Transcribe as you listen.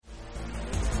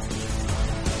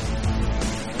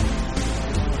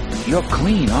You're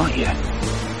clean, aren't you?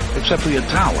 Except for your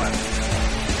tower.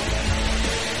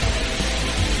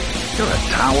 You're a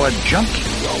tower junkie,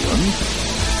 Roland.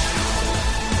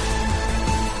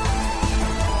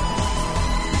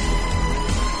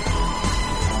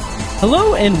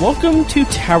 Hello and welcome to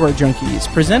Tower Junkies,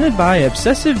 presented by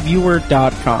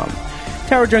ObsessiveViewer.com.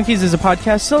 Tower Junkies is a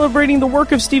podcast celebrating the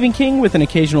work of Stephen King with an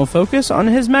occasional focus on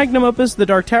his magnum opus, The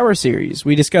Dark Tower series.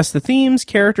 We discuss the themes,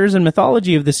 characters, and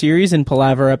mythology of the series in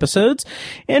Palaver episodes,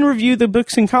 and review the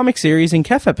books and comic series in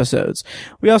Kef episodes.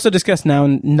 We also discuss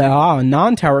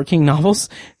non-Tower King novels,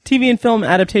 TV and film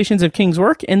adaptations of King's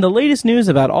work, and the latest news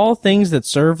about all things that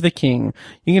serve the King.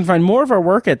 You can find more of our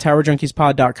work at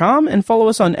TowerJunkiesPod.com and follow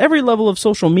us on every level of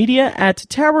social media at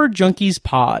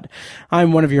TowerJunkiesPod.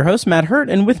 I'm one of your hosts, Matt Hurt,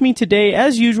 and with me today,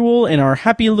 as usual, in our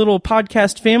happy little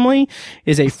podcast family,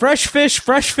 is a fresh fish,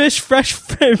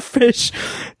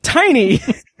 Tiny.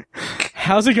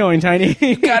 How's it going, Tiny?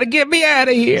 You gotta get me out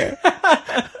of here.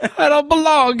 I don't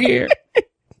belong here.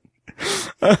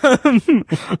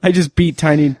 I just beat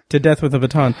Tiny to death with a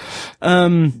baton.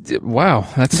 Wow,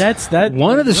 that's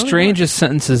one of the really strangest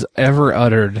sentences ever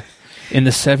uttered in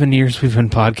the 7 years we've been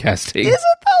podcasting. Is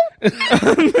it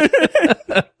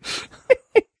though?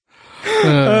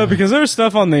 Because there's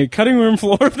stuff on the cutting room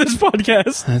floor of this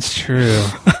podcast. That's true.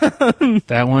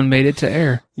 That one made it to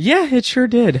air. Yeah, it sure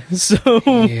did. So,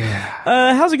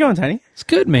 yeah. How's it going, Tiny? It's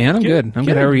good, man. I'm good. I'm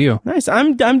good. How are you? Nice.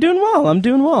 I'm doing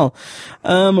well.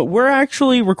 We're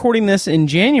actually recording this in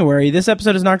January. This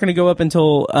episode is not going to go up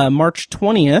until March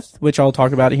 20th, which I'll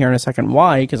talk about here in a second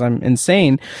why, because I'm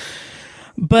insane.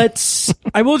 But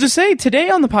I will just say, today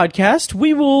on the podcast,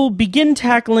 we will begin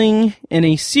tackling, in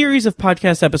a series of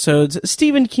podcast episodes,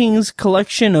 Stephen King's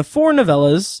collection of 4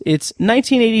 novellas. It's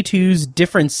 1982's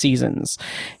Different Seasons.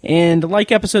 And like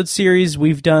episode series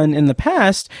we've done in the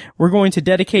past, we're going to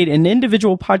dedicate an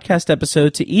individual podcast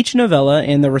episode to each novella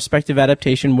and the respective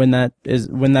adaptation when that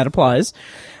applies.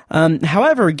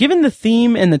 However, given the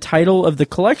theme and the title of the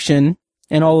collection,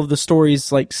 and all of the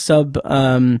stories like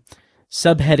subheading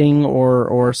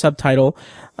or subtitle,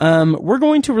 we're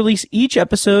going to release each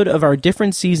episode of our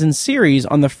Different Seasons series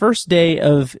on the first day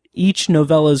of each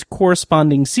novella's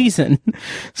corresponding season.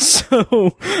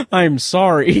 So, I'm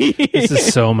sorry. This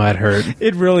is so Matt Hurt.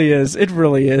 It really is.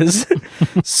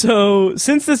 So,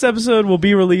 since this episode will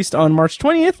be released on March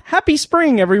 20th, happy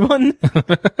spring, everyone!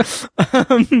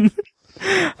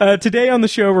 Today on the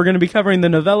show, we're going to be covering the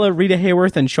novella Rita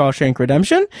Hayworth and Shawshank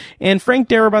Redemption, and Frank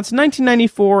Darabont's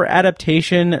 1994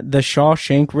 adaptation, The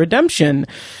Shawshank Redemption.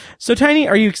 So, Tiny,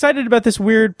 are you excited about this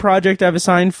weird project I've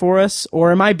assigned for us,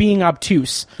 or am I being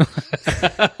obtuse?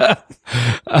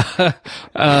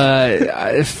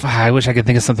 I wish I could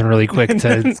think of something really quick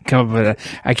to come up with it.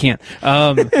 I can't.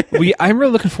 I'm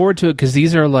really looking forward to it because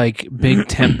these are like big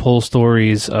tentpole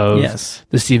stories of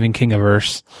the Stephen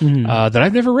King-averse that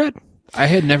I've never read. I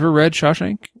had never read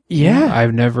Shawshank. Yeah.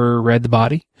 I've never read The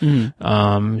Body. So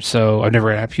I've never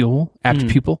read Apt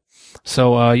Pupil.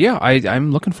 So,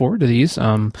 I'm looking forward to these.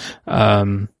 Yeah.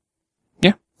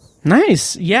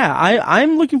 Nice. Yeah.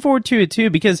 I'm looking forward to it too,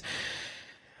 because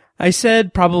I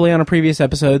said probably on a previous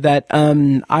episode that,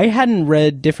 I hadn't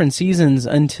read Different Seasons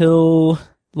until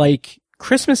like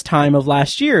Christmas time of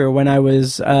last year when I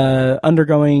was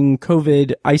undergoing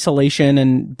COVID isolation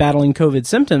and battling COVID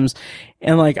symptoms.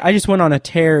 And like, I just went on a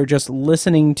tear just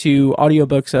listening to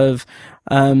audiobooks of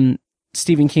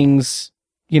Stephen King's,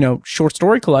 short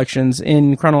story collections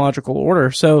in chronological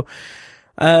order. So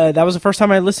that was the first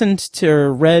time I listened to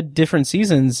read Different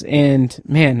Seasons, and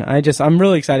man, I'm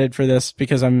really excited for this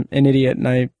because I'm an idiot and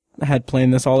I had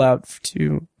planned this all out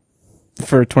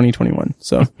for 2021.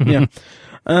 So yeah.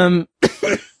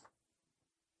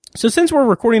 So since we're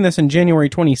recording this on January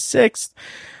 26th,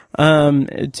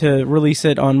 to release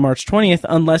it on March 20th,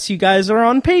 unless you guys are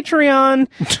on Patreon.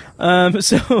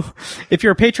 So if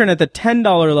you're a patron at the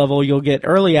 $10 level, you'll get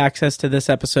early access to this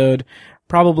episode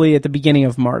probably at the beginning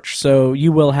of March. So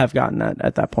you will have gotten that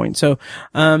at that point. So,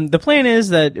 the plan is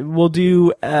that we'll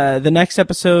do, the next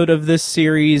episode of this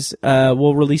series,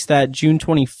 we'll release that June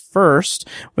 21st,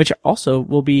 which also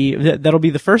will be, that'll be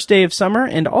the first day of summer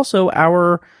and also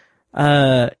our,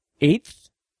 8th,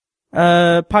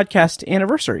 podcast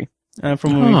anniversary.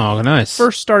 From when we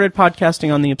first started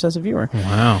podcasting on the Obsessive Viewer.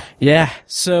 Wow. Yeah.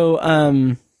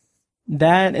 So,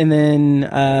 that, and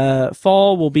then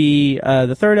fall will be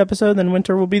the 3rd episode, then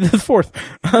winter will be the 4th.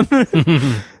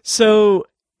 So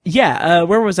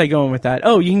where was I going with that?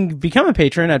 Oh, you can become a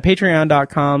patron at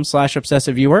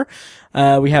patreon.com/obsessiveviewer.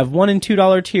 We have $1 and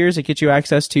 $2 tiers that get you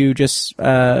access to just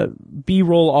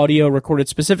B-roll audio recorded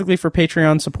specifically for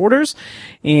Patreon supporters.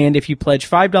 And if you pledge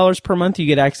 $5 per month, you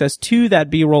get access to that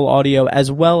B-roll audio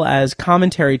as well as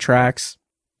commentary tracks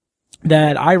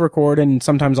that I record, and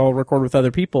sometimes I'll record with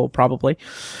other people, probably.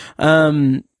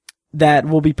 That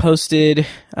will be posted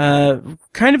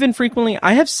kind of infrequently.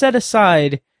 I have set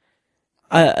aside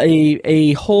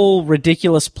a whole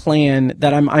ridiculous plan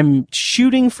that I'm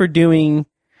shooting for doing.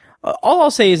 All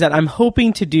I'll say is that I'm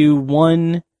hoping to do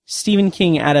one Stephen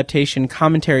King adaptation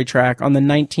commentary track on the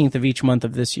 19th of each month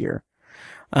of this year.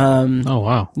 Oh,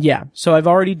 wow. Yeah. So I've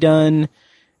already done,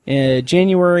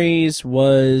 January's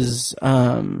was,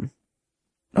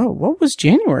 what was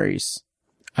January's?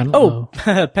 I don't know.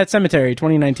 Pet Sematary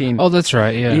 2019. Oh, that's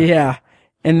right. Yeah. Yeah.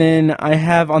 And then I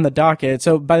have on the docket,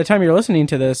 so by the time you're listening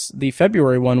to this, the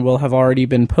February one will have already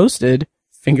been posted.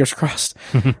 Fingers crossed.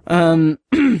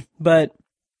 But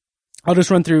I'll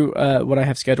just run through what I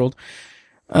have scheduled.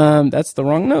 That's the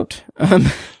wrong note.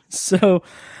 So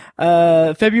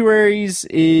February's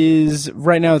is,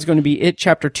 right now it's going to be It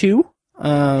Chapter 2.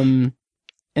 And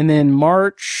then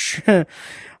March,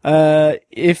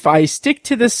 if I stick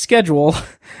to this schedule,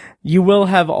 you will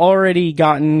have already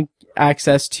gotten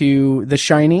access to The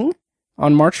Shining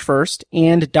on March 1st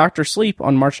and Dr. Sleep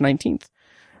on March 19th.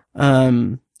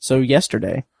 So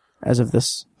yesterday, as of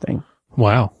this thing.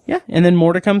 Wow. Yeah, and then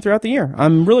more to come throughout the year.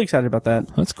 I'm really excited about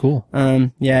that. That's cool.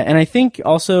 Yeah, and I think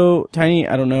also, Tiny,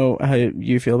 I don't know how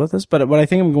you feel about this, but what I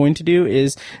think I'm going to do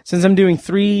is, since I'm doing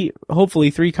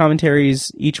hopefully three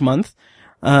commentaries each month,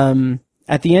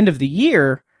 at the end of the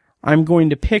year, I'm going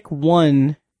to pick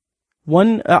I'm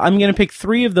going to pick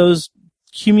 3 of those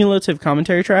cumulative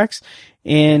commentary tracks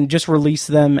and just release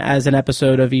them as an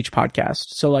episode of each podcast.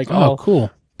 So I'll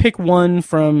cool. pick one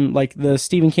from the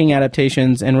Stephen King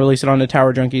adaptations and release it on the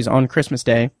Tower Junkies on Christmas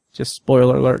Day. Just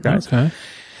spoiler alert, guys. Okay.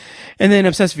 And then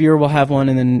Obsessive Viewer will have one,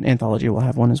 and then Anthology will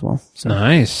have one as well. So,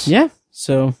 nice. Yeah.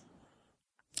 So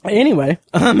anyway,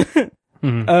 I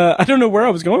don't know where I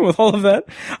was going with all of that.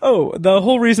 Oh, the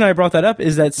whole reason I brought that up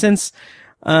is that since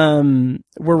we're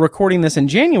recording this in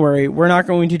January, we're not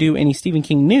going to do any Stephen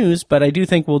King news, but I do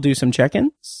think we'll do some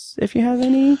check-ins if you have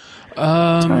any.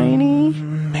 Tiny?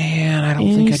 Man, I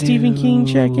don't think I do. Stephen King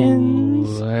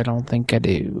check-ins? I don't think I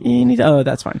do. Oh,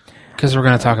 that's fine. Because we're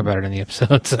going to talk about it in the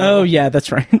episode. So. Oh, yeah,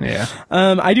 that's right. Yeah.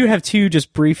 I do have 2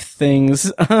 just brief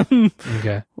things.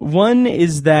 Okay. One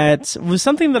is that was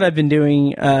something that I've been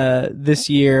doing this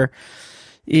year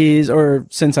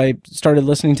since I started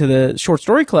listening to the short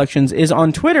story collections, is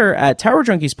on Twitter at Tower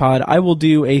Junkies Pod. I will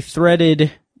do a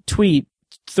threaded tweets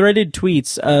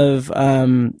of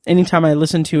anytime I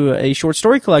listen to a short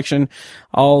story collection,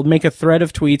 I'll make a thread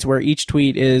of tweets where each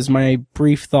tweet is my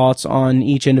brief thoughts on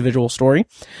each individual story,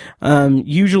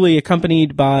 usually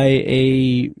accompanied by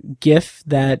a GIF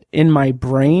that in my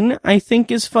brain I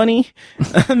think is funny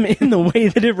in the way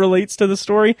that it relates to the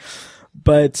story,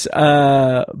 but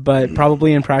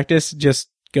probably in practice just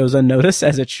goes unnoticed,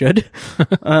 as it should.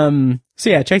 So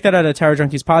yeah, check that out at Tower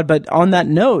Junkies Pod. But on that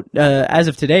note, as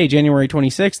of today, January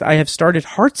 26th, I have started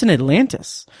Hearts in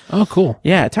Atlantis. Oh, cool.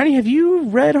 Yeah. Tiny, have you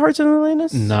read Hearts in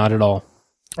Atlantis? Not at all.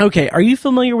 Okay. Are you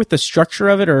familiar with the structure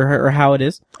of it or how it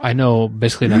is? I know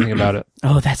basically nothing about it.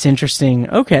 Oh, that's interesting.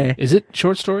 Okay. Is it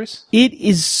short stories? It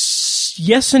is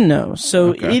yes and no.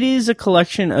 So It is a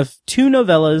collection of 2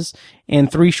 novellas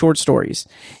and 3 short stories.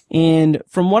 And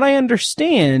from what I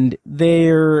understand,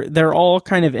 they're all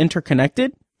kind of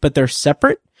interconnected, but they're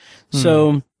separate.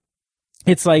 So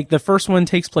it's like the first one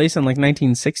takes place in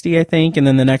 1960, I think, and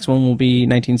then the next one will be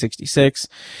 1966,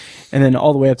 and then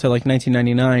all the way up to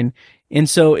 1999. And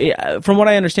so from what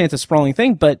I understand, it's a sprawling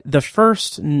thing, but the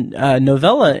first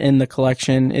novella in the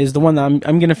collection is the one that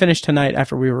I'm going to finish tonight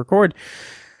after we record.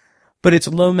 But it's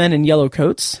Low Men in Yellow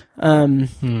Coats,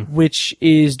 which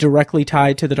is directly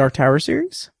tied to the Dark Tower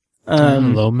series.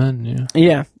 Low Men, yeah.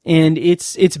 Yeah, and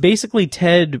it's basically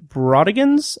Ted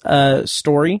Brodigan's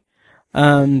story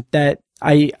that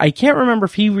I can't remember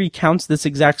if he recounts this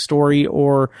exact story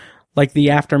or the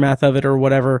aftermath of it or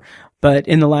whatever, but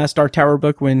in the last Dark Tower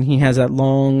book when he has that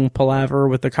long palaver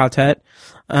with the quartet.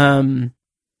 So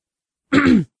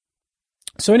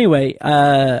anyway,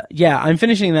 I'm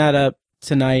finishing that up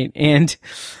tonight, and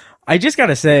I just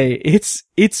gotta say, it's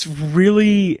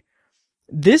really,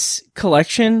 this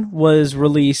collection was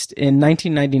released in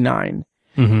 1999,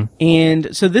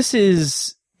 and so this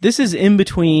is in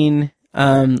between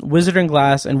Wizard and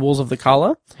Glass and Wolves of the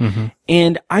Kala,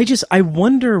 and I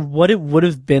wonder what it would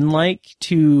have been like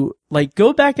to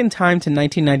go back in time to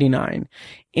 1999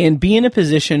 and be in a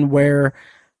position where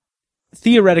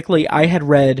theoretically I had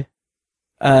read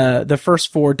the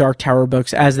first 4 Dark Tower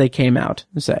books as they came out,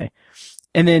 say,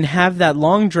 and then have that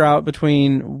long drought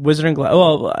between Wizard and Glass.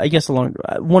 Well, I guess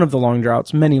one of the long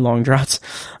droughts, many long droughts,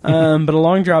 but a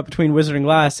long drought between Wizard and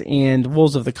Glass and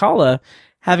Wolves of the Kala,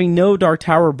 having no Dark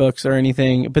Tower books or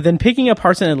anything, but then picking up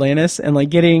Hearts in Atlantis and like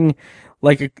getting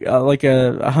like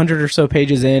a 100 or so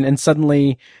pages in, and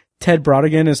suddenly Ted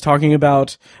Brodigan is talking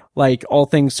about like all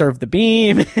things serve the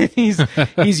beam.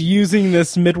 he's using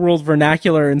this midworld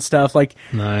vernacular and stuff. Like,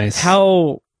 nice.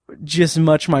 How just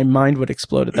much my mind would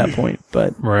explode at that point.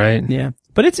 But right, yeah.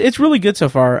 But it's really good so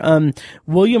far.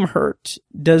 William Hurt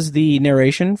does the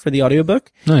narration for the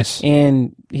audiobook. Nice,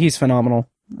 and he's phenomenal.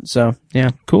 So yeah,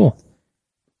 cool.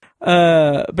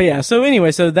 But yeah, so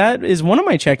anyway, so that is one of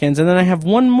my check-ins, and then I have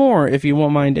one more if you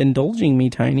won't mind indulging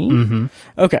me, Tiny. Mm-hmm.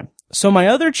 Okay. So my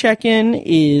other check-in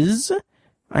is,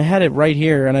 I had it right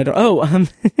here and I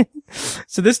don't,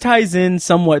 so this ties in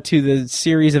somewhat to the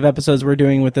series of episodes we're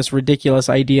doing with this ridiculous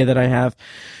idea that I have.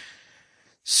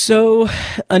 So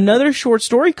another short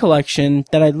story collection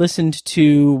that I listened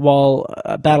to while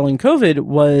battling COVID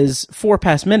was 4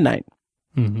 Past Midnight.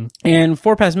 Mm-hmm. And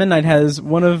 4 Past Midnight has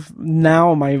one of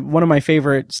my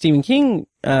favorite Stephen King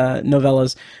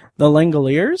novellas, The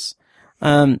Langoliers.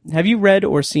 Have you read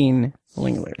or seen The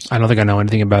Langoliers? I don't think I know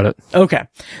anything about it. Okay.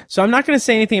 So I'm not going to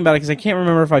say anything about it because I can't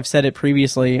remember if I've said it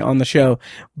previously on the show,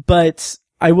 but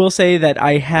I will say that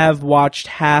I have watched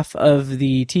half of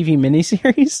the TV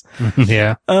miniseries.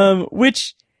 Yeah.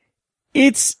 Which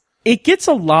it gets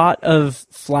a lot of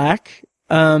flack,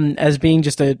 as being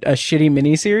just a shitty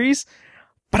miniseries,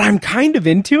 but I'm kind of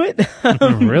into it.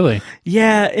 Really?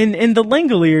 Yeah. And The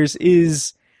Langoliers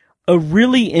is a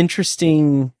really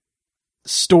interesting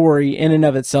story in and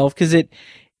of itself, because it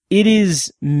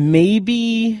is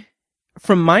maybe,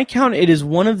 from my count, it is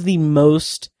one of the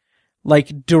most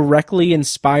like directly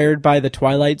inspired by the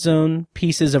Twilight Zone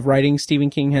pieces of writing Stephen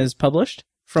King has published,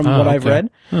 from what I've read.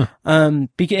 Huh. And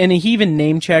he even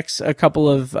name checks a couple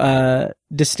of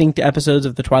distinct episodes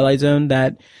of the Twilight Zone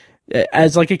that,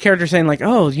 as like a character saying like,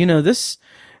 oh, you know, this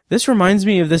reminds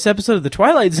me of this episode of the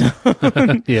Twilight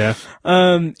Zone. Yeah.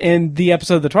 And the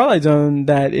episode of the Twilight Zone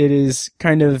that it is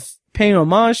kind of paying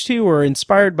homage to or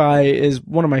inspired by is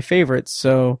one of my favorites.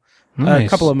 So nice. A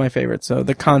couple of my favorites. So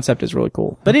the concept is really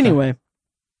cool. But anyway,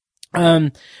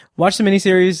 watch the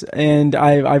miniseries, and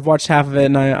I've watched half of it,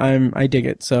 and I dig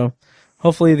it. So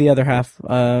hopefully the other half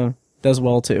does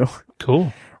well too.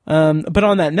 Cool. But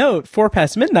on that note, 4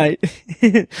 Past Midnight.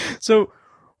 So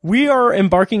we are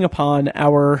embarking upon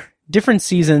our different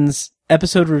seasons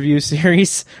episode review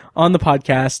series on the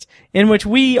podcast, in which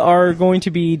we are going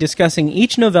to be discussing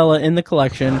each novella in the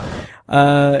collection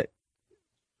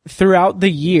throughout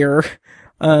the year,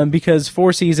 because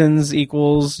 4 seasons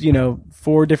equals,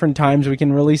 4 different times we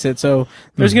can release it. So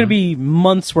there's going to be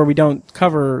months where we don't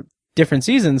cover different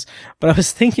seasons. But I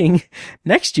was thinking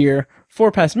next year,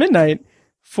 4 Past Midnight,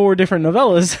 4 different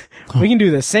novellas, we can do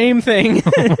the same thing.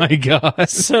 Oh my God.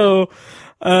 So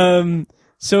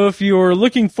if you're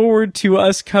looking forward to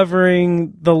us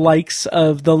covering the likes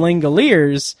of the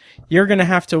Langoliers, you're going to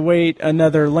have to wait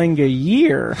another Langa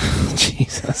year.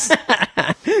 Jesus.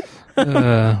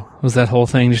 Was that whole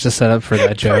thing just a setup for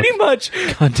that joke? Pretty much.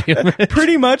 God damn it.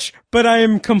 Pretty much, but I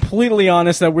am completely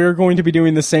honest that we're going to be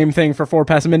doing the same thing for 4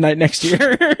 Past Midnight next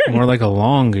year. More like a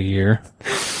long year.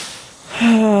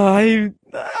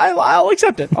 I'll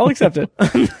accept it. I'll accept it.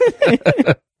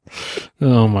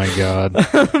 Oh my God.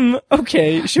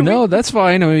 Okay. No, that's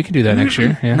fine. I mean, we can do that next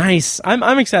year. Yeah. Nice.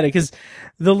 I'm excited because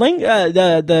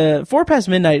the 4 Past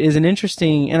Midnight is an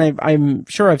interesting, and I'm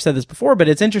sure I've said this before, but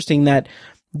it's interesting that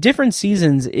Different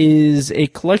Seasons is a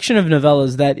collection of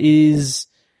novellas that is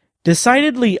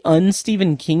decidedly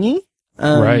un-Stephen King-y.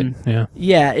 Right. Yeah.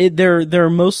 Yeah. They're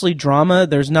mostly drama.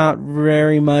 There's not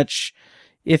very much,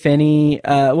 if any,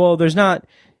 there's not,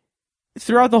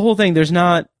 throughout the whole thing, there's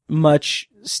not much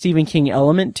Stephen King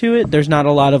element to it. There's not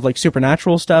a lot of like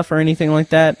supernatural stuff or anything like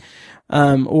that,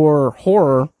 or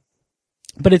horror.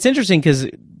 But it's interesting because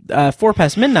 4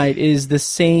 Past Midnight is the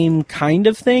same kind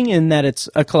of thing in that it's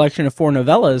a collection of 4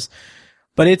 novellas,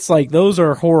 but it's like those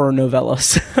are horror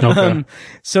novellas. Okay.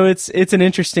 So it's an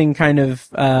interesting kind of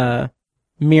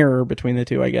mirror between the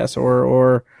two, I guess,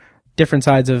 or different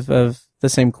sides of the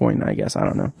same coin, I guess. I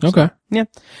don't know. Okay. So, yeah.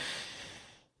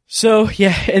 So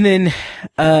yeah, and then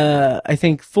I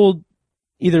think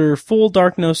either full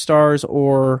Dark No Stars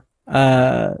or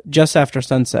Just After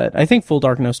Sunset, I think Full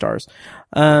Dark No Stars,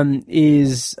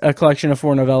 is a collection of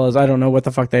 4 novellas. I don't know what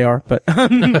the fuck they are, but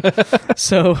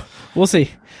so we'll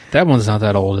see. That one's not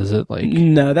that old, is it? Like,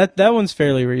 no, that one's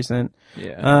fairly recent.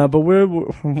 Yeah. But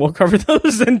we'll cover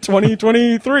those in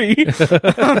 2023.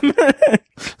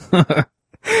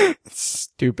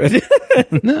 Stupid.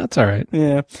 No, it's all right.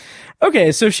 Yeah.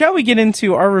 Okay, so shall we get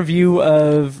into our review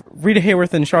of Rita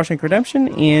Hayworth and Shawshank Redemption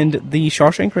and the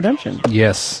Shawshank Redemption?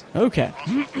 Yes. Okay.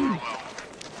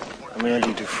 I'm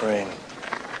Andy Dufresne.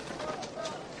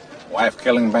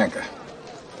 Wife-killing banker.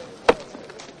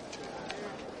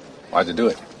 Why'd you do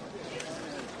it?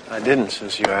 I didn't,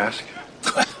 since you ask.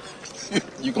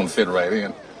 You gonna fit right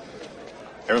in.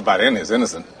 Everybody in here is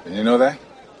innocent. Didn't you know that?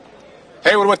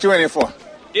 Hey, what you in here for?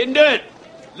 Didn't do it.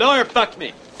 Lawyer fucked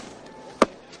me.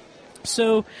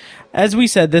 So, as we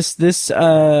said, this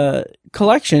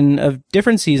collection of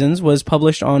different seasons was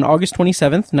published on August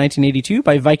 27th, 1982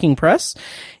 by Viking Press.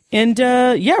 And,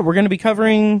 we're going to be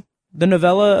covering the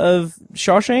novella of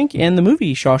Shawshank and the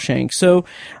movie Shawshank. So,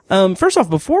 first off,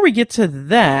 before we get to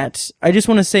that, I just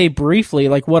want to say briefly,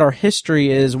 like, what our history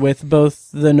is with both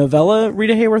the novella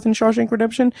Rita Hayworth and Shawshank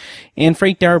Redemption and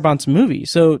Frank Darabont's movie.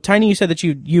 So, Tiny, you said that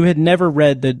you had never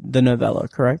read the novella,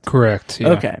 correct? Correct.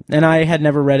 Yeah. Okay. And I had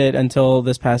never read it until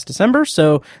this past December,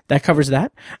 so that covers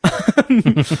that.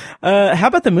 How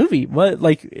about the movie?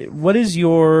 What is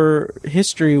your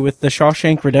history with the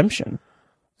Shawshank Redemption?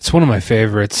 It's one of my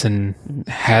favorites and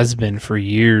has been for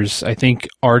years. I think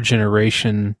our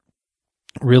generation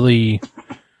really,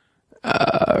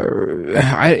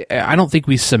 I don't think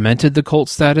we cemented the cult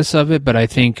status of it, but I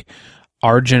think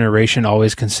our generation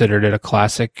always considered it a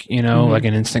classic, like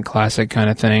an instant classic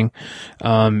kind of thing.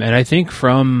 And I think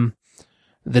from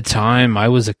the time I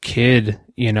was a kid,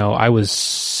 I was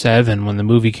 7 when the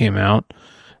movie came out.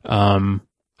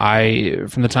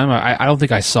 From the time I don't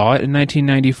think I saw it in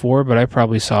 1994, but I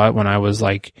probably saw it when I was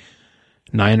like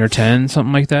 9 or 10,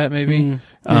 something like that, maybe.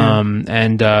 Yeah.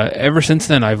 Ever since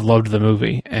then, I've loved the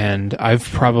movie, and I've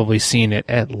probably seen it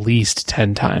at least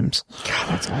 10 times. God,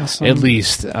 that's awesome. At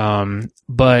least.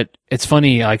 But it's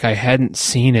funny, like I hadn't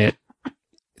seen it.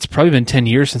 It's probably been 10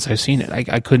 years since I've seen it.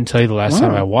 I couldn't tell you the last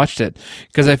time I watched it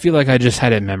because I feel like I just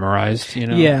had it memorized,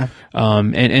 Yeah.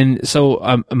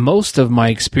 So most of my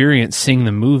experience seeing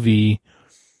the movie,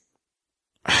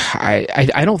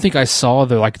 I don't think I saw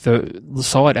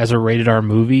saw it as a rated R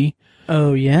movie.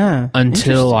 Oh yeah.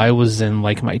 Until I was in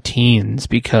like my teens,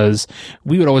 because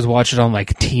we would always watch it on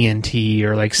like TNT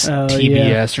or like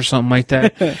TBS or something like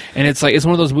that. And it's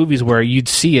one of those movies where you'd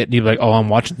see it and you'd be like, oh, I'm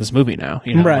watching this movie now.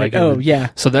 Right.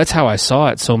 So that's how I saw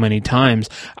it so many times.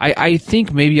 I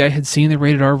think maybe I had seen the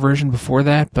rated R version before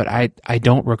that, but I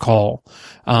don't recall.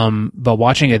 But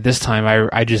watching it this time,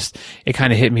 it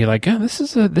kind of hit me like, oh, this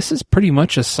is pretty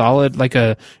much a solid, like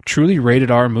a truly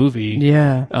rated R movie.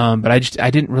 Yeah. But I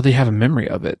didn't really have a memory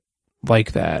of it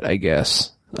like that, I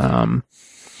guess.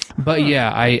 But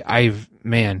yeah,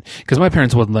 because my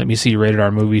parents wouldn't let me see rated R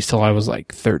movies till I was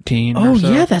like 13. Oh or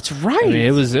so. Yeah, that's right. I mean,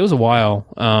 it was a while.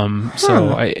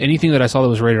 So anything that I saw that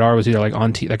was rated R was either like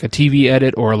on like a TV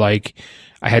edit or like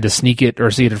I had to sneak it or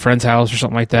see it at a friend's house or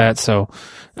something like that. So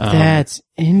that's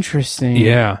interesting.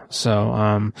 Yeah.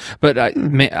 So, but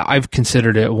I've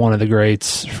considered it one of the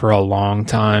greats for a long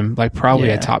time, like probably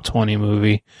a top 20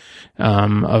 movie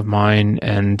of mine,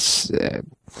 and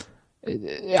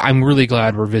I'm really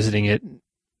glad we're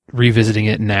revisiting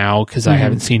it now because I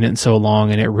haven't seen it in so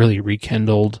long, and it really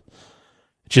rekindled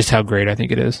just how great I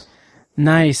think it is.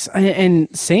 Nice.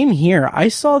 And same here. I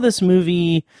saw this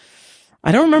movie.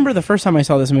 I don't remember the first time I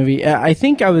saw this movie. I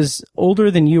think I was older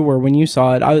than you were when you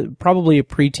saw it. I was probably a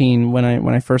preteen when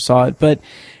I first saw it. But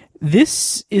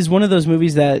this is one of those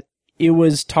movies that it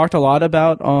was talked a lot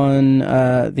about on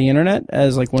the internet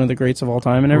as like one of the greats of all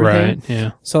time and everything. Right.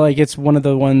 Yeah. So like it's one of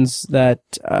the ones that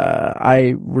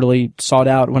I really sought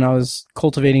out when I was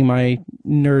cultivating my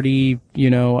nerdy,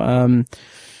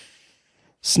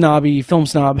 snobby film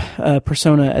snob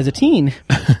persona as a teen.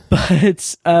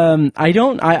 But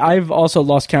I've also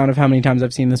lost count of how many times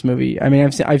I've seen this movie. I mean,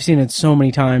 I've seen it so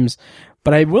many times,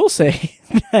 but I will say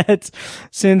that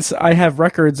since I have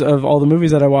records of all the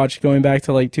movies that I watched going back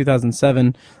to like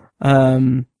 2007,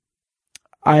 I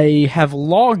have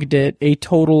logged it a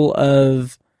total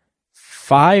of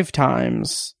 5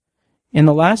 times. And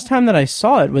the last time that I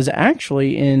saw it was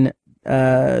actually in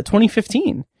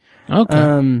 2015.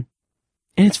 Okay.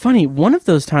 And it's funny, one of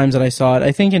those times that I saw it,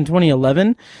 I think in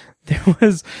 2011,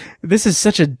 this is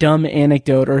such a dumb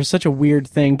anecdote or such a weird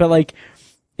thing, but like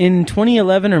in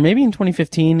 2011 or maybe in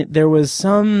 2015, there was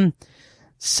some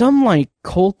some like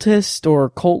cultist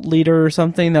or cult leader or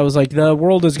something that was like, the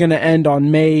world is going to end on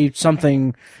May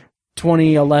something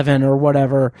 2011 or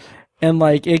whatever. And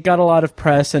like it got a lot of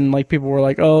press, and like people were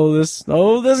like, this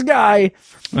guy.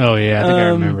 Oh yeah, I think I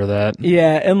remember that.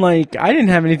 Yeah, and like I didn't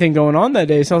have anything going on that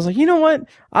day, so I was like, you know what?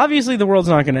 Obviously the world's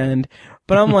not going to end,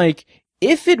 but I'm like,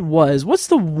 if it was, what's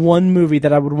the one movie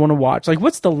that I would want to watch? Like,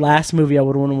 what's the last movie I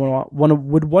would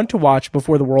want to watch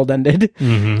before the world ended?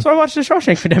 Mm-hmm. So I watched The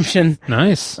Shawshank Redemption.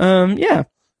 Nice. Yeah.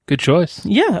 Good choice.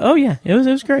 Yeah. Oh yeah. It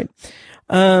was great.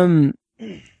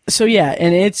 So yeah,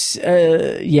 and it's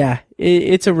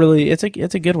it's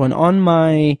a good one. On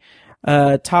my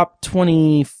top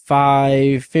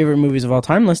 25 favorite movies of all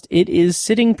time list, it is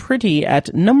sitting pretty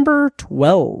at number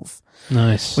 12.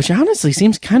 Nice. Which honestly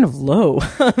seems kind of low.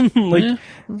 Kind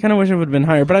of wish it would have been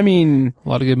higher, but I mean, a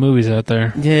lot of good movies out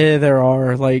there. Yeah, there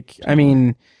are. Like, I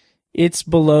mean, it's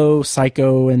below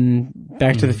Psycho and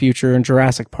Back to the Future and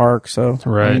Jurassic Park, so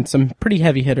right. I mean, some pretty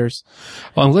heavy hitters.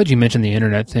 Well, I'm glad you mentioned the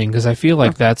internet thing, because I feel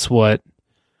like that's what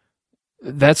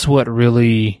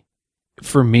really,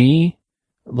 for me,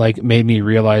 like made me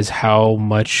realize how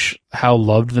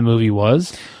loved the movie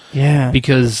was. Yeah.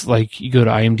 Because like you go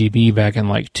to IMDb back in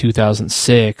like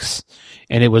 2006,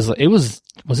 and it was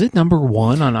it number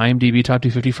 1 on IMDb Top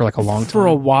 250 for like a long time? For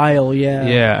a while, yeah.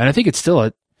 Yeah, and I think it's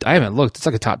still I haven't looked. It's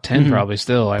like a top 10 probably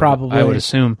still. Probably. I would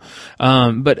assume.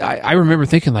 But I remember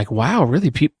thinking like, wow,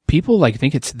 really? People like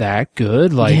think it's that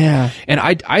good? Like, yeah. And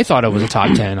I thought it was a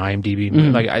top 10 IMDb movie.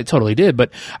 Like I totally did,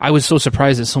 but I was so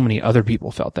surprised that so many other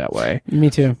people felt that way. Me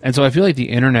too. And so I feel like the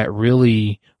internet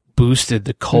really boosted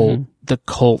the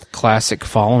cult classic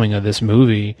following of this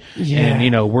movie. Yeah.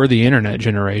 And, we're the internet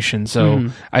generation. So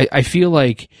I feel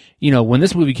like, when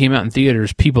this movie came out in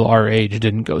theaters, people our age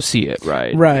didn't go see it,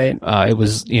 right? Right. It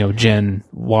was, Gen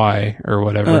Y or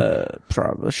whatever.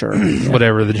 Probably, sure.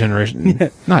 Whatever the generation. Yeah.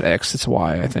 Not X, it's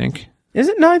Y, I think. Is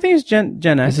it? No, I think it's Gen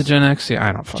X. Is it Gen X? Yeah,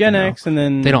 I don't fucking Gen know. X, and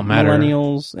then they don't matter.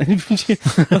 Millennials.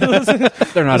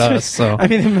 They're not us, so. I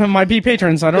mean, they might be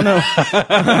patrons. I don't know.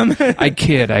 I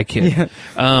kid. Yeah.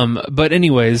 But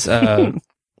anyways, it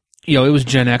was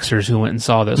Gen Xers who went and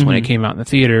saw this when it came out in the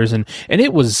theaters, and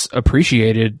it was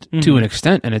appreciated to an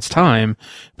extent in its time,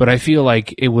 but I feel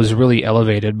like it was really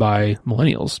elevated by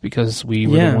millennials because we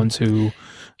were the ones who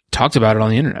talked about it on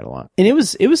the internet a lot. And it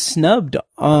was snubbed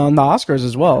on the Oscars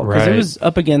as well, because it was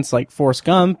up against like Forrest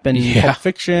Gump and Pulp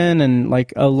Fiction and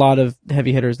like a lot of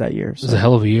heavy hitters that year. So. It was a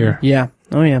hell of a year. Yeah.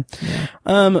 Oh yeah.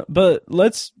 But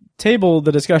let's table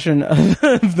the discussion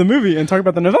of the movie and talk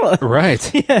about the novella.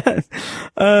 Right. Yeah.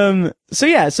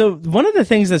 So one of the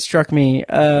things that struck me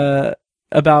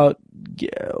about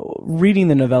reading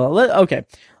the novella.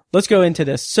 Let's go into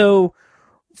this. So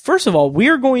first of all, we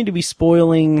are going to be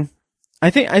spoiling. I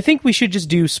think we should just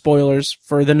do spoilers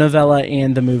for the novella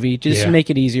and the movie, just to make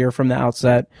it easier from the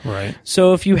outset. Right.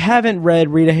 So if you haven't read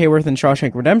Rita Hayworth and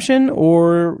Shawshank Redemption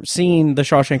or seen The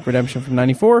Shawshank Redemption from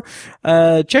 94,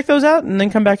 check those out and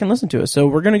then come back and listen to us. So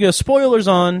we're going to go spoilers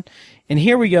on, and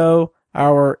here we go.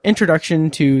 Our introduction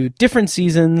to different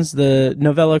seasons, the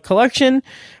novella collection,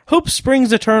 Hope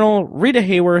Springs Eternal, Rita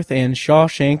Hayworth, and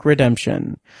Shawshank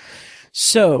Redemption.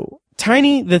 So,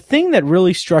 Tiny, the thing that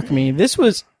really struck me, this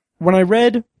was when I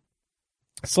read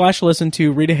 / listened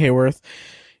to Rita Hayworth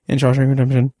in Shawshank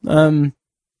Redemption.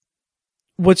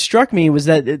 What struck me was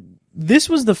that this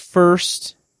was the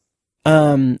first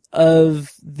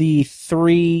of the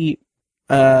 3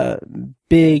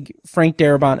 big Frank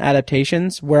Darabont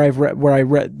adaptations where I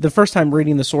read the first time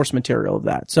reading the source material of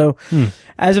that. So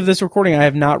as of this recording, I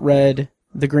have not read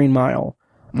The Green Mile.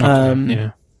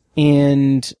 Okay,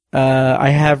 And I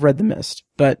have read The Mist,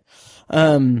 but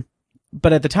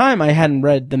at the time I hadn't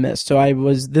read The Mist. So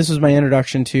this was my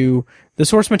introduction to the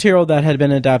source material that had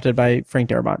been adapted by Frank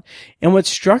Darabont. And what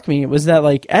struck me was that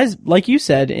like you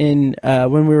said in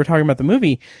when we were talking about the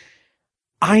movie,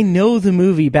 I know the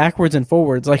movie backwards and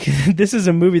forwards. Like this is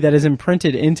a movie that is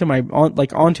imprinted into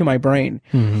onto my brain.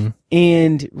 Mm-hmm.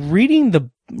 And reading the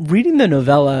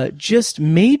novella just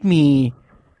it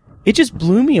just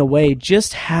blew me away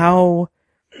just how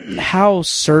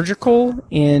surgical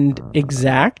and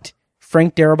exact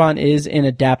Frank Darabont is in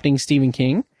adapting Stephen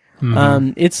King.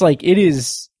 Mm-hmm. It's like it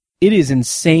is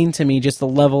insane to me just the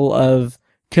level of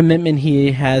commitment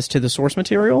he has to the source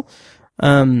material.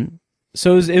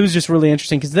 So it was just really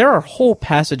interesting because there are whole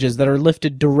passages that are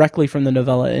lifted directly from the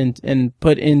novella and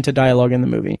put into dialogue in the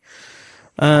movie.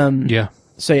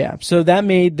 So that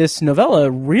made this novella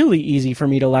really easy for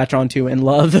me to latch onto and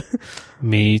love.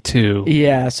 Me too.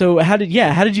 Yeah. So how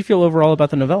did you feel overall about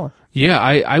the novella? Yeah,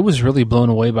 I was really blown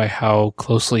away by how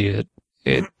closely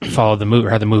it followed the movie,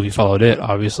 or how the movie followed it,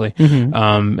 obviously.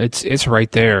 It's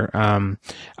right there.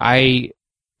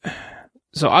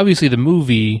 So obviously the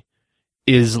movie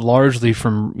is largely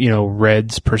from,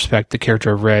 Red's perspective, the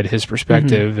character of Red, his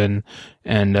perspective, and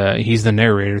he's the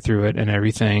narrator through it and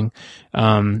everything.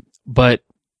 But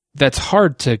that's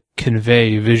hard to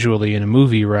convey visually in a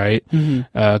movie, right?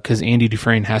 Because Andy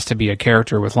Dufresne has to be a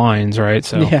character with lines, right?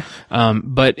 So,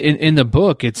 but in the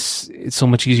book, it's so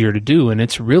much easier to do, and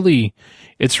it's really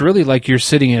like you're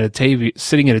sitting at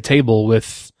a table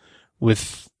with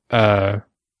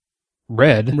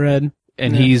Red,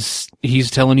 and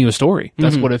he's telling you a story.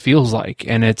 That's what it feels like,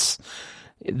 and it's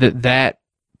that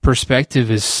perspective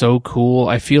is so cool.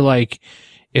 I feel like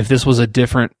if this was a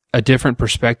different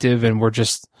perspective, and we're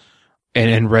just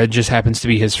and Red just happens to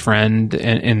be his friend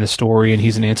in the story, and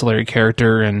he's an ancillary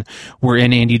character, and we're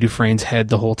in Andy Dufresne's head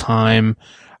the whole time,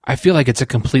 I feel like it's a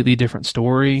completely different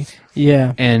story.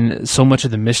 Yeah. And so much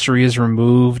of the mystery is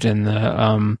removed, and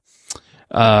the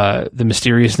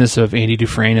mysteriousness of Andy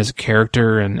Dufresne as a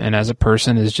character and as a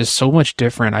person is just so much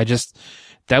different.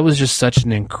 That was just such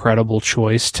an incredible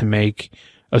choice to make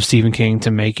of Stephen King,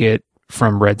 to make it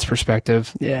from Red's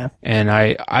perspective. Yeah. And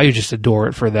I just adore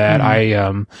it for that.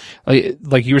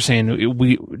 Like you were saying,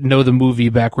 we know the movie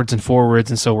backwards and forwards,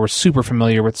 and so we're super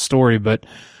familiar with the story, but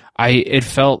it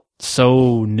felt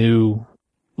so new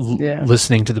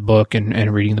listening to the book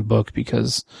and reading the book,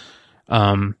 because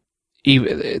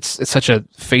it's such a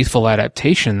faithful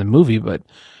adaptation, the movie, but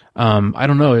I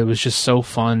don't know, it was just so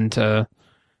fun to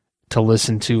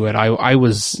listen to it. I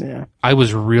was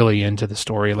really into the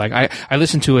story. Like I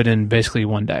listened to it in basically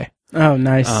one day. Oh,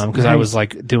 nice. Because I was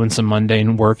like doing some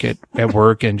mundane work at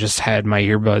work, and just had my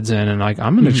earbuds in, and like,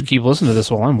 I'm going to just keep listening to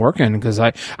this while I'm working, because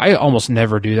I almost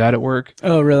never do that at work.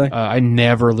 Oh, really? I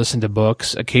never listen to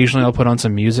books. Occasionally I'll put on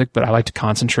some music, but I like to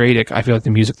concentrate. I feel like the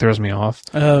music throws me off.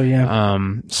 Oh, yeah.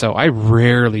 So I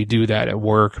rarely do that at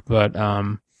work, but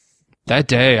that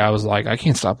day I was like, I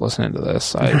can't stop listening to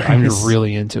this. I'm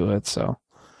really into it. So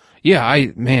yeah,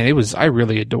 I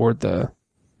really adored the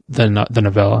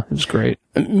novella. It was great.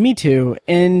 Me too.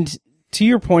 And to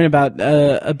your point about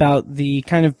the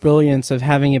kind of brilliance of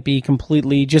having it be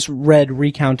completely just Red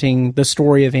recounting the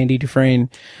story of Andy Dufresne,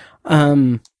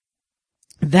 that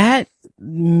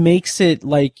makes it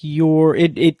like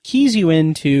it keys you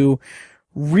into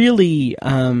really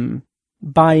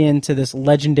buy into this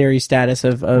legendary status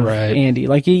of right. Andy.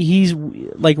 Like he's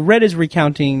like, Red is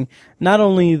recounting not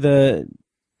only the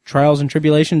trials and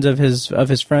tribulations of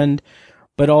his friend,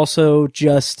 but also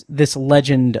just this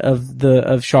legend of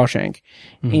Shawshank.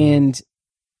 And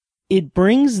it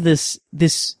brings this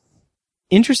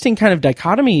interesting kind of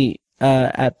dichotomy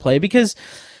at play, because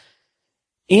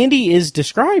Andy is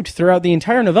described throughout the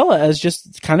entire novella as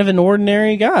just kind of an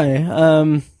ordinary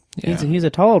guy. He's a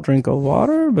tall drink of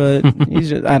water, but he's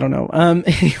just, I don't know.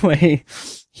 Anyway,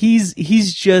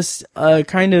 he's just a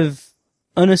kind of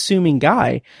unassuming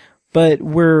guy, but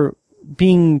we're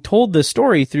being told this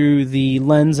story through the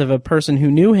lens of a person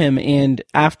who knew him, and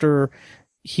after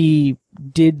he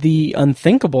did the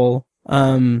unthinkable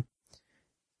in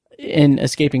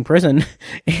escaping prison,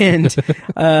 and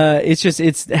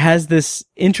it has this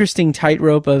interesting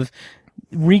tightrope of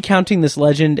recounting this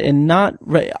legend, and not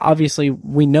obviously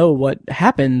we know what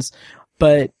happens,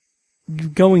 but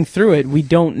going through it, we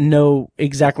don't know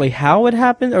exactly how it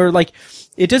happened, or like,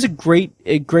 it does a great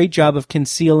job of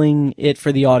concealing it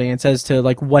for the audience as to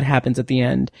like what happens at the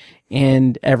end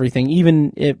and everything.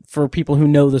 Even for people who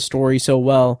know the story so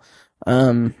well,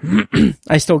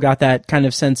 I still got that kind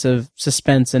of sense of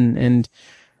suspense and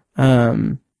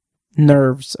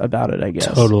nerves about it, I guess.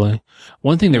 Totally.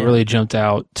 One thing that really jumped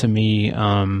out to me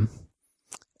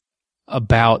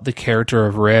about the character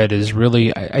of Red is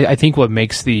really, I think what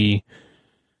makes the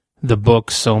book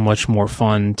so much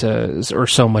fun to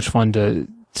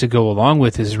go along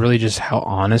with is really just how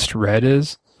honest Red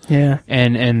is. Yeah.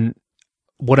 And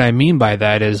what I mean by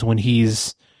that is when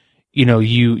he's,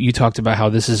 you talked about how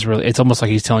this is really, it's almost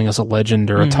like he's telling us a legend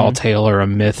or a tall tale or a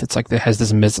myth. It's like it has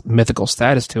this mythical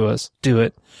status to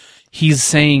it. He's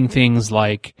saying things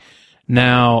like,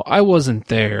 now I wasn't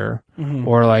there,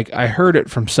 or like I heard it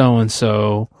from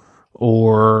so-and-so,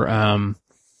 or,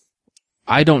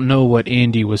 I don't know what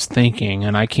Andy was thinking,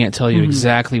 and I can't tell you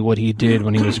exactly what he did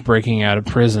when he was breaking out of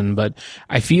prison, but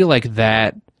I feel like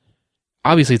that,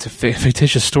 obviously it's a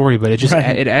fictitious story, but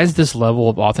it adds this level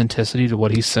of authenticity to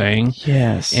what he's saying.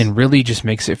 Yes. And really just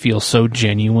makes it feel so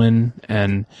genuine,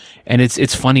 and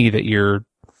it's funny that you're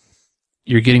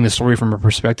getting the story from a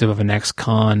perspective of an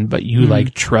ex-con, but you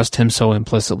like trust him so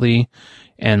implicitly,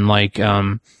 and like,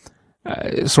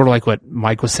 sort of like what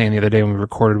Mike was saying the other day when we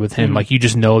recorded with him. Like, you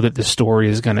just know that the story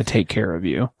is going to take care of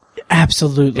you.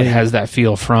 Absolutely. It has that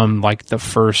feel from like the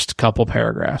first couple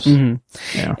paragraphs.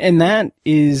 Yeah. And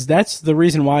that's the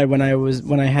reason why when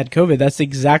I had COVID, that's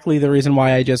exactly the reason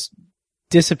why I just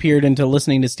disappeared into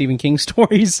listening to Stephen King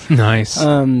stories. Nice.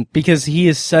 Because he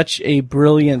is such a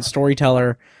brilliant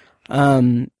storyteller.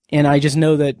 And I just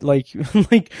know that like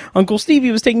Uncle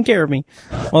Stevie was taking care of me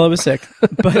while I was sick.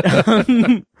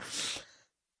 But,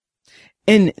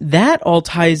 and that all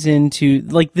ties into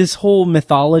like this whole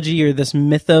mythology or this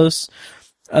mythos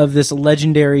of this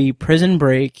legendary prison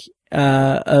break,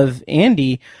 of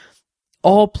Andy,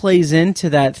 all plays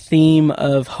into that theme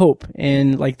of hope,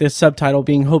 and like the subtitle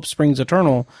being Hope Springs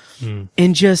Eternal.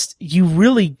 And just, you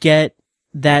really get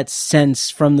that sense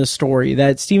from the story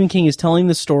that Stephen King is telling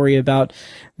the story about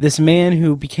this man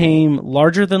who became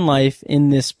larger than life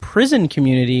in this prison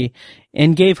community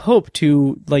and gave hope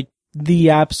to like the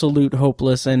absolute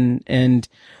hopeless and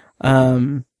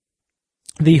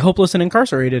the hopeless and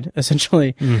incarcerated,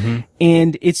 essentially.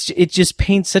 And it just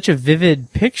paints such a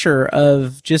vivid picture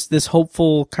of just this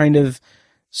hopeful kind of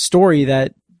story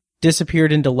that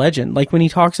disappeared into legend. Like when he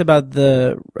talks about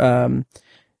the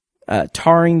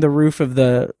tarring the roof of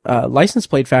the license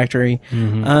plate factory,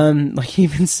 like he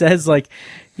even says, like,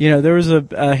 you know, there was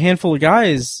a handful of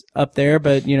guys up there,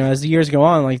 but you know, as the years go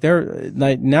on, like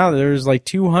now there's like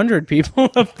 200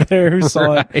 people up there who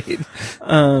saw it.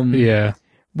 Yeah.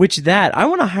 Which I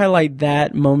want to highlight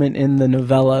that moment in the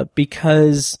novella,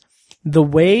 because the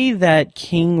way that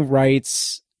King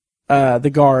writes The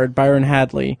Guard, Byron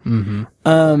Hadley,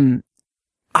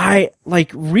 I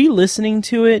like re-listening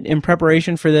to it in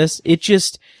preparation for this.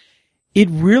 It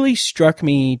really struck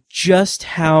me just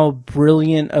how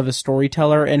brilliant of a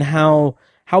storyteller and how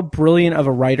brilliant of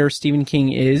a writer Stephen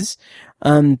King is.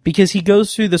 Because he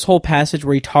goes through this whole passage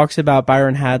where he talks about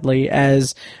Byron Hadley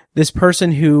as this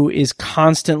person who is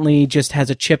constantly just has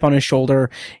a chip on his shoulder,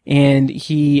 and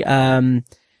he,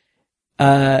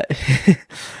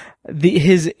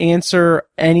 his answer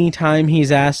anytime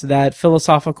he's asked that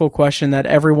philosophical question that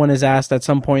everyone is asked at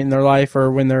some point in their life or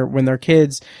when they're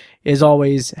kids is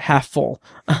always half full.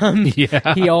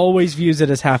 He always views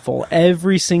it as half full.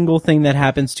 Every single thing that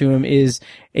happens to him is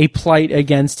a plight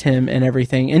against him and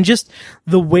everything. And just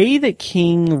the way that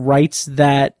King writes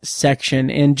that section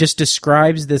and just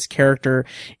describes this character,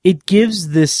 it gives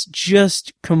this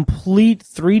just complete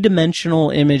three-dimensional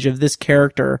image of this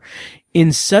character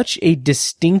in such a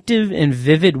distinctive and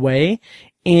vivid way.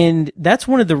 And that's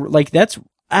that's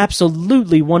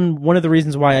absolutely one of the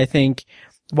reasons why I think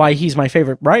why he's my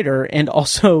favorite writer, and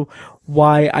also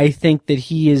why I think that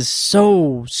he is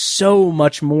so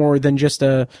much more than just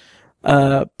a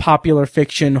popular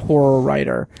fiction horror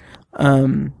writer.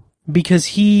 Because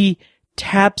he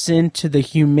taps into the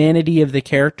humanity of the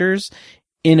characters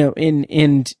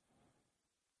and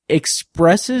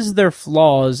expresses their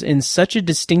flaws in such a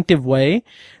distinctive way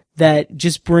that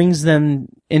just brings them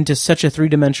into such a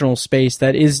three-dimensional space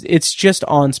that it's just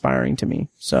awe-inspiring to me.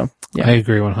 So, yeah. I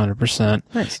agree 100%.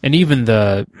 Nice. And even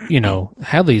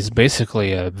Hadley's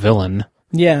basically a villain.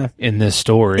 Yeah. In this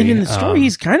story. And in the story,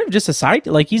 he's kind of just a side,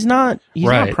 like he's not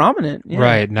prominent. Yeah.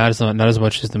 Right. Not as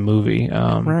much as the movie.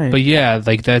 Right. But yeah,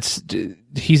 like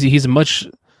he's a much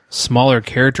smaller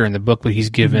character in the book, but he's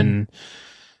given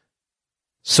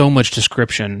so much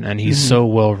description, and he's so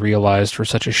well realized for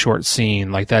such a short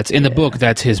scene. Like that's in the book,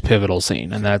 that's his pivotal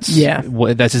scene, and that's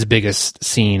his biggest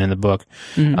scene in the book.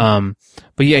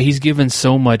 But yeah, he's given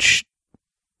so much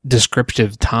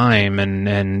descriptive time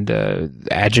and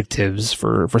adjectives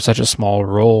for such a small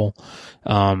role.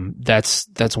 That's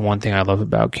one thing I love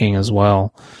about King as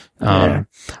well. But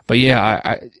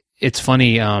yeah, it's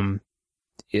funny.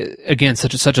 Again,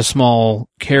 such a small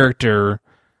character.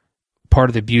 Part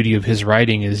of the beauty of his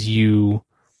writing is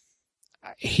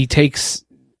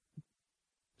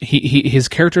his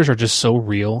characters are just so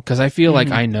real, because I feel like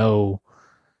I know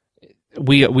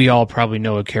we all probably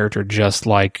know a character just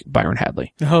like Byron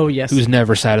Hadley. Oh yes, who's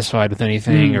never satisfied with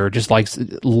anything or just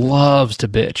loves to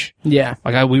bitch. Yeah,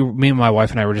 like me and my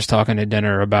wife and I were just talking at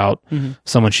dinner about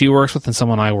someone she works with and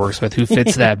someone I works with who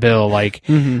fits that bill. Like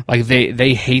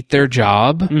they hate their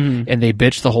job and they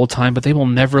bitch the whole time, but they will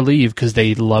never leave because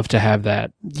they love to have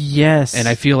that. Yes, and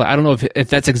I feel I don't know if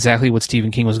that's exactly what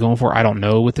Stephen King was going for. I don't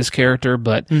know with this character,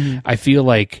 but I feel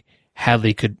like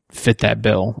Hadley could fit that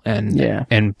bill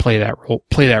and play that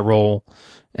role,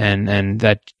 and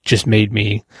that just made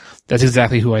me. That's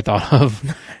exactly who I thought of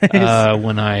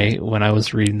when I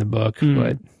was reading the book.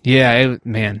 But yeah,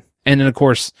 man, and then of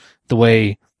course the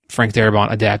way Frank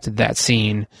Darabont adapted that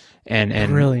scene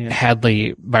and Brilliant.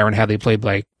 Byron Hadley played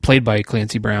by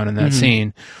Clancy Brown in that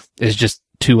scene is just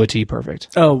to a T perfect.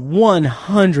 Oh,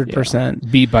 100%. Yeah.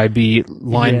 Beat by beat,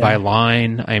 line by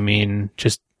line. I mean,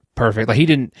 just perfect.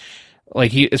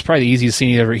 Like it's probably the easiest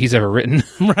scene he's ever written.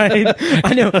 Right.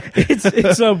 I know. It's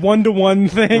a 1-to-1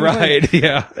 thing. Right. Like,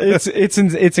 yeah.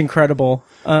 It's incredible.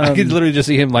 I could literally just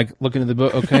see him like looking at the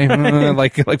book. Okay.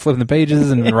 like flipping the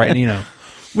pages and writing, you know.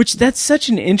 Which that's such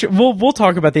an we'll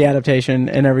talk about the adaptation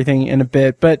and everything in a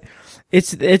bit, but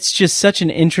it's just such an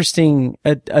interesting,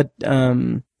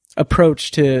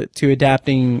 approach to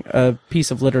adapting a piece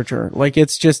of literature. Like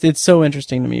it's so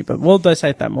interesting to me, but we'll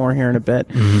dissect that more here in a bit.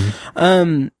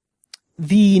 Mm-hmm.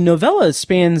 The novella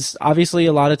spans obviously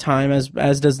a lot of time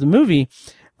as does the movie.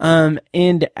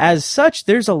 And as such,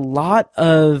 there's a lot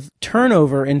of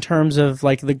turnover in terms of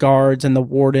like the guards and the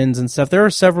wardens and stuff. There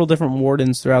are several different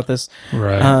wardens throughout this,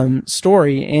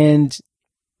 story, and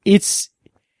it's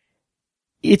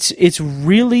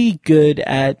really good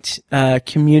at,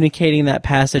 communicating that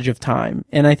passage of time.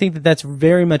 And I think that that's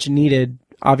very much needed,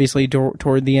 obviously,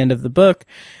 toward the end of the book,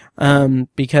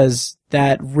 because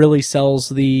that really sells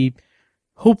the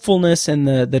hopefulness and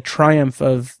the triumph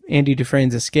of Andy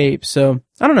Dufresne's escape. So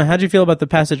I don't know. How'd you feel about the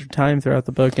passage of time throughout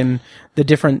the book and the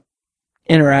different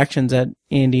interactions that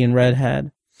Andy and Red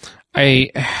had? I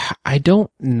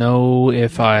don't know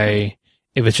if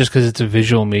it's just because it's a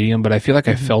visual medium, but I feel like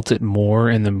I felt it more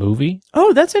in the movie.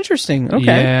 Oh, that's interesting. Okay.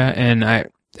 Yeah, and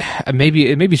maybe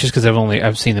it's just because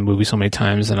I've seen the movie so many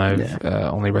times and I've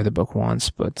only read the book once,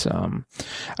 but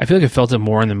I feel like I felt it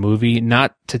more in the movie.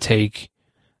 Not to take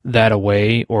that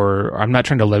away, or I'm not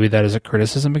trying to levy that as a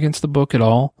criticism against the book at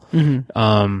all.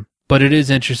 Mm-hmm. But it is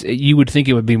interesting. You would think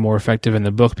it would be more effective in the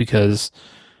book because,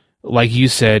 like you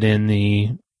said, in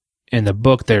the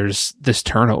book, there's this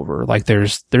turnover. Like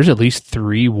there's at least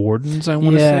 3 wardens, I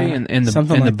want to say, in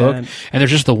the book, and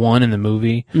there's just the one in the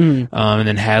movie. Mm-hmm. And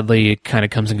then Hadley kind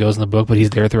of comes and goes in the book, but he's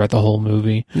there throughout the whole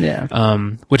movie. Yeah.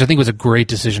 Which I think was a great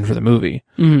decision for the movie.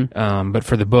 Mm-hmm. But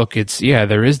for the book,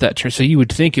 there is that. So you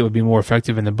would think it would be more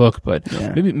effective in the book, but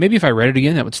maybe if I read it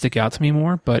again, that would stick out to me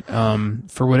more. But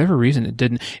for whatever reason, it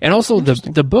didn't. And also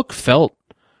the book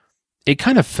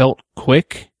kind of felt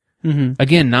quick. Mm-hmm.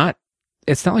 Again,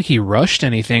 it's not like he rushed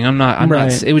anything. I'm not,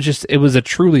 it was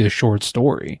truly a short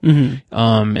story.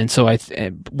 Mm-hmm. And so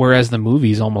whereas the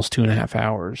movie is almost 2.5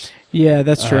 hours. Yeah,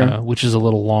 that's true. Which is a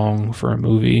little long for a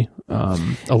movie, a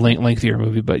lengthier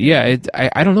movie. But yeah,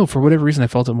 I don't know. For whatever reason, I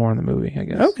felt it more in the movie, I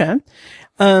guess. Okay.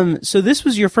 So this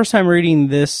was your first time reading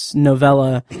this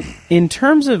novella. In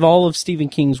terms of all of Stephen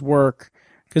King's work,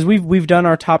 because we've done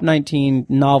our top 19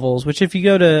 novels, which if you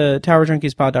go to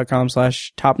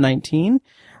towerjunkiespod.com/top19,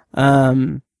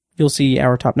 you'll see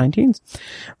our top 19s,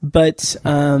 but,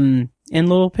 and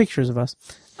little pictures of us.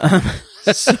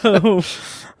 So,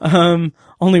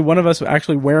 only one of us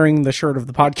actually wearing the shirt of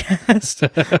the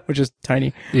podcast, which is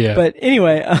tiny. Yeah. But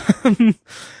anyway,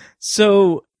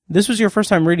 so this was your first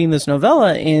time reading this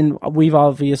novella, and we've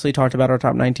obviously talked about our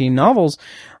top 19 novels.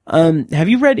 Have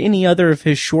you read any other of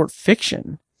his short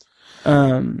fiction?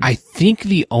 I think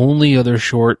the only other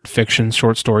short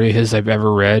story of his I've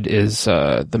ever read is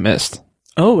The Mist.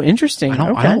 Oh, interesting.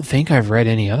 I don't think I've read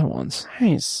any other ones.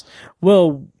 Nice.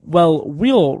 Well,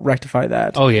 we'll rectify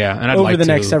that. Oh yeah, and over the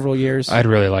next several years. I'd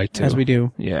really like to, as we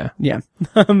do. Yeah.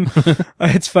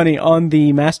 It's funny, on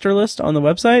the master list on the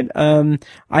website.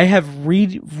 I have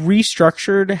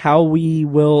restructured how we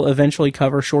will eventually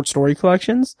cover short story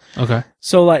collections. Okay.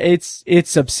 So like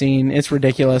it's obscene, it's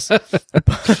ridiculous,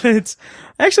 but it's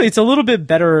a little bit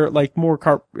better, like more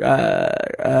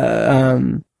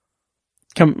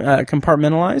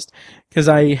compartmentalized, because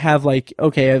I have like,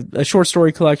 okay, a short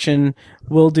story collection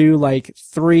will do like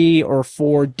 3 or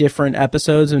 4 different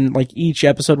episodes, and like each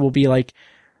episode will be like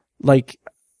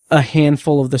a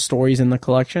handful of the stories in the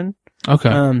collection.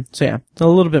 Okay. So yeah, it's a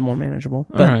little bit more manageable.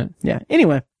 But, all right. Yeah.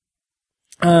 Anyway.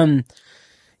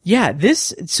 Yeah,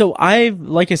 so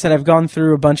like I said, I've gone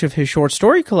through a bunch of his short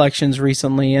story collections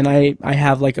recently, and I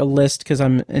have like a list, because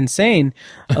I'm insane,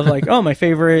 of like, oh, my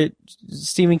favorite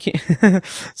Stephen King.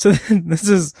 So this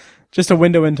is just a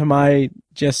window into my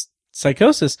just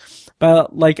psychosis.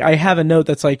 But like, I have a note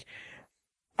that's like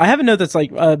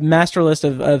a master list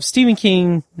of Stephen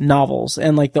King novels,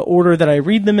 and like the order that I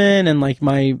read them in, and like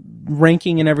my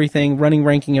ranking and everything, running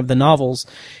ranking of the novels.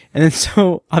 And then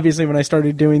so obviously when I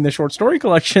started doing the short story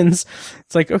collections,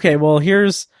 it's like, okay, well,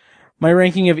 here's my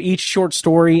ranking of each short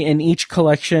story in each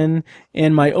collection,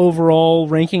 and my overall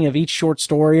ranking of each short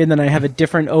story, and then I have a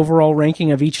different overall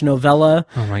ranking of each novella.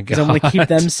 Oh my god! Because I'm going to keep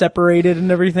them separated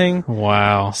and everything.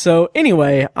 Wow. So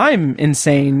anyway, I'm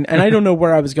insane, and I don't know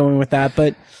where I was going with that,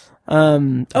 but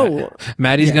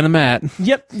Maddie's gonna Matt.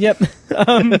 Yep.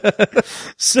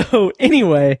 So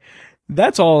anyway,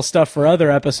 that's all stuff for other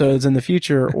episodes in the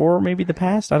future, or maybe the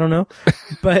past. I don't know.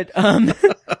 But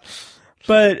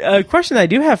a question that I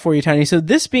do have for you, Tiny. So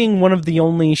this being one of the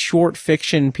only short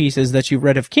fiction pieces that you've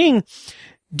read of King,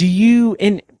 do you,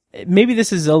 and maybe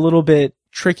this is a little bit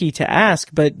tricky to ask,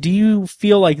 but do you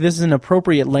feel like this is an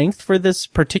appropriate length for this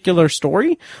particular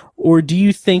story? Or do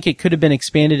you think it could have been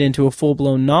expanded into a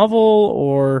full-blown novel?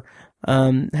 Or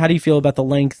how do you feel about the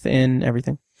length and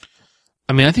everything?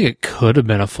 I mean, I think it could have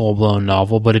been a full-blown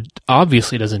novel, but it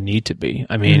obviously doesn't need to be.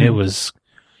 I mean, it was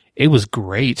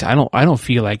great. I don't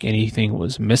feel like anything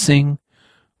was missing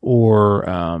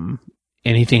or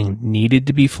anything needed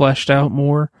to be fleshed out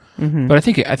more. Mm-hmm. But I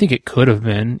think it could have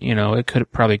been,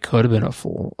 it probably could have been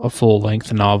a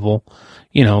full-length novel,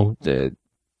 the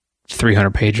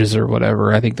 300 pages or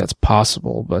whatever. I think that's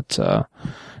possible, but I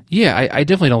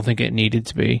definitely don't think it needed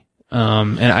to be.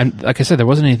 And like I said, there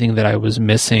wasn't anything that I was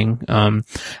missing.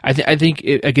 I think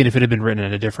again, if it had been written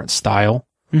in a different style,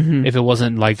 if it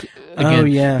wasn't like,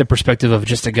 again, the perspective of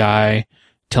just a guy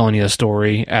telling you a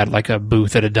story at like a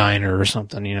booth at a diner or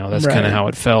something, that's kind of how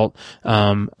it felt.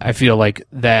 I feel like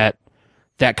that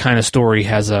kind of story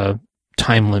has a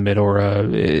time limit or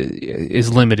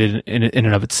is limited in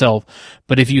and of itself.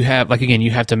 But if you have, like, again,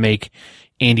 you have to make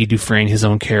Andy Dufresne his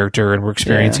own character and we're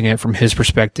experiencing it from his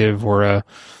perspective or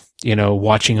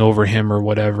watching over him or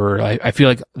whatever. I feel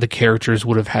like the characters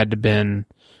would have had to been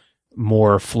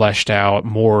more fleshed out,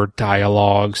 more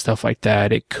dialogue, stuff like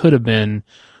that. It could have been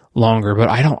longer, but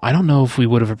I don't know if we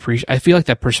would have appreciated. I feel like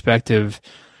that perspective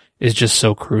is just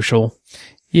so crucial.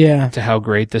 Yeah. To how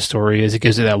great this story is. It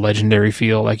gives it that legendary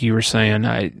feel, like you were saying.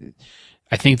 I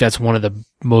think that's one of the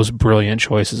most brilliant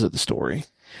choices of the story.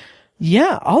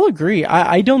 Yeah, I'll agree.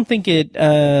 I don't think it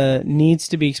needs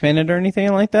to be expanded or anything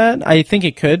like that. I think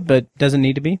it could, but doesn't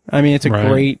need to be. I mean, it's a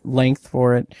great length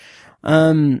for it.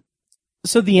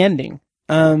 So the ending,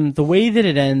 the way that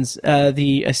it ends,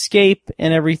 the escape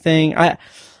and everything,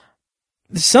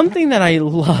 something that I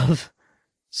love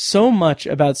so much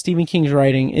about Stephen King's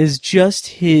writing is just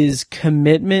his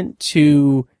commitment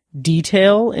to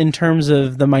detail in terms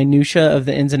of the minutia of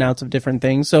the ins and outs of different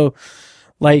things. So,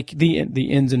 like the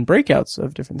ins and breakouts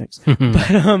of different things.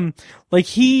 But like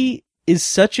he is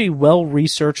such a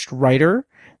well-researched writer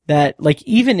that, like,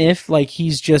 even if like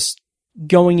he's just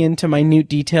going into minute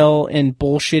detail and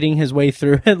bullshitting his way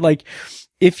through it, like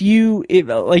if you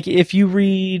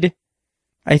read,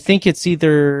 I think it's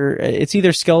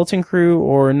either Skeleton Crew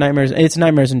or Nightmares. It's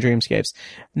Nightmares and Dreamscapes.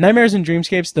 Nightmares and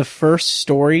Dreamscapes, the first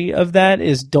story of that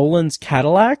is Dolan's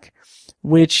Cadillac,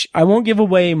 which I won't give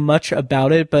away much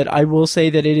about it, but I will say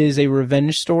that it is a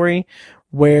revenge story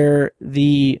where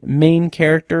the main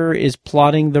character is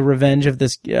plotting the revenge of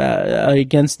this,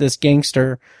 against this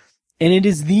gangster. And it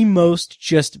is the most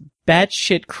just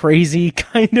batshit crazy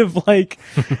kind of like,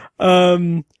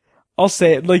 I'll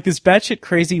say it, like this batshit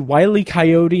crazy Wile E.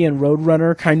 Coyote and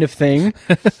Roadrunner kind of thing.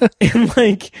 And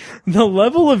like the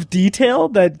level of detail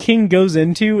that King goes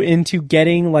into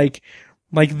getting like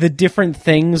the different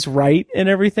things right and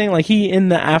everything. Like he, in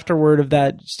the afterword of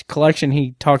that collection,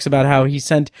 he talks about how he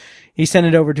sent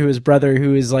it over to his brother,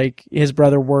 who is like, his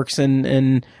brother works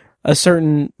in a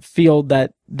certain field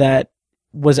that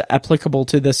was applicable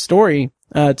to this story.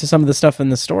 To some of the stuff in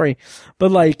the story,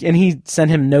 but like, and he sent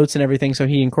him notes and everything, so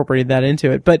he incorporated that into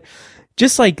it. But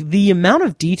just like the amount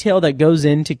of detail that goes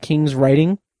into King's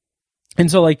writing,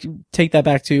 and so like take that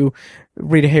back to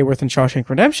Rita Hayworth and Shawshank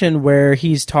Redemption, where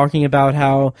he's talking about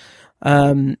how,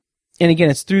 and again,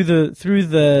 it's through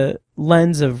the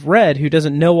lens of Red, who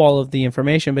doesn't know all of the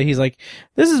information, but he's like,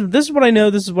 this is what I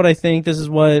know, this is what I think, this is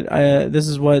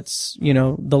what's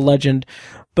the legend,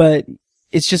 but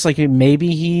it's just like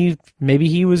maybe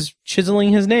he was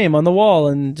chiseling his name on the wall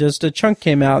and just a chunk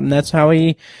came out and that's how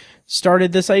he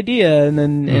started this idea. And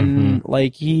then, and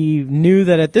like he knew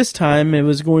that at this time it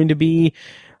was going to be,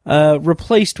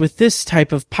 replaced with this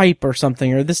type of pipe or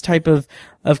something, or this type of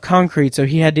concrete. So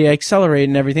he had to accelerate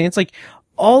and everything. It's like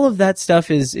all of that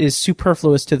stuff is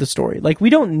superfluous to the story. Like we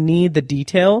don't need the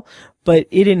detail, but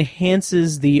it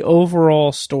enhances the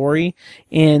overall story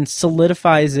and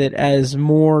solidifies it as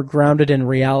more grounded in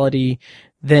reality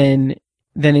than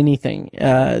anything,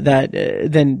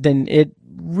 than it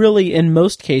really in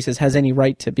most cases has any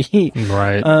right to be.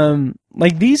 Right.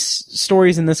 Like these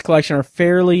stories in this collection are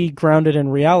fairly grounded in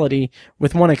reality,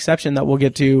 with one exception that we'll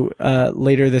get to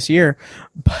later this year.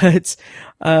 But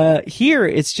here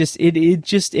it's just it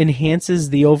just enhances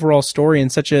the overall story in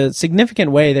such a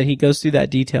significant way that he goes through that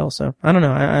detail. So I don't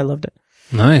know, I loved it.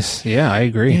 Nice. Yeah, I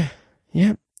agree.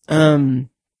 Yeah.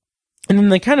 And then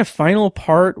the kind of final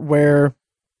part where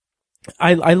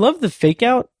I love the fake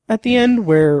out at the end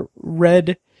where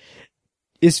Red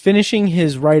is finishing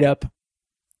his write-up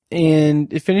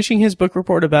and finishing his book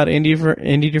report about Andy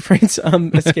Dufresne's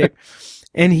escape.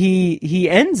 And he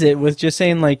ends it with just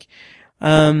saying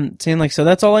so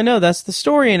that's all I know. That's the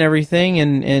story and everything.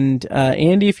 And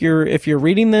Andy, if you're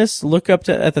reading this, look up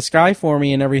at the sky for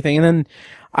me and everything. And then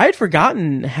I had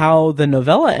forgotten how the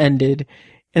novella ended.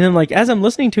 And then as I'm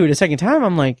listening to it a second time,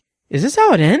 I'm like, is this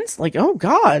how it ends? Oh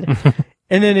God.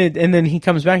 And then he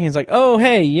comes back and he's like, oh,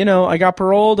 hey, I got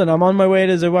paroled and I'm on my way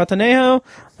to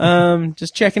Zihuatanejo.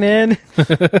 Just checking in.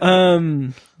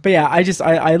 But yeah,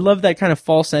 I love that kind of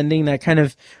false ending, that kind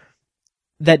of,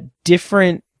 that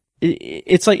different,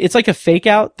 it's like a fake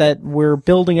out that we're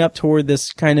building up toward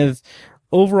this kind of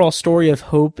overall story of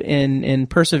hope and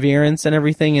perseverance and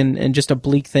everything and just a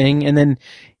bleak thing. And then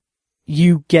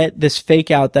you get this fake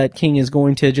out that King is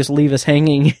going to just leave us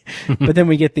hanging. But then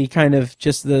we get the kind of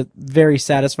just the very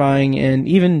satisfying and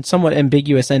even somewhat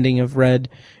ambiguous ending of Red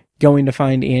going to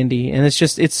find Andy. And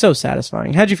it's so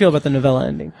satisfying. How'd you feel about the novella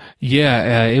ending?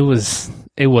 Yeah, it was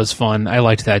fun. I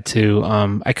liked that too.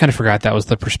 I kind of forgot that was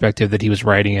the perspective that he was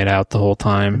writing it out the whole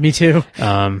time. Me too.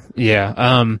 Yeah.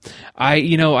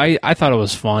 I thought it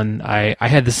was fun. I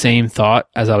had the same thought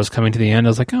as I was coming to the end.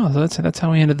 I was like, oh, that's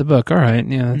how we ended the book. All right.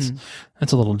 Yeah,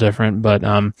 that's a little different, but,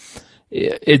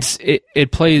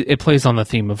 it plays on the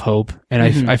theme of hope.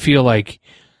 And I feel like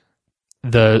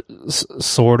the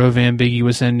sort of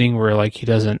ambiguous ending where he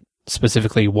doesn't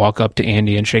specifically walk up to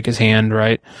Andy and shake his hand,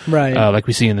 right? Like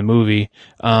we see in the movie.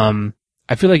 I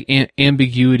feel like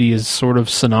ambiguity is sort of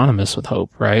synonymous with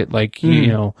hope, right?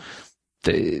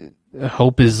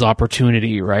 Hope is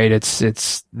opportunity, right?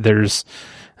 There's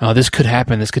this could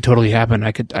happen, this could totally happen.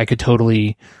 I could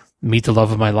totally meet the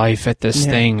love of my life at this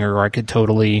thing, or I could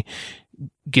totally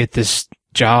get this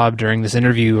job during this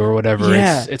interview or whatever.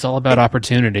 Yeah. It's all about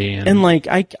opportunity. And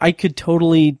I could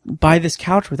totally buy this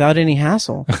couch without any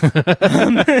hassle.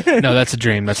 No, that's a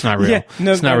dream. That's not real. Yeah,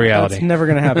 no, it's not reality. That's never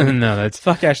going to happen. No, that's...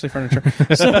 Fuck Ashley Furniture.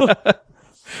 So...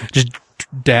 Just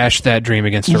dash that dream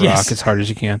against a rock as hard as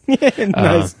you can.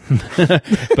 Nice.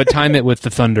 But time it with the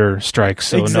thunder strikes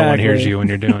so no one hears you when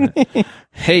you're doing it.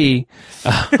 Hey.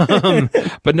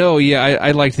 But no, yeah,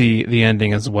 I like the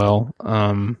ending as well.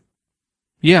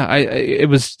 Yeah, it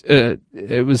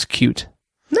was cute.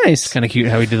 Nice. It's kind of cute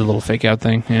how he did the little fake out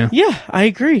thing. Yeah. Yeah, I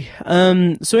agree.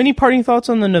 So any parting thoughts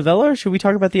on the novella, or should we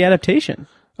talk about the adaptation?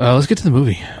 Let's get to the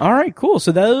movie. All right, cool.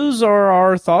 So those are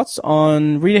our thoughts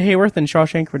on Rita Hayworth and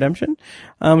Shawshank Redemption.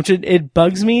 Which it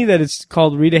bugs me that it's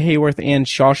called Rita Hayworth and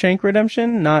Shawshank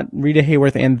Redemption, not Rita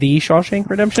Hayworth and the Shawshank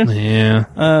Redemption. Yeah.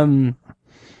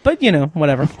 But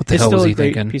whatever. What the it's hell still was a he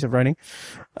great thinking? piece of writing.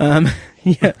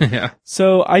 Yeah. Yeah.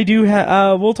 So I do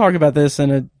we'll talk about this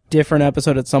in a different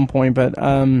episode at some point, but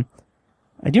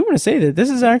I do want to say that this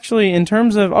is actually, in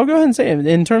terms of, I'll go ahead and say it,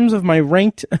 in terms of my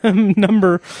ranked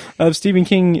number of Stephen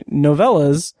King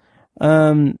novellas,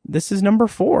 this is number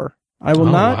 4. I will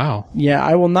not. Wow. Yeah,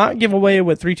 I will not give away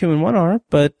what 3, 2, and 1 are,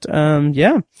 but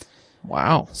yeah.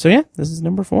 Wow. So yeah, this is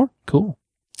number 4. Cool.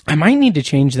 I might need to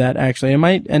change that, actually. It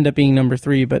might end up being number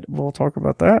 3, but we'll talk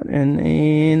about that in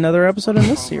another episode in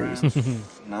this series.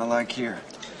 Not like here.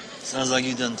 Sounds like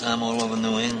you've done time all over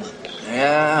New England.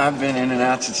 Yeah, I've been in and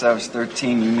out since I was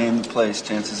 13. You name the place,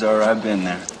 chances are I've been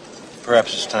there.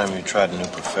 Perhaps it's time you tried a new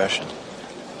profession.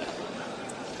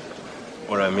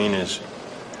 What I mean is,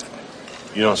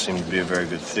 you don't seem to be a very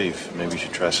good thief. Maybe you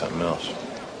should try something else.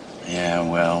 Yeah,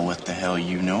 well, what the hell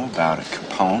you know about it,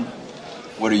 Capone?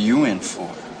 What are you in for?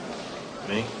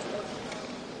 Me?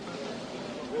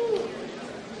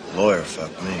 Lawyer,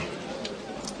 fuck me.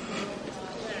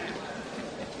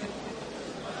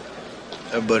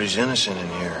 Everybody's innocent in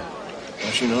here.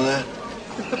 Don't you know that?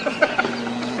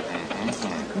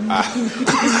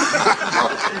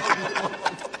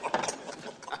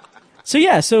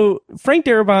 So Frank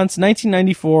Darabont's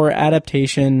 1994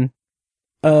 adaptation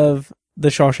of The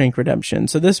Shawshank Redemption.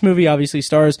 So this movie obviously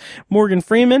stars Morgan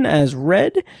Freeman as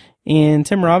Red and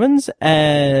Tim Robbins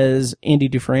as Andy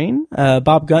Dufresne,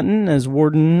 Bob Gunton as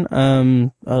Warden,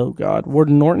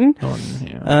 Warden Norton.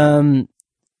 Yeah.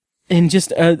 And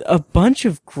just a bunch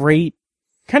of great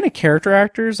kind of character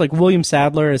actors, like William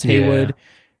Sadler as Haywood,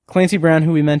 Clancy Brown,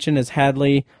 who we mentioned, as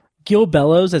Hadley, Gil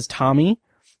Bellows as Tommy.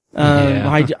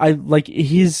 I like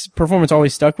his performance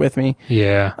always stuck with me.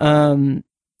 Yeah. And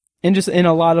just in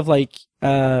a lot of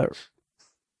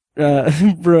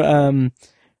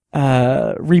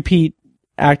repeat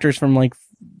actors from like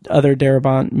other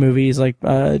Darabont movies, like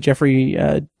Jeffrey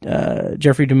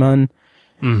DeMunn.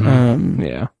 Mm-hmm.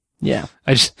 Yeah. Yeah.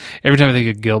 Every time I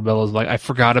think of Gil Bellows, like, I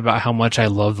forgot about how much I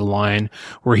love the line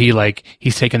where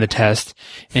he's taking the test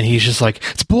and he's just like,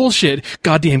 it's bullshit.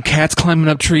 Goddamn cats climbing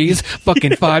up trees.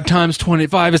 Fucking 5 times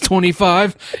 25 is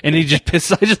 25. And he just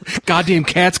pisses, goddamn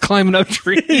cats climbing up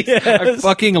trees. Yes. I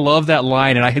fucking love that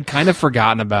line and I had kind of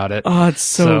forgotten about it. Oh, it's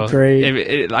so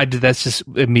great. That's just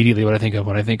immediately what I think of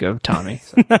when I think of Tommy.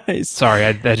 So. Nice.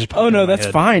 Sorry, that just popped Oh, no, in my that's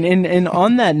head. fine. And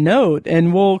on that note,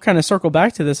 and we'll kind of circle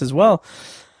back to this as well.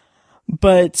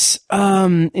 But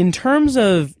in terms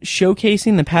of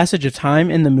showcasing the passage of time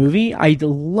in the movie, I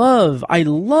love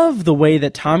the way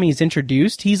that Tommy's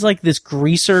introduced. He's like this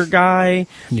greaser guy,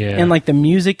 and like the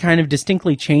music kind of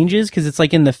distinctly changes because it's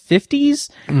like in the 50s,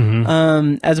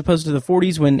 as opposed to the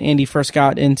 40s when Andy first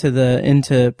got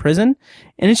into prison.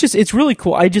 And it's really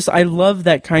cool. I love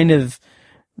that kind of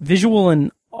visual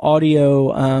and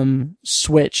audio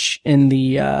switch in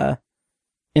the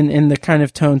in the kind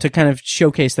of tone to kind of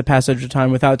showcase the passage of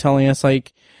time without telling us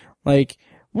like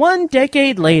 1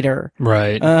 decade later.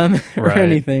 Right. Or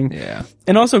anything. Yeah.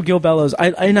 And also Gil Bellows.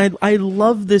 I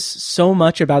love this so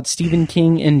much about Stephen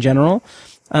King in general.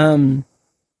 I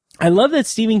love that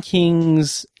Stephen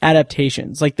King's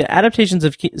adaptations, like the adaptations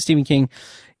of Stephen King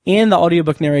and the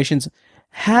audiobook narrations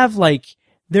have like,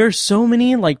 there's so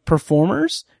many like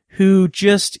performers who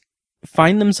just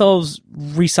find themselves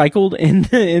recycled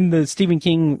in the Stephen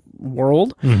King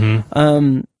world.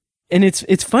 And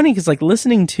it's funny because like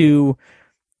listening to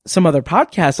some other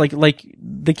podcasts, like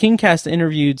the Kingcast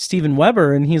interviewed Steven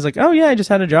Weber and he's like, oh yeah, I just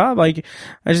had a job. Like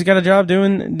I just got a job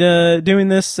doing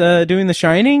The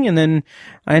Shining. And then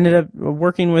I ended up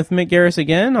working with Mick Garris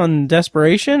again on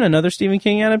Desperation, another Stephen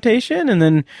King adaptation. And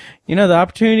then, the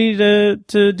opportunity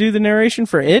to do the narration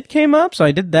for It came up. So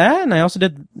I did that. And I also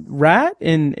did Rat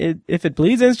and If It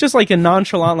Bleeds. And it's just like a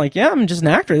nonchalant, like, yeah, I'm just an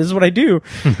actor. This is what I do.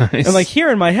 Nice. And like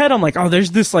here in my head, I'm like, oh,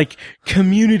 there's this like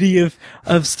community of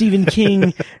Stephen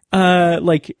King,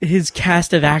 like his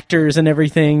cast of actors and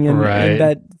everything and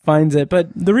that finds it. But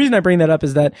the reason I bring that up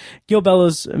is that Gil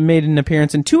Bellows made an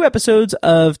appearance in 2 episodes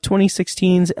of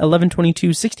 2016's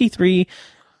 11/22/63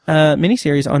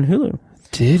 miniseries on Hulu.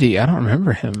 Did he? I don't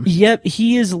remember him. Yep,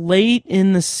 he is late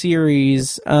in the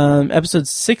series,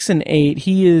 episodes 6 and 8.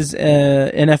 He is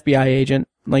an FBI agent.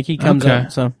 Like he comes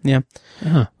up, so yeah.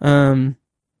 Uh-huh.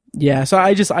 Yeah, so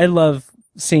I love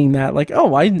seeing that. Like,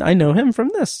 oh, I know him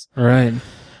from this. Right.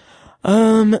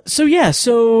 So yeah,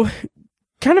 so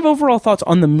kind of overall thoughts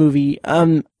on the movie.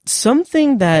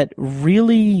 Something that I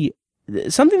really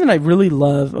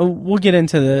love, we'll get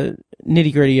into the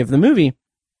nitty gritty of the movie,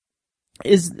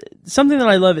 is something that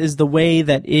I love is the way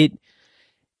that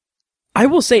I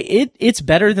will say it's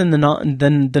better than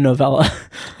the novella.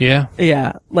 Yeah.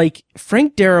 Yeah. Like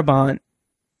Frank Darabont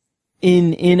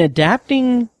in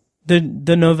adapting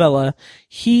the novella,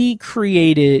 he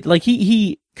created, like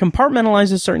he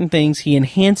compartmentalizes certain things, he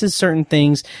enhances certain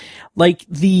things, like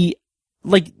the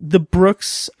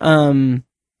Brooks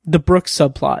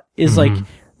subplot is like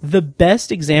the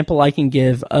best example I can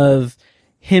give of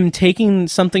him taking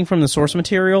something from the source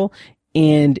material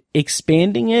and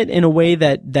expanding it in a way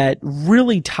that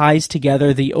really ties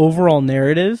together the overall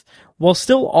narrative while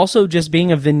still also just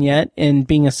being a vignette and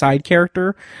being a side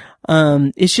character.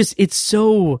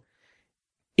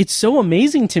 It's so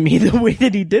amazing to me the way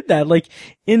that he did that. Like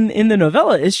in the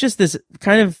novella, it's just this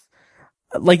kind of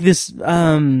like this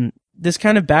kind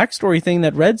of backstory thing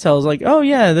that Red tells, like, oh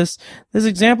yeah, this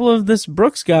example of this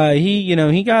Brooks guy,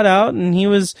 he got out and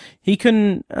he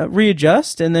couldn't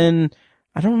readjust, and then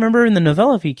I don't remember in the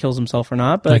novella if he kills himself or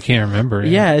not, but I can't remember.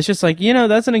 Yeah, it's just like,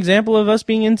 that's an example of us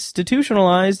being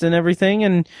institutionalized and everything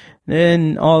and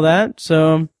all that.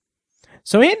 So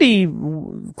Andy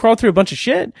crawled through a bunch of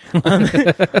shit.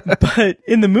 But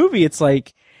in the movie, it's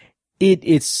like,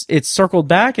 it's circled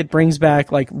back. It brings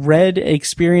back, like, Red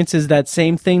experiences that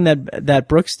same thing that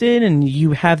Brooks did. And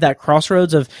you have that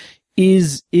crossroads of,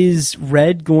 is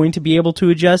Red going to be able to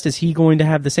adjust? Is he going to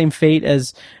have the same fate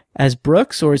as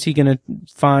Brooks, or is he going to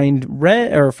find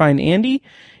Red or find Andy?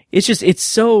 It's just, it's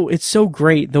so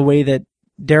great the way that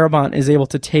Darabont is able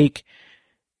to take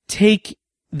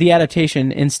the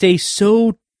adaptation and stay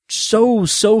so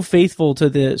faithful to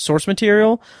the source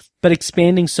material, but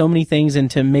expanding so many things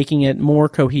into making it more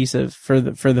cohesive for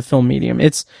the film medium.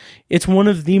 It's one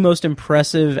of the most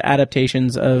impressive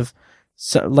adaptations of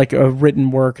like a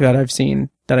written work that I've seen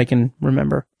that I can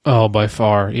remember. Oh, by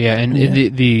far. Yeah. And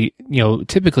the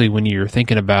typically when you're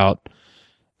thinking about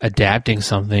adapting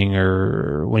something,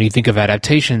 or when you think of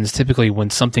adaptations, typically when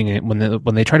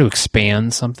they try to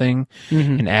expand something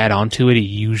and add on to it, it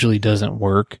usually doesn't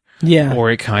work. Yeah. Or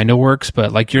it kind of works,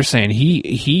 but like you're saying,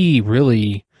 he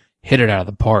really hit it out of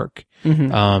the park,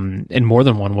 in more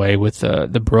than one way with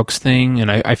the Brooks thing.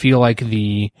 And I feel like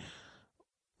the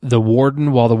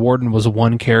warden, while the warden was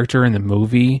one character in the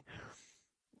movie,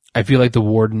 I feel like the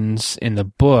wardens in the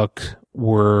book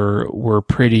were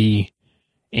pretty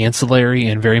ancillary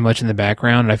and very much in the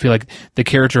background. And I feel like the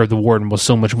character of the warden was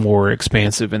so much more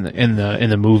expansive in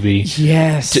the movie.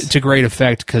 Yes, to great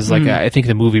effect, because like I think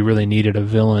the movie really needed a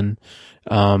villain,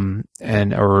 or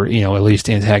at least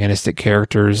antagonistic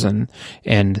characters, and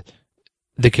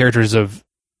the characters of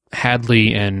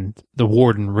Hadley and the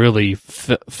warden really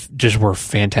just were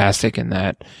fantastic in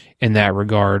that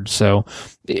regard. So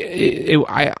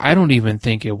I don't even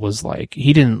think it was like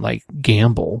he didn't like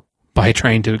gamble by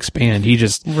trying to expand. He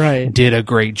just did a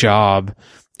great job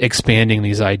expanding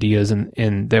these ideas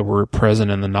and that were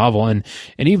present in the novel, and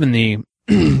even the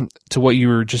to what you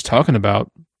were just talking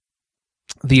about,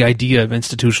 the idea of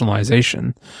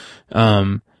institutionalization.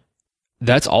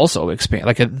 That's also expand.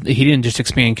 Like he didn't just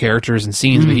expand characters and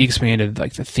scenes, but he expanded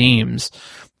like the themes,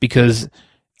 because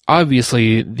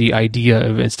obviously the idea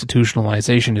of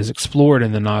institutionalization is explored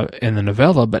in the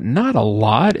novella, but not a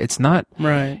lot. It's not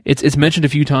right. It's mentioned a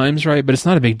few times, right? But it's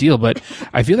not a big deal. But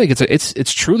I feel like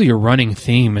it's truly a running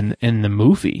theme in the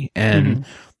movie, and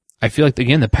I feel like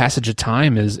again the passage of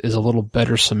time is a little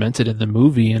better cemented in the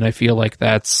movie, and I feel like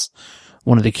that's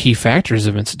one of the key factors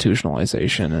of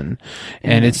institutionalization,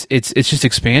 and it's just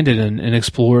expanded and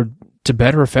explored to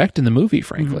better effect in the movie,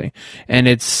 frankly. And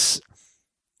it's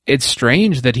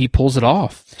strange that he pulls it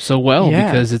off so well,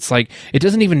 because it's like it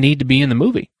doesn't even need to be in the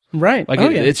movie, right? Like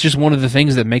it's just one of the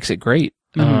things that makes it great,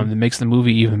 that makes the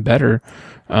movie even better.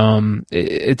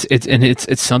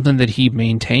 It's something that he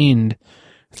maintained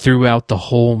throughout the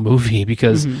whole movie,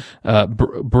 because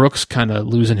Brooks kind of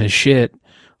losing his shit,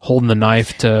 holding the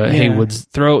knife to Haywood's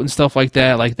throat and stuff like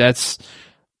that. Like that's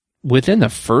within the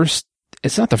first.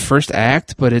 It's not the first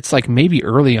act, but it's like maybe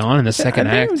early on in the second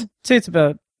act. I would say it's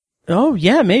about. Oh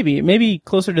yeah, maybe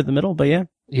closer to the middle, but yeah.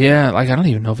 Yeah, like I don't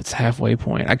even know if it's halfway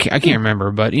point. I can't remember,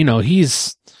 but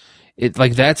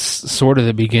that's sort of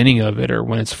the beginning of it, or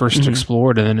when it's first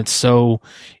explored, and then it's so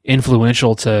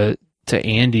influential to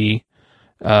Andy.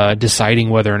 Deciding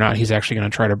whether or not he's actually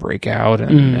going to try to break out,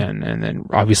 and then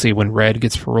obviously when Red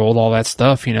gets paroled, all that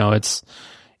stuff, it's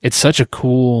such a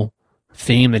cool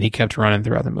theme that he kept running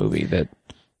throughout the movie that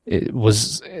it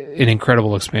was an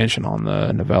incredible expansion on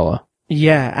the novella.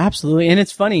 Yeah, absolutely. And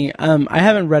it's funny. I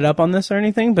haven't read up on this or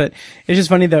anything, but it's just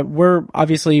funny that we're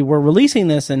releasing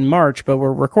this in March, but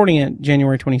we're recording it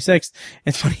January 26th.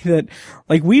 It's funny that,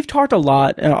 like, we've talked a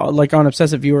lot, like on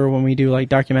Obsessive Viewer when we do like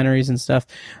documentaries and stuff.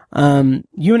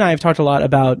 You and I have talked a lot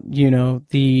about,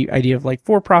 the idea of like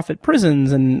for-profit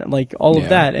prisons and like all of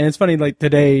that. And it's funny, like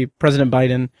today, President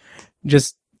Biden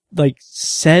just like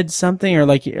said something or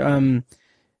like,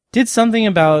 did something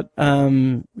about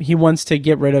he wants to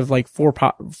get rid of like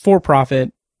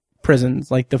for-profit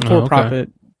prisons, like the for-profit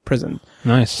prison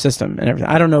system and everything.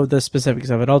 I don't know the specifics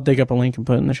of it. I'll dig up a link and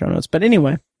put it in the show notes. But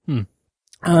anyway,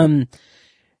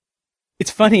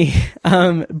 it's funny.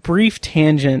 Brief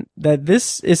tangent that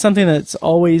this is something that's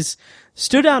always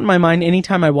stood out in my mind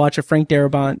anytime I watch a Frank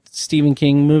Darabont Stephen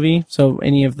King movie. So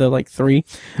any of the like three,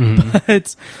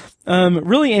 but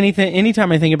really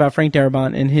anytime I think about Frank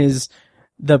Darabont and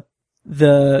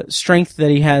the strength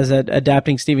that he has at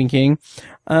adapting Stephen King.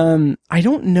 I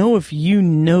don't know if you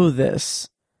know this,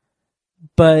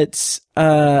 but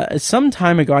some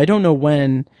time ago, I don't know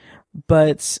when,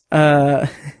 but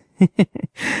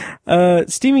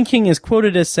Stephen King is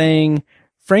quoted as saying,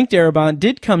 Frank Darabont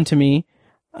did come to me,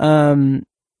 and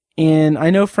I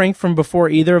know Frank from before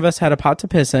either of us had a pot to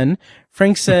piss in.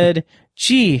 Frank said,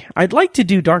 gee, I'd like to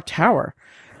do Dark Tower.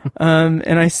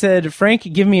 And I said, Frank,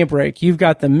 give me a break. You've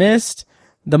got The Mist,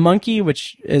 The Monkey,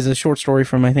 which is a short story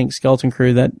from, I think, Skeleton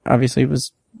Crew that obviously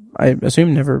was, I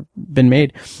assume, never been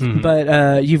made.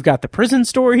 But you've got the prison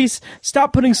stories.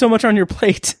 Stop putting so much on your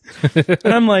plate.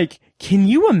 And I'm like, can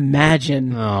you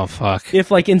imagine? Oh, fuck. If,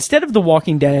 like, instead of The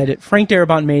Walking Dead, Frank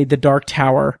Darabont made The Dark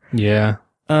Tower. Yeah.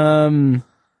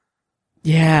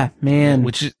 Yeah, man.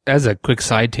 Which, as a quick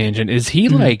side tangent, is he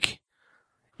like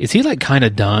kind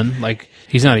of done? Like,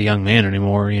 he's not a young man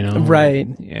anymore, Right.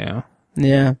 Yeah.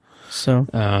 Yeah. So,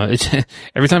 it's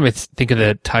every time I think of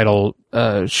the title,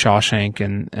 Shawshank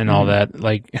and all that,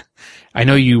 like, I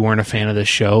know you weren't a fan of this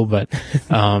show, but,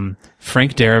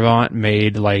 Frank Darabont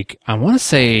made like, I want to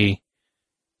say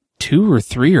 2 or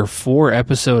 3 or 4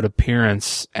 episode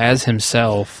appearance as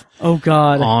himself. Oh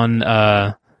God.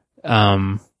 On,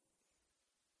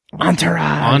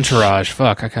 Entourage.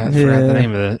 Fuck, I kind of forgot the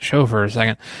name of the show for a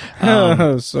second.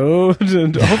 So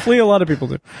hopefully a lot of people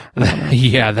do.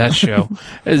 Yeah, that show.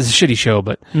 It's a shitty show,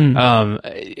 but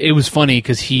it was funny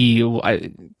because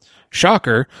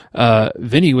shocker,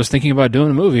 Vinny was thinking about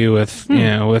doing a movie with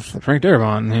with Frank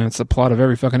Darabont. It's the plot of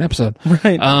every fucking episode.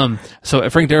 Right. So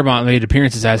Frank Darabont made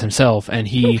appearances as himself, and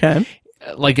he. Okay.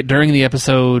 Like during the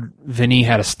episode, Vinny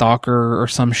had a stalker or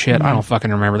some shit. I don't fucking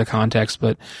remember the context,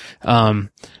 but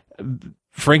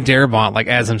Frank Darabont, like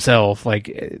as himself,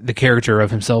 like the character of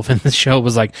himself in the show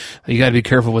was like, you got to be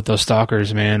careful with those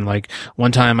stalkers, man. Like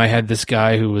one time I had this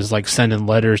guy who was like sending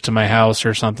letters to my house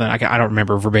or something. I don't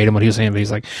remember verbatim what he was saying, but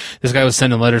he's like, this guy was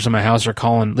sending letters to my house or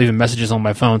leaving messages on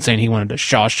my phone saying he wanted to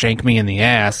Shawshank me in the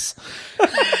ass.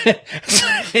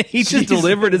 He just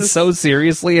delivered it so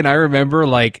seriously, and I remember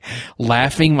like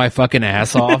laughing my fucking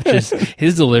ass off. Just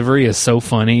his delivery is so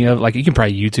funny. Like you can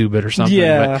probably YouTube it or something.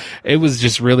 Yeah, but it was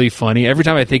just really funny. Every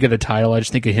time I think of the title, I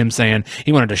just think of him saying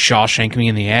he wanted to Shawshank me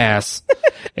in the ass.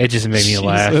 It just made me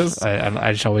laugh.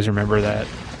 I just always remember that.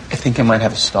 I think I might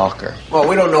have a stalker. Well,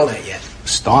 we don't know that yet.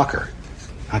 Stalker?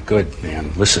 Not good,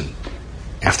 man. Listen,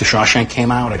 after Shawshank came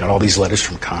out, I got all these letters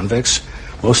from convicts.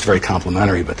 Most very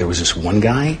complimentary, but there was this one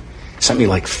guy sent me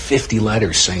like 50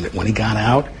 letters saying that when he got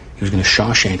out, he was going to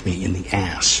Shawshank me in the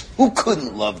ass. Who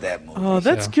couldn't love that movie? Oh,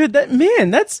 that's good. I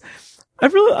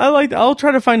like. I'll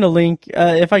try to find a link.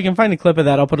 If I can find a clip of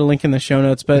that, I'll put a link in the show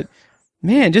notes. But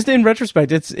man, just in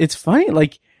retrospect, it's funny.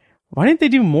 Like, why didn't they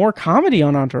do more comedy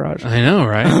on Entourage? I know,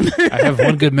 right? I have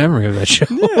one good memory of that show.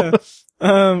 Yeah.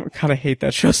 God, I hate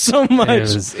that show so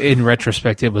much. In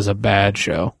retrospect, it was a bad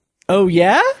show. Oh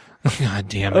yeah. God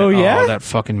damn it! Oh yeah. Oh, that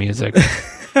fucking music.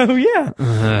 Oh yeah.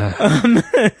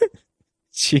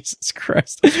 Jesus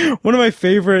Christ. One of my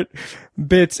favorite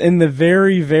bits in the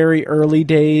very, very early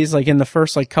days, like in the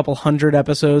first like couple hundred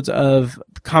episodes of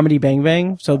Comedy Bang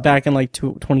Bang. So back in like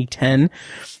 2010,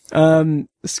 Scott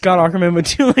Aukerman would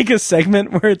do like a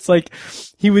segment where it's like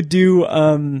he would do,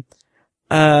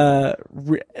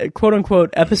 quote unquote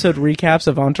episode recaps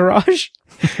of Entourage.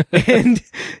 And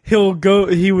he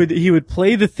would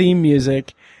play the theme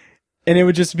music, and it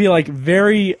would just be like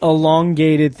very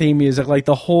elongated theme music, like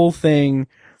the whole thing.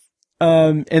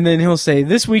 And then he'll say,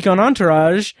 "This week on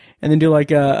Entourage," and then do like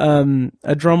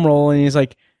a drum roll, and he's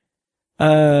like,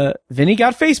 "Vinny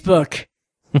got Facebook,"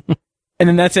 and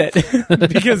then that's it,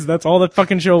 because that's all that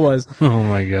fucking show was. Oh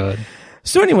my god.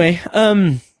 So anyway,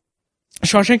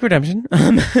 Shawshank Redemption.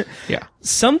 Yeah.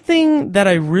 Something that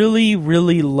I really,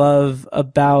 really love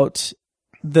about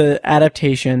the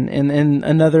adaptation, and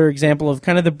another example of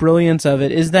kind of the brilliance of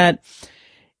it, is that,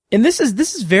 and this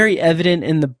is very evident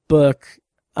in the book,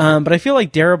 but I feel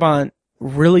like Darabont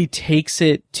really takes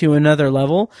it to another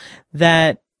level,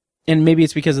 that, and maybe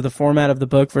it's because of the format of the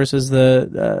book versus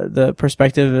the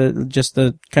perspective, just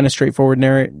the kind of straightforward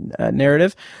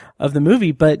narrative of the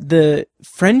movie, but the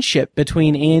friendship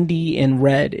between Andy and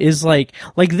Red is like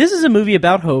this is a movie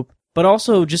about hope, but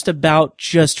also just about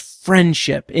just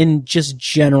friendship in just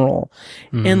general.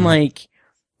 Mm. And like,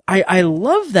 I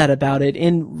love that about it.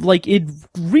 And like, it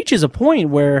reaches a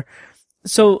point where,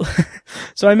 so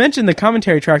I mentioned the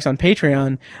commentary tracks on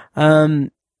Patreon.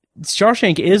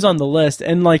 Shawshank is on the list,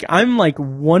 and like I'm like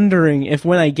wondering if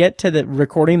when I get to the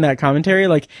recording that commentary,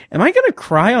 like, am I gonna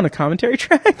cry on a commentary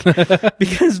track?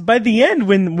 Because by the end,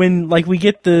 when like we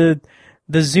get the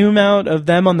zoom out of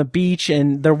them on the beach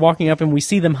and they're walking up and we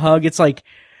see them hug, it's like,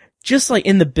 just like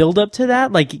in the build up to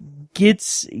that, like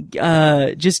gets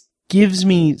just gives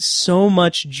me so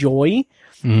much joy,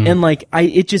 and like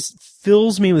it just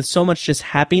fills me with so much just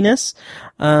happiness,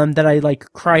 that I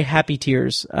like cry happy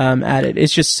tears, at it.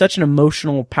 It's just such an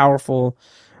emotional, powerful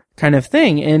kind of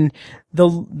thing. And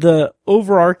the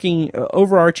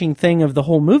overarching thing of the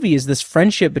whole movie is this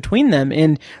friendship between them.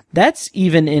 And that's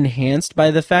even enhanced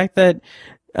by the fact that,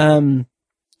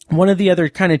 one of the other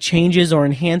kind of changes or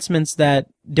enhancements that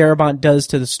Darabont does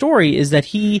to the story is that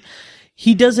he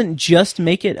doesn't just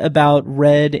make it about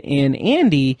Red and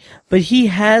Andy, but he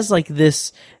has like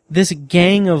this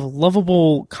gang of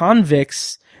lovable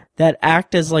convicts that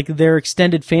act as like their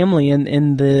extended family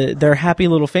and their happy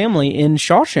little family in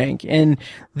Shawshank. And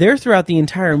they're throughout the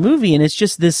entire movie. And it's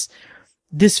just this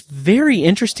very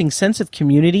interesting sense of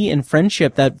community and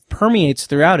friendship that permeates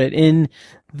throughout it in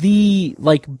the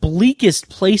like bleakest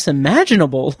place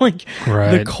imaginable, like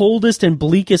the coldest and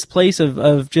bleakest place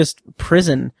of just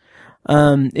prison.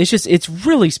 It's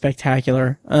really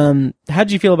spectacular. How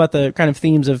did you feel about the kind of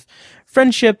themes of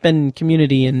friendship and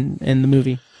community in the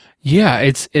movie? Yeah,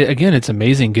 it's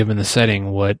amazing given the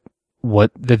setting what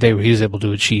he was able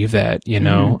to achieve that, you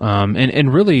know.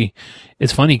 And really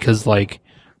it's funny cuz like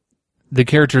the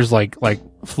characters like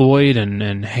Floyd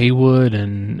and Haywood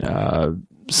and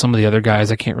some of the other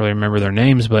guys, I can't really remember their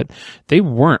names, but they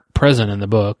weren't present in the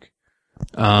book.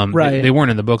 Right. They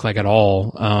weren't in the book like at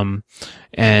all.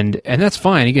 And that's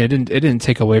fine. Again, it didn't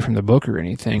take away from the book or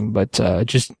anything, but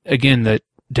just again that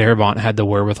Darabont had the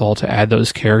wherewithal to add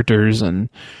those characters and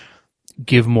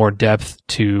give more depth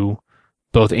to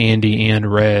both Andy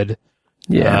and Red.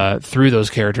 Through those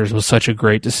characters was such a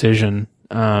great decision.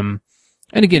 And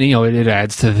again, it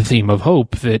adds to the theme of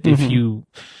hope that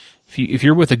if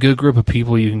you're with a good group of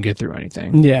people, you can get through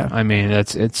anything. Yeah. I mean,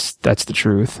 that's the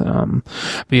truth. But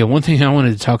yeah, one thing I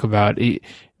wanted to talk about,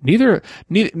 neither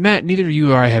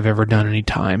you or I have ever done any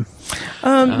time.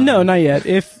 No, not yet.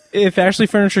 If Ashley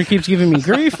Furniture keeps giving me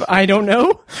grief, I don't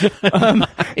know.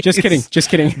 Just kidding.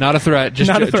 Not a threat. Just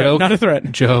not a threat. Joke. Not a threat.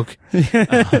 Joke.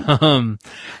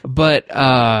 But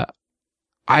I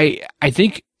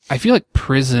feel like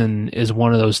prison is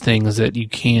one of those things that you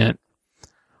can't.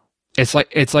 It's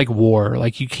like war.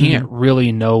 Like you can't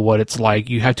really know what it's like.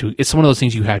 You have to. It's one of those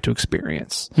things you have to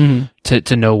experience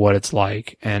to know what it's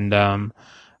like. And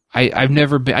I've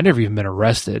never even been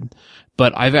arrested,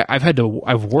 but I've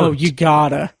worked. Oh, you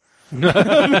gotta.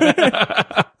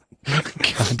 God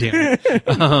damn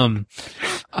it.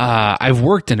 I've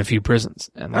worked in a few prisons,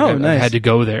 and I've had to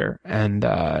go there, and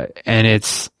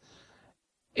it's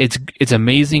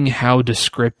amazing how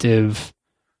descriptive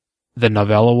the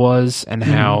novella was, and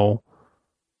how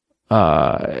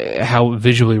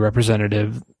visually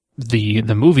representative the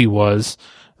movie was,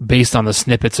 based on the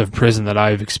snippets of prison that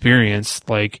I've experienced.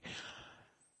 Like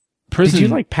prison.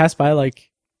 Did you pass by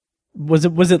was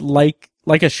it like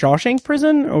a Shawshank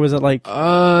prison, or was it like?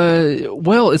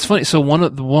 Well, it's funny. So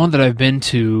the one that I've been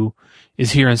to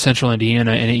is here in Central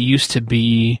Indiana, and it used to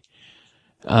be,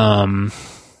 actually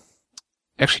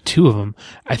two of them.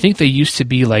 I think they used to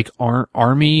be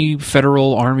Army,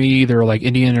 Federal Army. They're like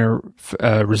Indiana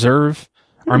Reserve,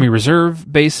 Army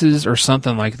Reserve bases or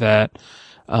something like that.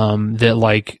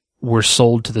 That were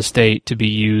sold to the state to be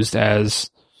used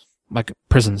as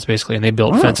prisons basically, and they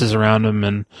built fences around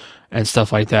them and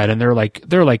stuff like that. And they're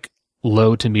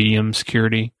low to medium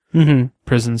security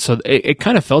prisons. So it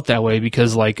kind of felt that way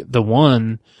because the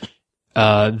one,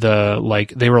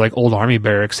 they were old army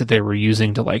barracks that they were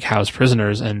using to house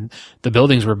prisoners, and the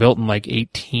buildings were built in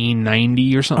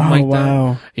 1890 or something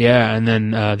that. Yeah. And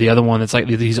then, the other one that's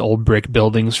these old brick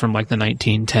buildings from the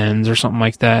 1910s or something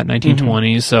like that,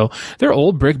 1920s. So they're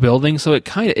old brick buildings. So it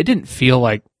didn't feel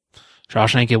like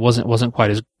Shawshank. It wasn't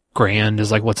quite as grand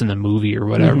as what's in the movie or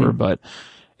whatever, but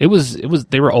it was,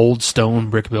 they were old stone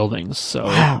brick buildings.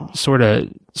 So sort of,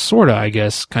 I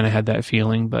guess, kind of had that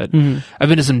feeling, but I've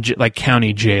been to some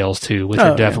county jails too, which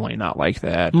are definitely not like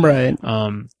that. Right.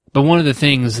 But one of the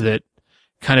things that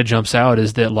kind of jumps out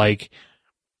is that I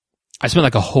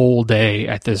spent a whole day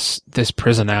at this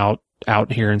prison out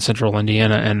here in Central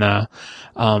Indiana. And,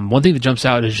 one thing that jumps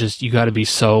out is just, you gotta be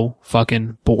so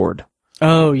fucking bored.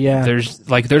 Oh yeah. There's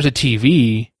a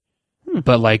TV,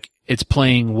 but it's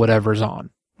playing whatever's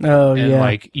on. Oh and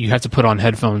yeah. You have to put on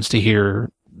headphones to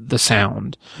hear the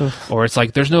sound. Or it's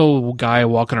there's no guy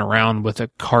walking around with a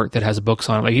cart that has books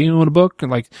on it. You want a book?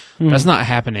 And that's not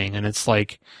happening. And it's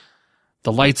the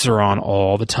lights are on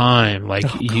all the time.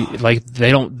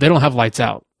 They don't have lights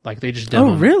out. They just dim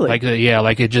them. Really?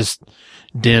 It just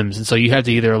dims. And so you have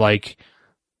to either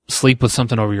sleep with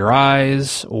something over your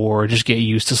eyes or just get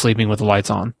used to sleeping with the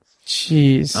lights on.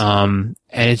 Jeez.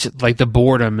 And it's the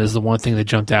boredom is the one thing that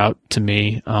jumped out to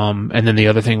me. And then the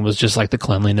other thing was just the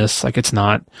cleanliness. It's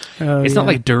not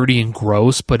not dirty and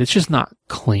gross, but it's just not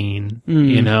clean,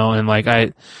 and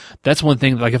that's one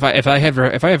thing. If I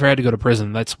ever had to go to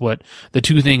prison, that's what the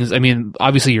two things. I mean,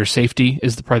 obviously your safety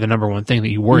is probably the number one thing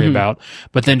that you worry about,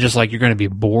 but then just you're going to be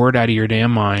bored out of your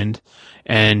damn mind.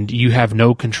 And you have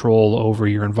no control over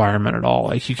your environment at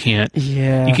all. You can't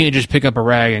just pick up a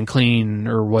rag and clean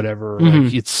or whatever.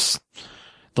 It's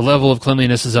the level of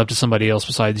cleanliness is up to somebody else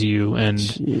besides you. And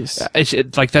it's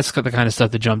that's the kind of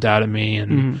stuff that jumped out at me.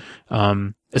 And,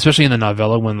 especially in the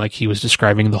novella when he was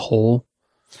describing the hole.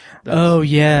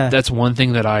 That's one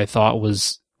thing that I thought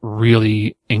was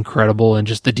really incredible, and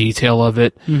just the detail of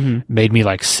it made me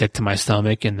sick to my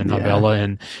stomach in the novella,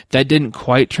 and that didn't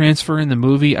quite transfer in the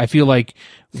movie. I feel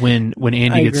when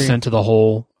Andy gets sent to the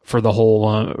hole for the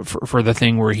whole for the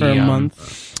thing where he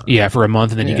for a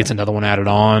month, and then he gets another one added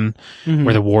on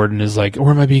where the warden is or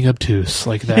am I being obtuse?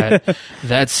 That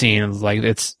that scene is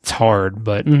it's hard,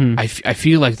 but I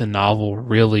feel the novel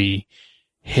really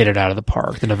hit it out of the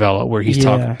park. The novella where he's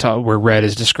where Red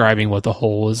is describing what the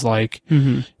hole is like.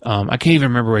 Mm-hmm. I can't even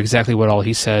remember exactly what all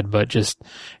he said, but just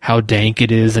how dank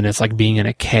it is, and it's like being in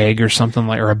a keg or something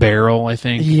like, or a barrel, I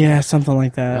think. Yeah, something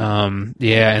like that.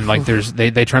 And like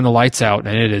they turn the lights out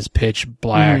and it is pitch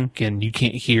black and you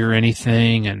can't hear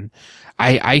anything. And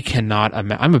I cannot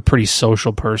I'm a pretty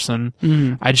social person.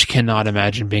 Mm-hmm. I just cannot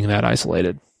imagine being that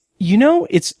isolated. You know,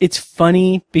 it's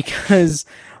funny because,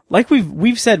 like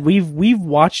we've said, we've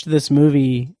watched this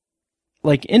movie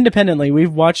like independently.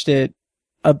 We've watched it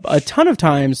a ton of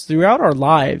times throughout our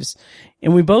lives,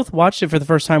 and we both watched it for the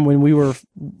first time when we were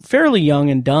fairly young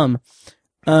and dumb.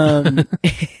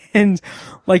 And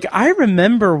like I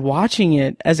remember watching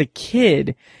it as a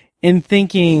kid and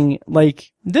thinking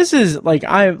like, this is like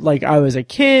I was a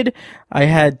kid. I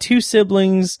had 2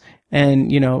 siblings.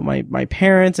 And, you know, my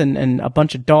parents and a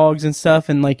bunch of dogs and stuff.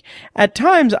 And like, at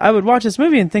times I would watch this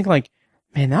movie and think like,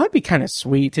 man, that would be kind of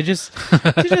sweet to just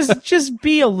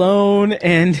be alone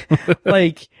and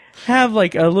like have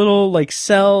like a little like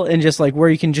cell and just like where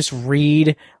you can just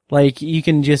read, like you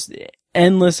can just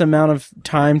endless amount of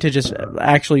time to just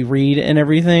actually read and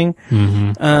everything.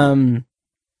 Mm-hmm.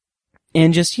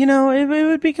 And just, you know, it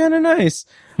would be kind of nice.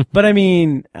 But I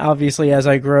mean, obviously, as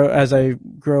I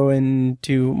grow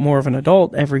into more of an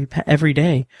adult every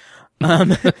day,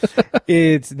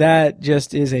 that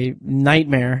just is a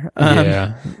nightmare.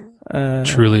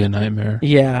 Truly a nightmare.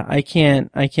 Yeah, I can't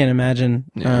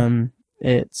imagine,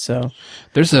 it. So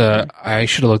I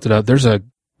should have looked it up. There's a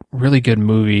really good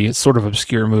movie, it's sort of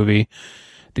obscure movie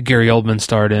that Gary Oldman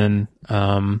starred in,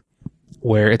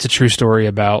 where it's a true story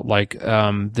about like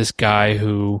this guy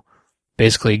who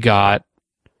basically got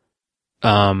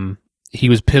he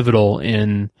was pivotal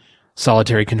in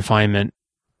solitary confinement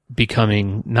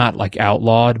becoming not like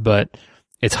outlawed, but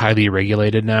it's highly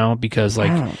regulated now because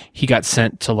like he got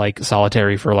sent to like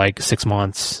solitary for like 6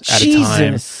 months at a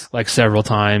time, like several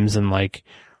times, and like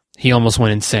he almost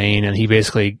went insane, and he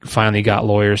basically finally got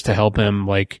lawyers to help him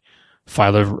like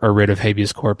file a writ of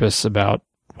habeas corpus about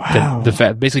the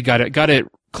fact, basically got it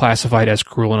classified as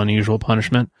cruel and unusual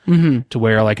punishment, to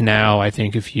where like now I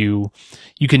think if you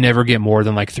can never get more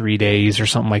than like 3 days or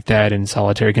something like that in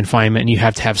solitary confinement, and you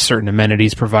have to have certain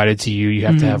amenities provided to you. You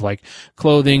have to have like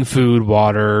clothing, food,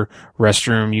 water,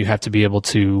 restroom. You have to be able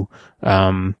to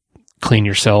clean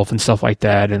yourself and stuff like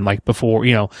that. And like before,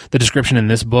 you know, the description in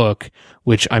this book,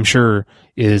 which I'm sure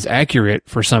is accurate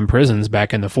for some prisons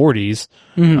back in the 40s,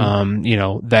 you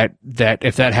know, that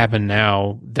if that happened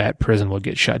now, that prison would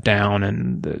get shut down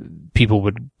and the people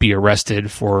would be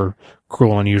arrested for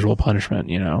cruel and unusual punishment,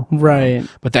 you know. Right.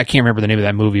 But I can't remember the name of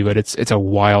that movie, but it's a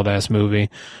wild ass movie.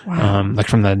 Like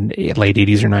from the late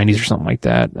 80s or 90s or something like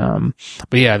that.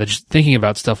 But yeah, just thinking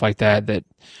about stuff like that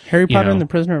Harry Potter and the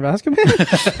Prisoner of Azkaban?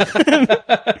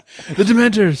 The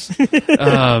Dementors.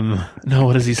 No,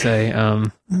 what does he say?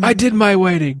 I did my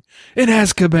waiting in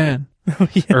Azkaban.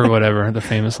 Or whatever, the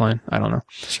famous line. I don't know.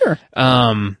 Sure.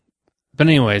 But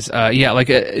anyways, yeah, like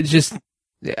it just,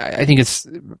 I think it's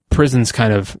prison's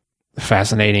kind of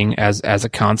fascinating as a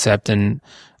concept, and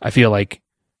I feel like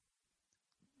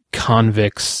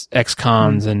convicts,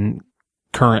 ex-cons and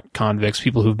current convicts,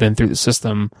 people who've been through the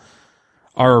system,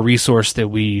 are a resource that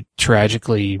we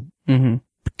tragically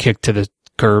kick to the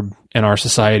curb in our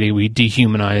society. We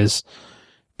dehumanize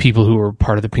people who are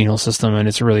part of the penal system, and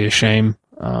it's really a shame.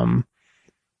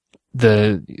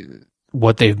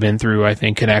 What they've been through, I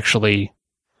think, can actually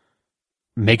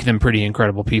make them pretty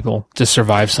incredible people to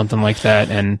survive something like that,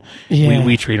 and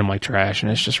we treat them like trash,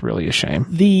 and it's just really a shame.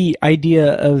 The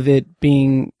idea of it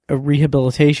being a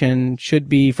rehabilitation should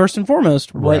be first and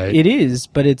foremost what it is,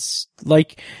 but it's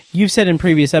like you've said in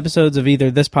previous episodes of either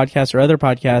this podcast or other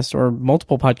podcasts or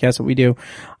multiple podcasts that we do,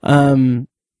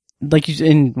 like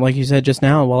you said just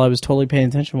now, while I was totally paying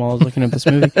attention while I was looking at this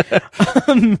movie,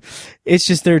 it's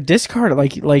just they're discarded.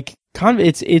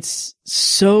 It's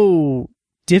so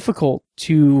difficult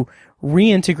to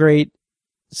reintegrate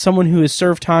someone who has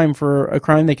served time for a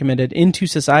crime they committed into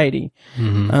society.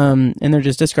 And they're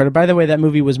just discarded. By the way, that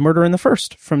movie was Murder in the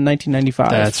First from 1995.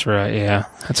 That's right. Yeah,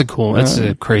 that's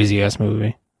a crazy ass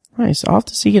movie. Nice. I'll have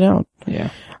to seek it out.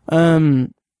 Yeah.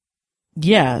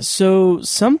 Yeah, so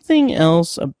something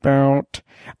else about...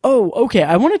 Oh, okay,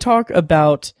 I want to talk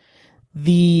about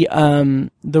the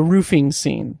roofing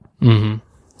scene.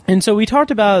 And so we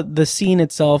talked about the scene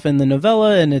itself in the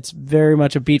novella, and it's very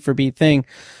much a beat-for-beat thing.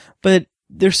 But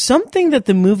there's something that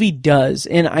the movie does,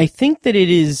 and I think that it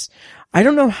is... I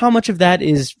don't know how much of that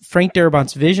is Frank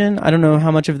Darabont's vision. I don't know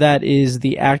how much of that is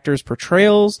the actors'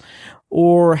 portrayals,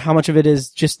 or how much of it is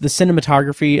just the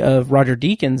cinematography of Roger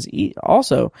Deakins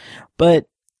also. But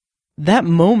that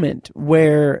moment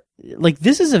where, like,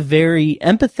 this is a very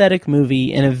empathetic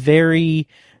movie and a very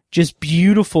just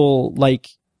beautiful, like,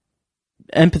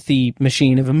 empathy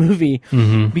machine of a movie.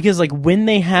 Because, like, when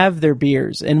they have their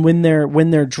beers and when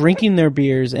they're drinking their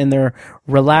beers and they're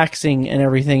relaxing and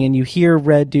everything, and you hear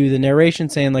Red do the narration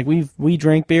saying, like, we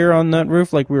drank beer on that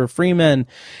roof like we were free men.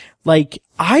 Like,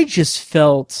 I just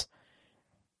felt,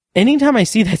 anytime I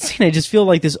see that scene, I just feel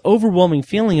like this overwhelming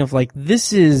feeling of, like,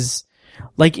 this is,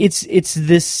 like, it's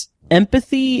this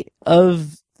empathy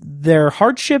of their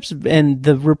hardships and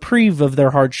the reprieve of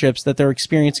their hardships that they're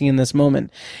experiencing in this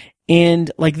moment. And,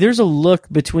 like, there's a look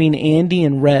between Andy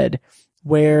and Red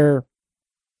where,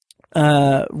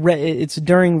 it's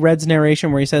during Red's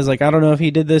narration where he says, like, I don't know if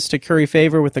he did this to curry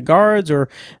favor with the guards or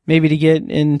maybe to get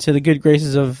into the good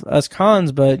graces of us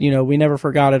cons, but, you know, we never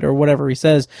forgot it, or whatever he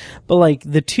says. But, like,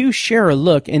 the two share a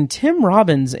look, and Tim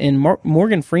Robbins and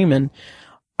Morgan Freeman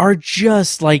are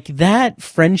just, like, that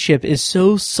friendship is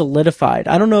so solidified.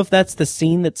 I don't know if that's the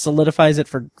scene that solidifies it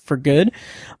for good,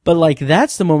 but, like,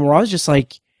 that's the moment where I was just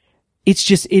like,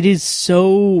 it is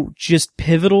so just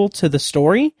pivotal to the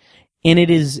story, and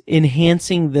it is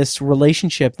enhancing this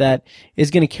relationship that is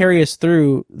going to carry us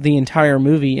through the entire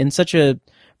movie in such a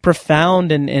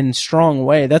profound and strong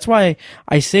way. That's why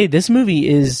I say this movie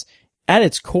is, at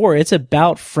its core, it's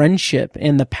about friendship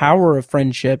and the power of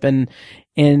friendship and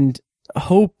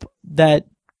hope that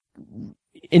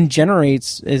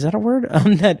generates, is that a word?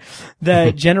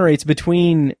 That generates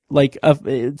between, like,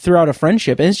 throughout a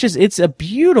friendship. And it's a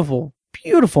beautiful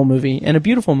movie and a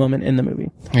beautiful moment in the movie.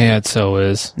 Yeah, it so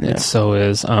is. Yeah. It so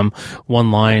is.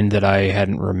 One line that I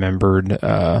hadn't remembered,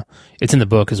 it's in the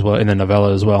book as well, in the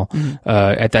novella as well.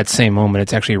 At that same moment,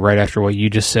 it's actually right after what you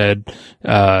just said.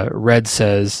 Red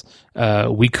says,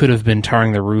 we could have been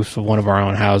tarring the roof of one of our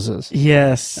own houses.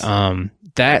 Yes.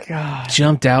 That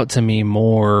jumped out to me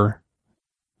more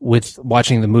with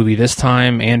watching the movie this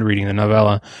time and reading the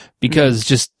novella, because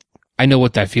just, I know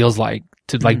what that feels like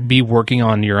to, like, be working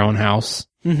on your own house.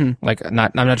 Like, I'm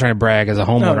not trying to brag as a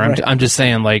homeowner. Right. I'm just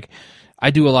saying, like, I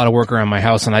do a lot of work around my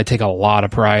house, and I take a lot of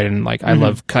pride in, like, I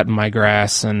love cutting my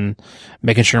grass and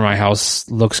making sure my house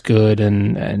looks good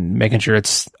and making sure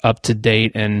it's up to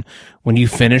date. And when you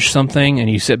finish something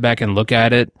and you sit back and look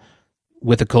at it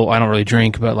with a cold, I don't really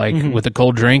drink, but, like, with a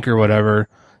cold drink or whatever,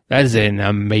 that is an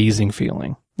amazing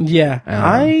feeling. Yeah,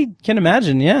 I can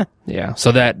imagine. Yeah. Yeah.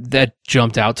 So that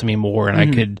jumped out to me more, and I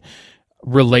could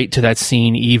relate to that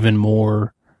scene even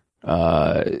more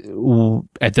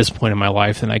at this point in my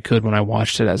life than I could when I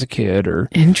watched it as a kid. Or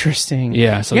interesting.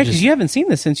 Yeah. So because you haven't seen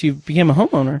this since you became a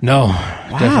homeowner. No,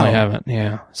 definitely haven't.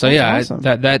 Yeah. So that's awesome.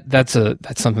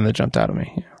 That's something that jumped out at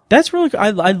me. Yeah. That's really.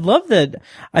 I love that.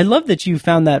 I love that you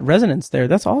found that resonance there.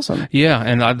 That's awesome. Yeah,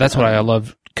 and that's what I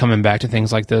love coming back to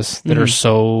things like this that are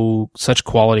such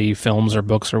quality films or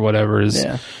books or whatever.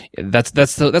 That's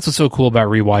what's so cool about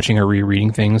rewatching or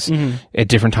rereading things at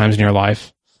different times in your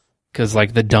life. Because,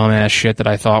 like, the dumbass shit that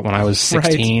I thought when I was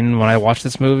 16 when I watched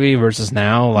this movie versus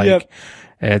now, like,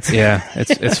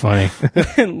 it's funny.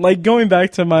 Like, going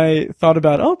back to my thought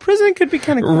about, prison could be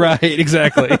kind of cool. Right,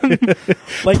 exactly.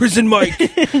 Like, Prison Mike.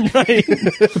 Right.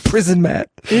 Prison Matt.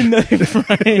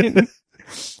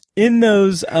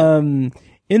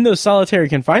 In those solitary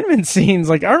confinement scenes,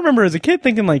 like, I remember as a kid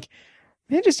thinking, like,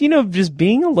 man, just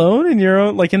being alone in your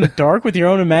own, like, in the dark with your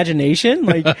own imagination.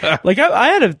 Like, I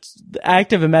had an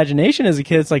active imagination as a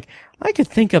kid. It's like, I could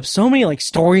think up so many, like,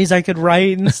 stories I could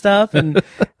write and stuff and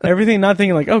everything, not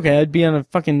thinking, like, okay, I'd be on a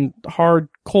fucking hard,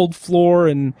 cold floor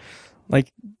and,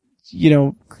 like,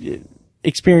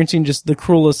 experiencing just the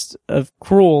cruelest of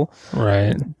cruel.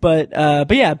 Right. But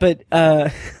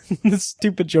the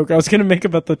stupid joke I was going to make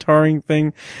about the tarring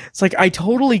thing. It's like, I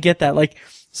totally get that. Like,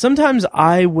 sometimes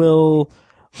I will,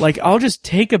 like, I'll just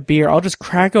take a beer, I'll just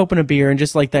crack open a beer and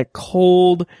just, like, that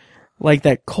cold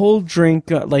drink,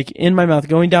 like, in my mouth,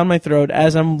 going down my throat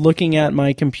as I'm looking at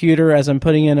my computer, as I'm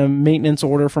putting in a maintenance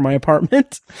order for my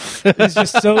apartment. It's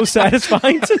just so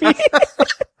satisfying to me.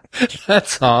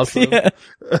 That's awesome. Yeah.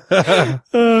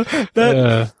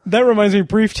 That reminds me,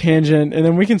 brief tangent, and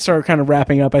then we can start kind of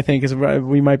wrapping up, I think, because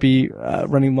we might be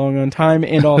running long on time,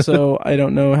 and also I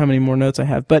don't know how many more notes I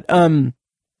have, but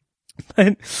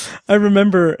I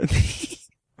remember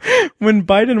when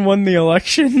Biden won the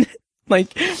election,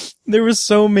 like, there were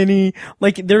so many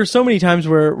times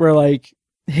where like,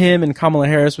 him and Kamala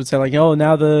Harris would say, like, oh,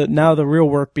 now the real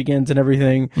work begins and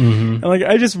everything. And, like,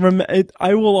 I just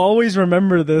I will always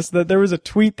remember this, that there was a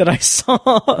tweet that I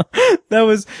saw that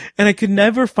was, and I could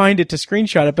never find it to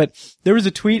screenshot it, but there was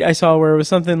a tweet I saw where it was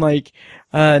something like,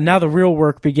 now the real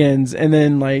work begins, and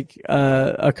then, like,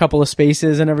 a couple of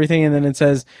spaces and everything, and then it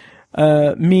says,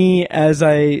 me as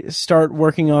I start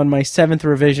working on my 7th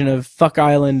revision of Fuck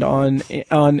Island on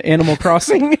Animal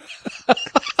Crossing.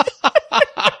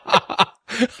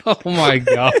 Oh my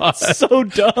god. So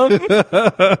dumb.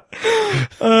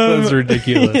 That's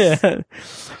ridiculous. Yeah.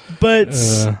 But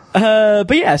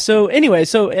yeah, so anyway,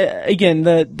 again,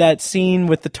 that scene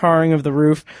with the tarring of the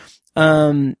roof,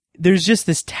 there's just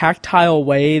this tactile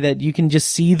way that you can just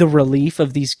see the relief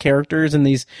of these characters and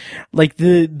these, like,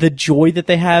 the joy that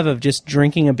they have of just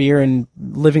drinking a beer and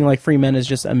living like free men is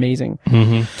just amazing.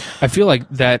 Mm-hmm. I feel like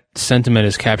that sentiment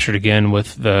is captured again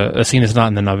with a scene that's not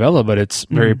in the novella, but it's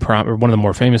very one of the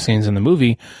more famous scenes in the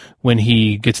movie when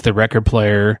he gets the record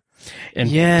player and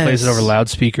plays it over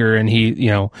loudspeaker, and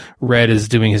he, Red is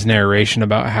doing his narration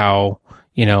about how,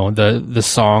 the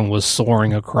song was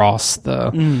soaring across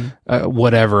the,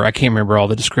 whatever. I can't remember all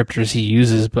the descriptors he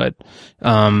uses, but,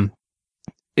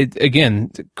 again,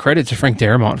 credit to Frank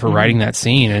Darabont for writing that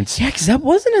scene. Because that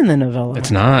wasn't in the novella. It's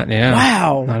not, yeah.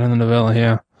 Wow. Not in the novella,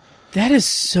 yeah. That is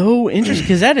so interesting,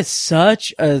 because that is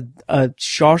such a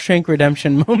Shawshank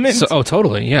Redemption moment. So,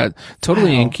 totally, yeah.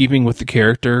 Totally in keeping with the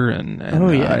character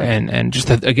and just,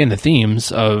 again, the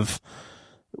themes of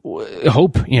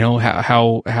hope,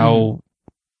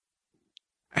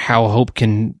 how hope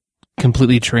can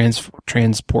completely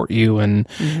transport you, and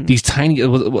these tiny.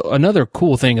 Another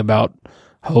cool thing about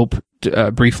hope,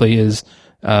 briefly, is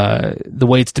the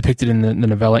way it's depicted in the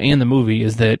novella and the movie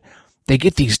is that they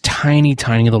get these tiny,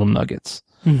 tiny little nuggets.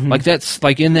 Like that's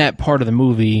like in that part of the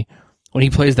movie when he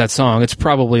plays that song. It's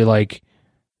probably like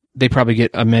they probably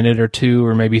get a minute or 2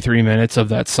 or maybe 3 minutes of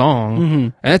that song,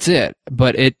 and that's it.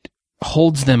 But it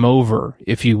holds them over,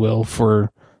 if you will,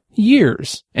 for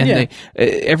years, and they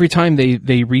every time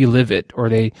they relive it, or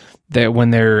they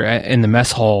when they're in the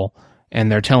mess hall and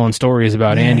they're telling stories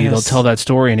about Andy, they'll tell that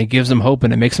story and it gives them hope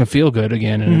and it makes them feel good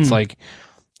again. And it's like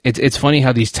it's funny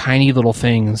how these tiny little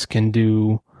things can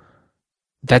do.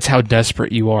 That's how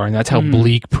desperate you are, and that's how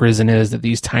bleak prison is, that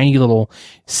these tiny little,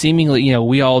 seemingly,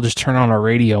 we all just turn on our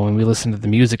radio and we listen to the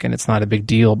music and it's not a big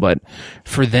deal, but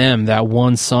for them, that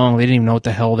one song, they didn't even know what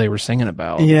the hell they were singing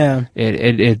about. Yeah.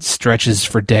 It stretches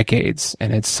for decades,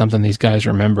 and it's something these guys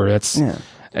remember.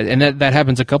 And that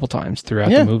happens a couple times throughout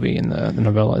the movie and the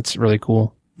novella. It's really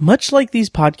cool. Much like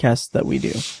these podcasts that we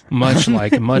do. Much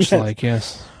like,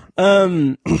 yes.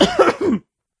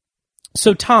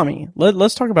 So Tommy,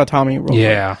 let's talk about Tommy real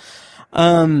quick.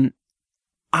 I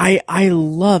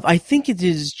think it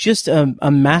is just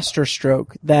a master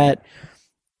stroke that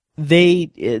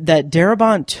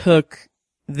Darabont took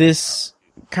this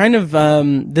kind of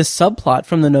this subplot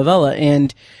from the novella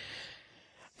and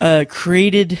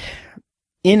created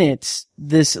in it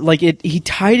this, like, he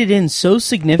tied it in so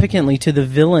significantly to the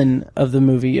villain of the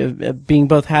movie of being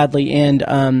both Hadley and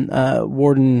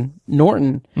Warden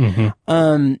Norton.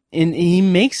 And he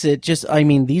makes it just,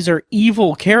 these are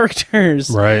evil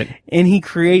characters, right? And he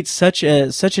creates such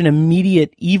an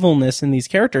immediate evilness in these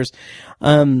characters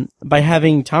by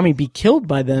having Tommy be killed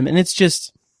by them, and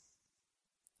it's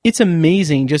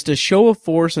amazing, just a show of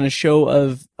force and a show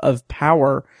of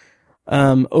power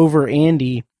over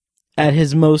Andy at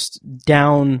his most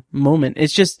down moment. I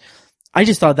just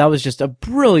thought that was just a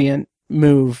brilliant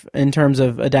move in terms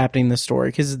of adapting the story,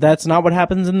 because that's not what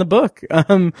happens in the book.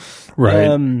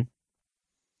 Right.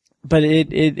 But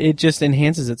it just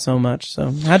enhances it so much.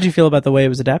 So how did you feel about the way it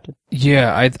was adapted?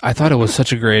 Yeah, I thought it was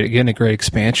such a great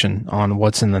expansion on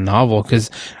what's in the novel,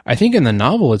 because I think in the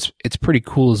novel it's pretty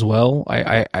cool as well.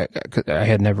 I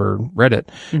had never read it,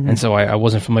 and so I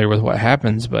wasn't familiar with what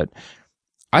happens, but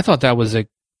I thought that was a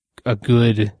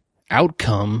good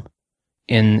outcome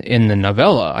in the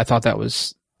novella. I thought that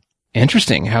was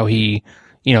interesting how he,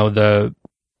 the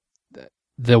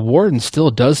warden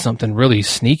still does something really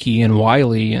sneaky and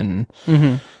wily and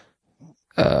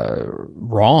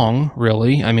wrong,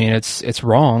 really. It's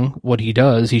wrong what he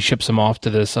does. He ships him off to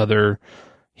this other,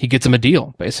 he gets him a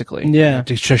deal, basically. Yeah.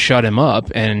 To just shut him up,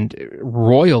 and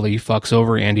royally fucks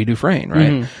over Andy Dufresne,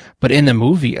 right? But in the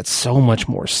movie, it's so much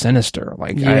more sinister.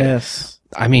 Like, yes.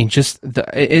 Just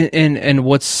and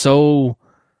what's so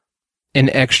an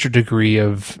extra degree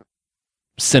of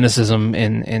cynicism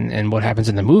in what happens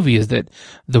in the movie is that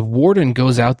the warden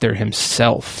goes out there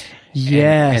himself,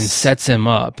 and sets him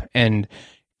up and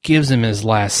gives him his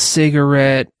last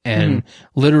cigarette and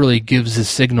literally gives a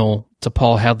signal to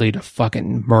Paul Hadley to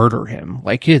fucking murder him.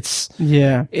 Like, it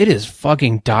is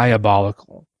fucking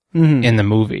diabolical in the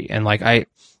movie. And like, I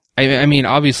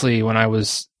obviously when I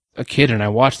was a kid and I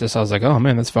watched this, I was like, oh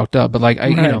man, that's fucked up. But like,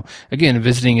 again,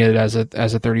 visiting it as a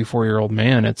 34-year-old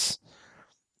man,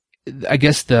 I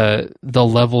guess the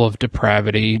level of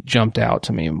depravity jumped out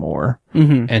to me more,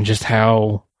 and just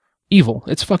how evil.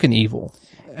 It's fucking evil.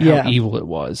 How evil it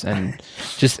was, and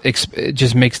it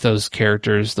just makes those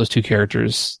two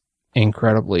characters,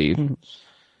 incredibly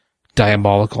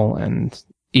diabolical and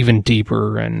even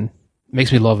deeper, and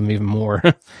makes me love them even more.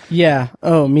 Yeah.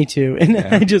 Oh, me too. And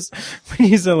I just, when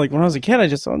you said, like, when I was a kid, I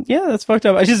just thought, yeah, that's fucked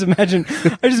up. I just imagine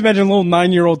a little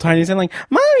 9-year-old Tiny saying, like,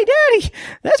 Mommy, Daddy,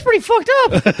 that's pretty fucked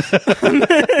up.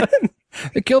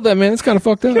 They killed that man. It's kind of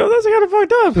fucked up. That's kind of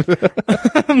fucked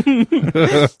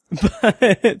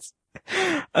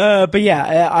up. But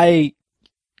yeah, I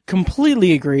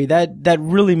completely agree. That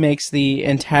really makes the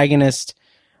antagonist,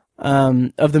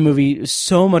 of the movie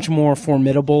so much more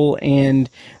formidable, and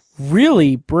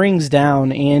really brings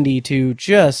down Andy to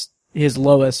just his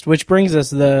lowest, which brings us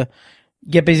the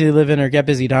get busy living or get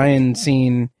busy dying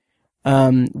scene,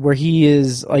 where he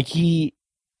is like,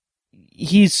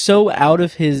 he's so out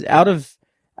of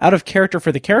character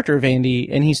for the character of Andy,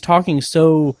 and he's talking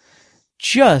so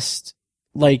just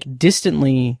like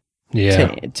distantly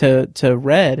to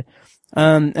Red.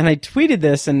 And I tweeted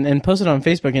this and posted on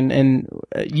Facebook, and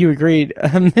you agreed,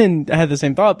 and I had the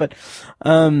same thought, but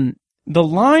the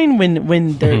line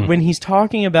when he's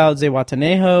talking about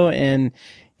Zihuatanejo, and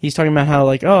he's talking about how,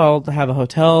 like, oh, I'll have a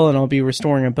hotel and I'll be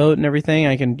restoring a boat and everything.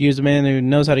 I can use a man who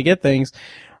knows how to get things.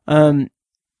 In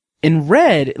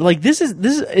Red, like,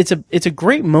 it's a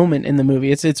great moment in the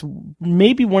movie. It's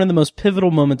maybe one of the most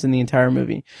pivotal moments in the entire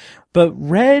movie. But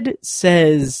Red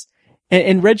says,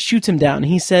 and Red shoots him down.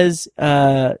 He says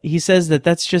that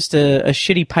that's just a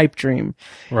shitty pipe dream.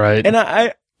 Right. And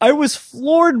I was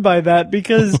floored by that,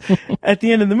 because at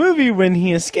the end of the movie, when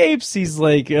he escapes, he's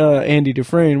like, Andy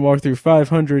Dufresne walked through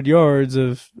 500 yards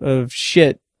of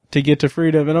shit to get to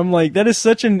freedom. And I'm like, that is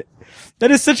such a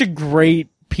great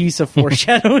piece of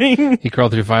foreshadowing. He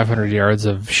crawled through 500 yards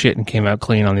of shit and came out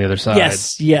clean on the other side.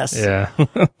 Yes. Yeah.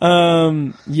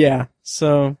 Yeah.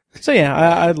 So yeah,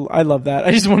 I love that.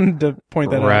 I just wanted to point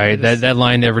that out. Right. That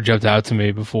line never jumped out to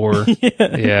me before.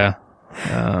 Yeah.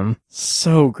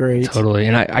 So great. Totally.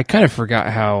 And I kind of forgot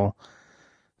how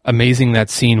amazing that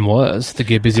scene was, the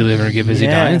get busy living or get busy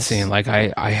dying scene. Like,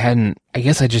 I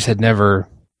guess I just had never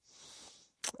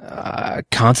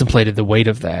contemplated the weight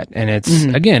of that. And it's,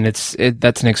 again, that's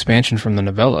an expansion from the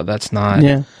novella. That's not,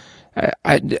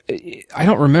 I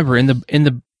don't remember in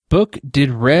the book, did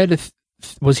Red,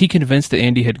 was he convinced that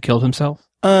Andy had killed himself?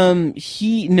 In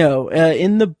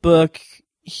the book,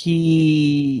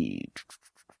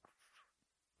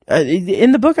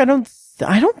 in the book, I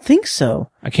don't think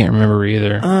so. I can't remember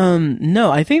either.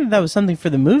 No, I think that was something for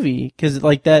the movie, because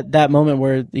like that moment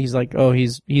where he's like, oh,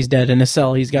 he's dead in a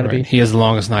cell. He's got to be. He has the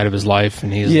longest night of his life,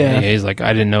 and he's like,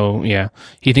 I didn't know. Yeah,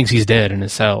 he thinks he's dead in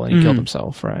his cell, and he killed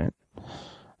himself. Right.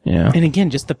 Yeah. And again,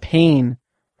 just the pain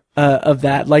of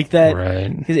that, like that.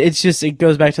 Right. It's just, it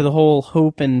goes back to the whole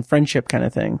hope and friendship kind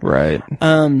of thing. Right.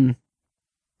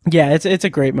 Yeah, it's a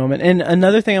great moment. And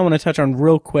another thing I want to touch on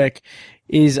real quick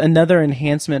is another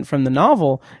enhancement from the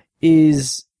novel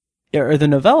or the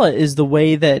novella, is the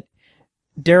way that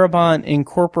Darabont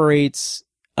incorporates,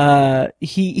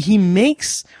 he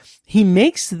makes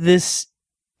this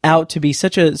out to be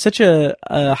such a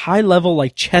high level,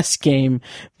 like, chess game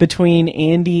between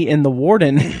Andy and the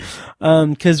warden.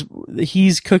 'Cause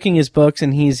he's cooking his books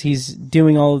and he's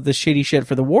doing all of the shady shit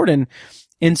for the warden.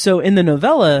 And so in the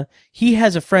novella, he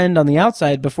has a friend on the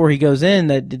outside before he goes in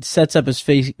that sets up his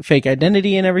fake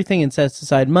identity and everything, and sets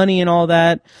aside money and all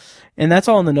that. And that's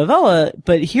all in the novella.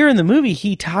 But here in the movie,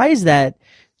 he ties that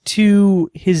to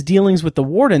his dealings with the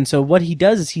warden. So what he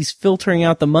does is he's filtering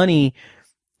out the money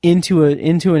into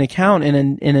an account in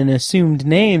an assumed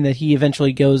name that he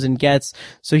eventually goes and gets.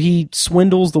 So he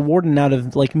swindles the warden out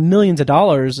of, like, millions of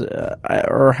dollars,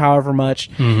 or however much.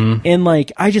 Mm-hmm. And,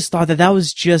 like, I just thought that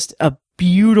was just a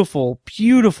beautiful piece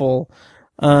of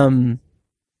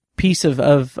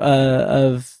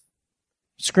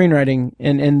screenwriting,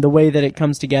 and the way that it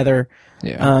comes together.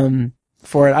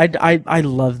 For it. I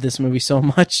love this movie so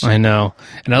much. I know.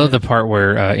 And I love the part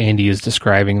where Andy is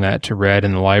describing that to Red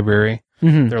in the library.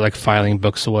 Mm-hmm. They're, like, filing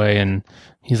books away, and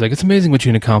he's like, it's amazing what you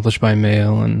can accomplish by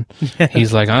mail. And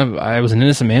he's like, I was an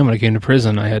innocent man when I came to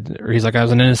prison. He's like, I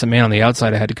was an innocent man on the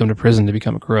outside. I had to come to prison to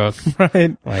become a crook.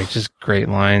 Right. Like, just great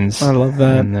lines. I love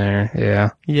that. In there. Yeah.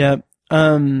 Yep.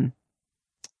 And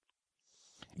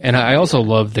I also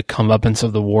love the comeuppance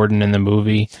of the warden in the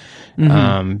movie,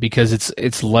 because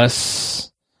it's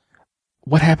less.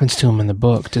 What happens to him in the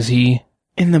book? Does he?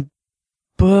 In the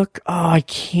book, I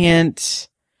can't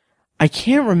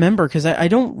remember, because I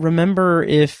don't remember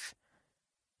if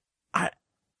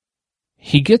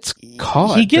He gets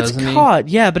caught. He gets caught,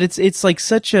 yeah, but it's like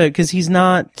such a, because he's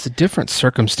not. It's a different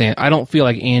circumstance. I don't feel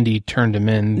like Andy turned him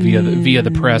in via the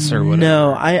press or whatever.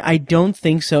 No, I don't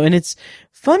think so. And it's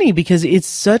funny because it's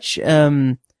such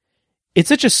a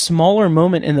smaller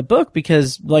moment in the book,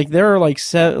 because like there are like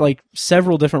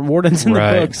several different wardens in the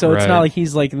book, so it's not like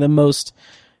he's like the most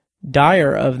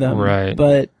dire of them. Right.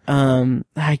 But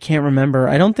I can't remember.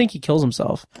 I don't think he kills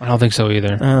himself. I don't think so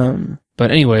either. But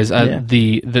anyways,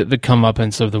 the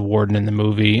comeuppance of the warden in the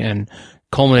movie, and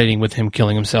culminating with him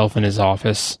killing himself in his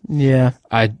office. Yeah.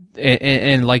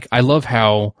 And like, I love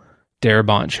how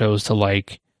Darabont chose to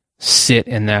like sit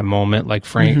in that moment. Like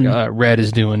Frank, Red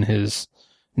is doing his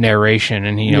narration,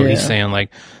 and he's saying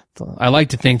like, I like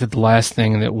to think that the last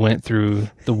thing that went through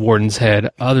the warden's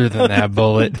head, other than that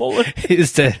bullet,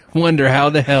 is to wonder how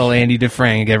the hell Andy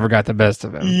Dufresne ever got the best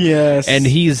of him. Yes. And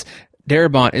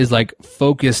Darabont is like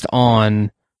focused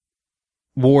on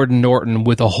Warden Norton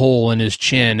with a hole in his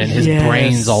chin and his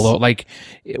brains all over. Like,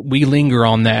 we linger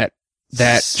on that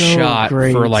so shot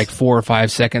for like 4 or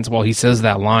 5 seconds while he says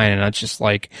that line, and it's just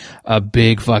like a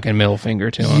big fucking middle finger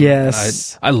to him.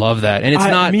 Yes. I love that. And it's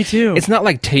not, me too. It's not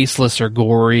like tasteless or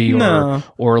gory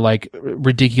or like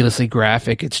ridiculously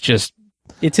graphic. It's just,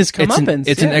 it's his comeuppance.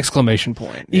 It's an exclamation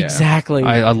point. Yeah. Exactly.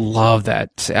 I love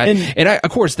that. And of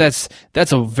course, that's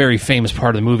a very famous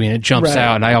part of the movie, and it jumps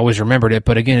out, and I always remembered it.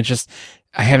 But again, it's just,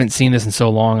 I haven't seen this in so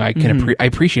long. I can I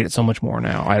appreciate it so much more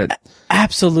now.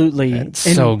 Absolutely. It's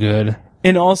so good.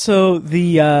 And also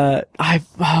the I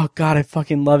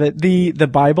fucking love it. The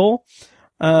Bible.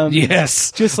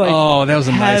 Yes. Just like, that was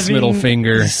a nice middle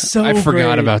finger. So I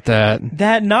forgot about that.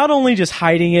 That not only just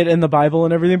hiding it in the Bible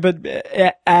and everything, but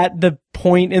at the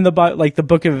point in the Bible, like the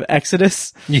book of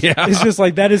Exodus. Yeah. It's just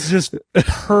like, that is just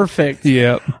perfect.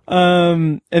 Yeah.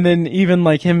 And then even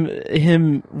like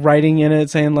him writing in it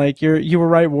saying like, you were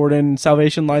right, Warden,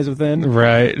 salvation lies within.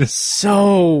 Right.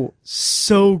 So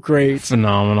great.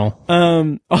 Phenomenal.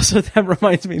 Also that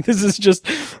reminds me, this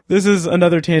is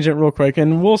another tangent real quick,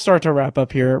 and we'll start to wrap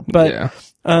up here, but,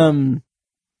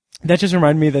 that just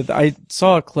reminded me that I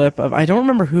saw a clip of, I don't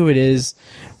remember who it is,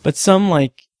 but some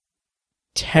like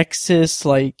Texas,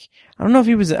 like, I don't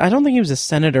think he was a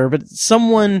senator, but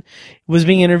someone was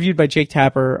being interviewed by Jake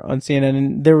Tapper on CNN,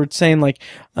 and they were saying like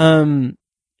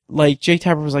Jake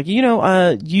Tapper was like,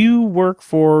 you work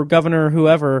for Governor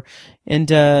whoever,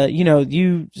 and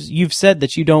you've said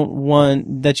that you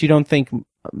don't think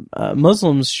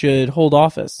Muslims should hold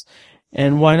office,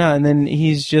 and why not? And then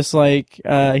he's just like,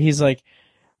 well,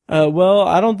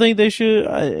 I don't think they should.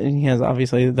 And he has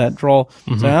obviously that drawl.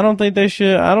 So I don't think they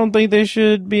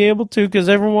should be able to, because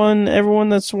everyone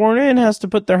that's sworn in has to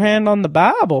put their hand on the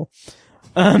Bible.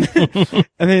 And then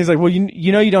he's like, well,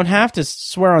 you don't have to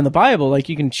swear on the Bible. Like,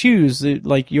 you can choose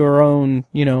like your own,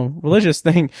 religious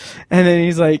thing. And then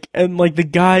he's like, and like the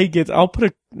guy gets, I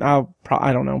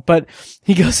don't know, but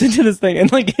he goes into this thing,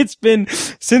 and like, it's been,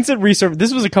 since it resurfaced,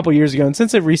 this was a couple years ago, and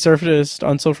since it resurfaced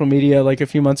on social media like a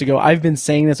few months ago, I've been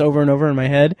saying this over and over in my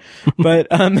head. But,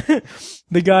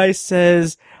 the guy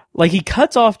says, like, he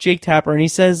cuts off Jake Tapper and he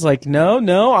says like,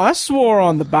 no, I swore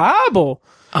on the Bible.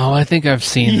 Oh, I think I've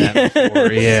seen that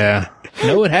before. Yeah.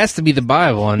 No, it has to be the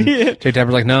Bible. And Jake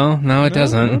Tapper's like, no, it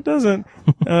doesn't. No, it doesn't.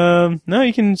 No,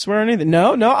 you can swear on anything.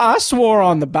 No, I swore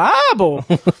on the Bible.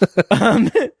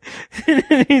 And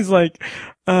he's like,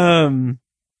 I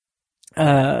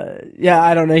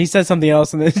don't know. He said something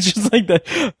else, and it's just like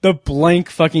the blank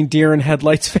fucking deer in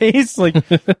headlights face. Like,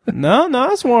 no,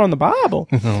 I swore on the Bible.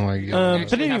 Oh my God.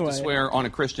 But anyway, you have to swear on a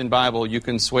Christian Bible. You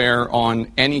can swear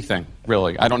on anything,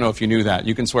 really. I don't know if you knew that.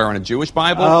 You can swear on a Jewish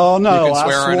Bible. Oh no, you can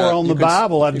swear I swore on the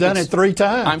Bible. I've done it 3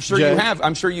 times. I'm sure you have.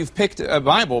 I'm sure you've picked a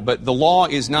Bible, but the law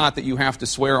is not that you have to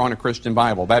swear on a Christian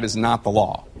Bible. That is not the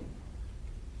law.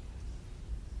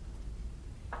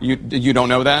 You don't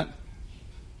know that?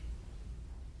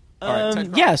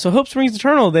 Yeah, so Hope Springs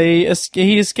Eternal, he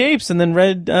escapes, and then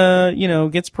Red,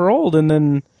 gets paroled, and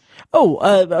then,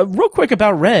 real quick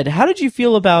about Red, how did you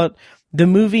feel about the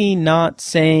movie not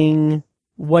saying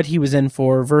what he was in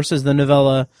for versus the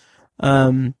novella,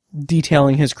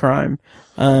 detailing his crime?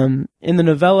 In the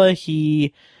novella,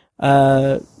 he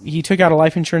took out a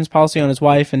life insurance policy on his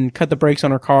wife and cut the brakes on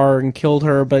her car and killed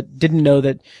her, but didn't know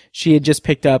that she had just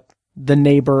picked up the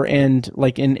neighbor and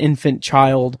like an infant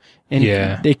child,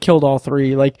 and they killed all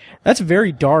 3. Like, that's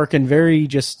very dark and very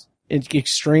just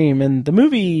extreme, and the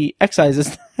movie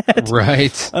excises that.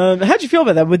 Right. How'd you feel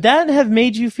about that? Would that have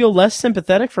made you feel less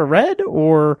sympathetic for Red,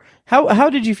 or how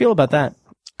did you feel about that?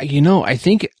 I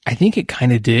think it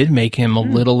kind of did make him a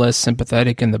little less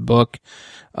sympathetic in the book.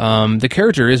 The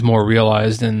character is more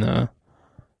realized in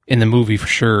in the movie for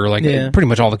sure. Like pretty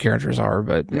much all the characters are,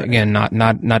 but again,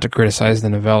 not to criticize the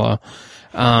novella.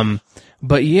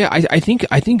 But yeah, I think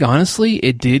honestly,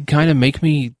 it did kind of make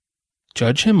me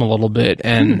judge him a little bit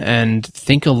and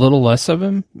think a little less of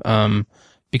him,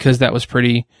 because that was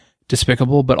pretty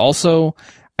despicable. But also,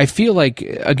 I feel like,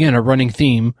 again, a running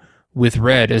theme with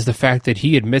Red is the fact that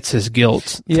he admits his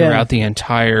guilt throughout the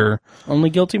entire... Only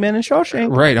guilty man in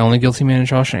Shawshank. Right, only guilty man in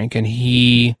Shawshank. And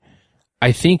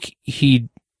I think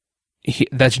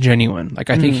that's genuine. Like,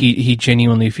 I think he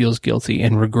genuinely feels guilty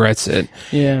and regrets it.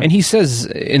 Yeah. And he says,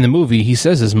 in the movie, he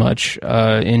says as much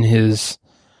in his,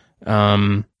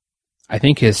 I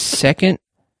think his second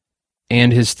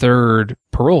and his third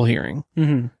parole hearing.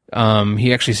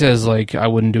 He actually says, like, I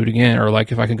wouldn't do it again, or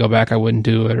like, if I could go back, I wouldn't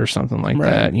do it, or something like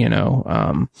that, you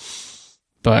know.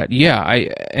 But yeah,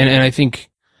 I think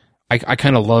I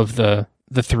kind of love the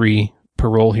 3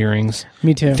 parole hearings.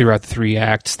 Me too. Throughout the 3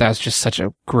 acts. That's just such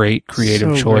a great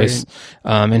creative choice.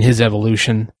 And his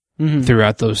evolution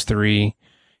throughout those 3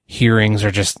 hearings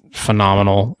are just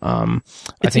phenomenal.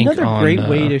 It's I think another great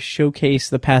way to showcase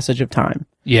the passage of time.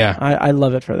 Yeah. I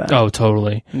love it for that. Oh,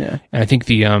 totally. Yeah. And I think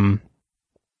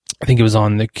I think it was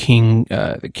on the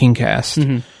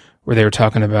Kingcast where they were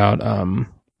talking about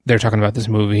this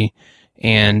movie,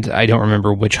 and I don't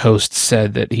remember which host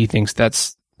said that he thinks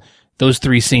those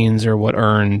 3 scenes are what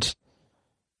earned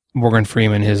Morgan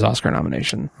Freeman his Oscar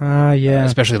nomination. Yeah.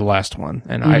 Especially the last one.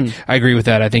 And I agree with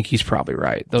that. I think he's probably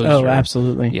right.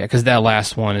 Absolutely. Yeah, because that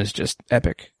last one is just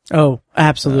epic. Oh,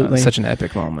 absolutely. Such an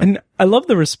epic moment. And I love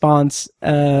the response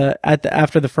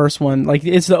after the first one. Like,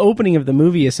 it's the opening of the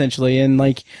movie, essentially, and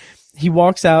like, he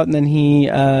walks out, and then he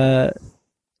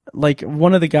like,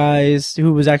 one of the guys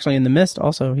who was actually in The Mist,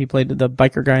 also, he played the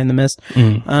biker guy in The Mist.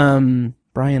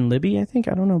 Brian Libby, I think.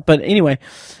 I don't know. But anyway,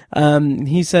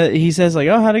 he says like,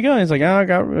 oh, how'd it go? And he's like, oh, I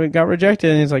got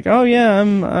rejected. And he's like, oh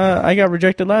yeah, I got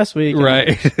rejected last week.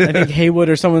 Right. I think Haywood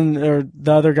or someone, or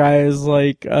the other guy is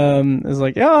like,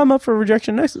 yeah, I'm up for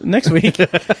rejection next week.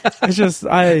 It's just,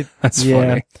 that's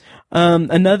funny.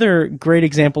 Another great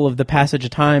example of the passage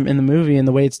of time in the movie and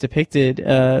the way it's depicted,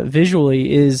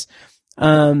 visually is,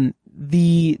 the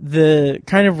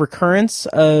kind of recurrence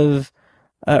of,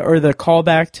 or the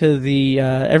callback to the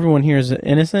everyone here is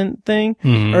innocent thing,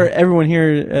 or everyone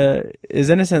here is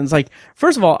innocent. It's like,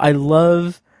 first of all, I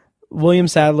love William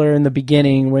Sadler in the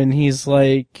beginning when he's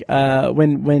like,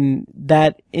 when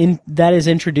that is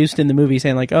introduced in the movie,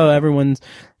 saying like, oh, everyone's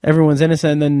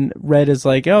innocent, and then Red is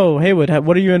like, oh, Haywood,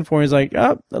 what are you in for? He's like,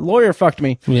 oh, the lawyer fucked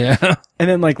me. Yeah. And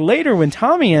then like later when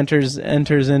Tommy enters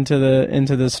into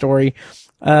the story,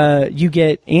 you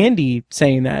get Andy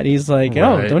saying that. He's like,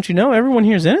 oh, don't you know, everyone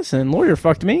here's innocent. Lawyer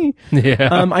fucked me.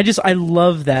 Yeah. I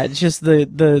love that. It's just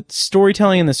the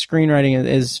storytelling and the screenwriting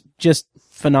is just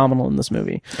phenomenal in this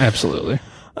movie. Absolutely.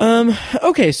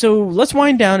 Okay, so let's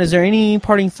wind down. Is there any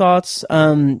parting thoughts?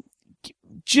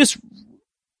 Just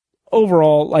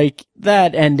overall, like,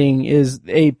 that ending is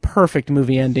a perfect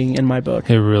movie ending in my book.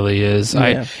 It really is.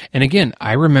 Yeah. And again,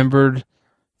 I remembered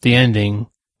the ending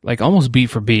like almost beat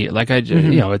for beat. Like you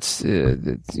know, it's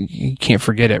you can't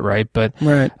forget it, right? But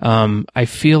I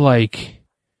feel like,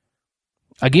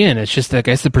 again, it's just like,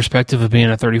 it's the perspective of being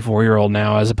a 34-year-old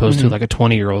now as opposed to like a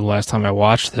 20-year-old last time I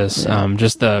watched this.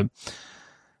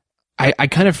 I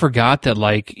kind of forgot that,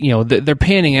 like, you know, they're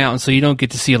panning out, and so you don't get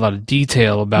to see a lot of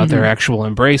detail about their actual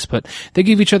embrace, but they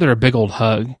give each other a big old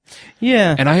hug.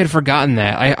 Yeah. And I had forgotten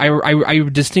that. I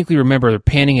distinctly remember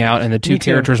panning out and the 2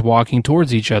 characters walking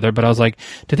towards each other, but I was like,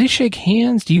 did they shake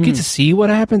hands? Do you get to see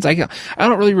what happens? I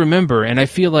don't really remember, and I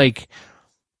feel like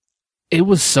it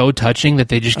was so touching that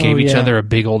they just gave each other a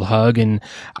big old hug, and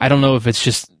I don't know if it's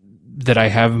just that I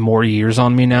have more years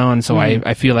on me now, and so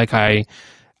I feel like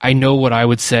I know what I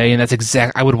would say, and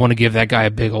I would want to give that guy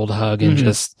a big old hug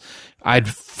and I'd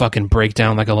fucking break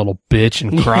down like a little bitch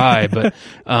and cry. But,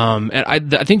 and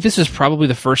I think this is probably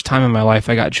the first time in my life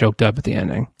I got choked up at the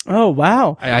ending. Oh,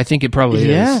 wow. I think it probably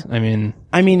is. I mean,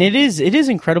 it is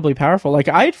incredibly powerful. Like,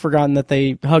 I'd forgotten that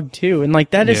they hugged too. And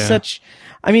like, that is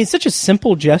it's such a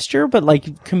simple gesture, but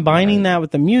like combining that with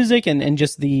the music and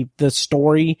just the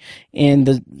story and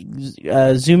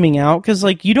the zooming out, because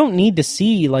like you don't need to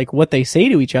see like what they say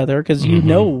to each other, because you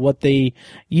know what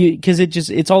because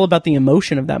it's all about the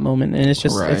emotion of that moment, and it's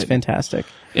just it's fantastic.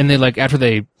 And they, like, after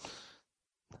they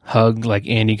hug, like,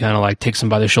 Andy kind of like takes him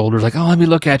by the shoulders, like, oh, let me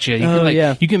look at you.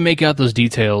 You can make out those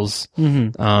details.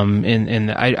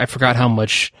 And I forgot how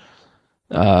much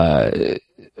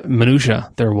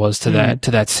minutia there was to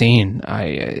that scene.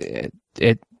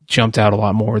 It jumped out a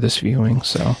lot more this viewing.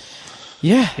 So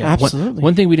yeah, absolutely.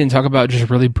 One thing we didn't talk about just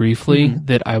really briefly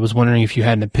that I was wondering if you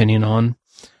had an opinion on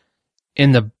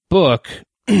in the book,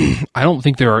 I don't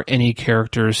think there are any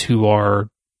characters who are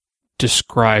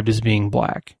described as being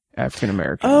black, African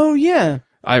American. Oh, yeah.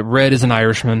 Red is an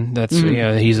Irishman. That's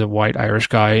he's a white Irish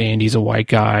guy, and he's a white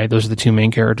guy. Those are the two main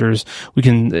characters. We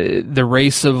can the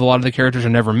race of a lot of the characters are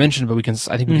never mentioned, but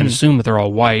I think we can assume that they're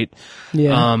all white.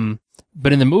 Yeah.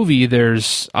 But in the movie,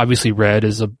 there's obviously Red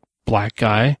is a black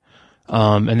guy,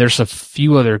 and there's a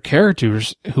few other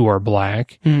characters who are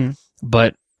black,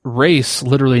 but race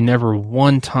literally never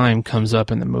one time comes up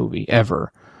in the movie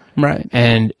ever. Right.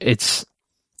 And it's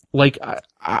like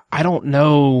I don't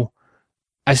know.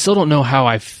 I still don't know how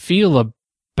I feel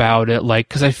about it, like,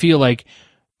 because I feel like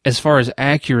as far as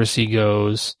accuracy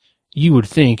goes, you would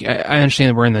think, I understand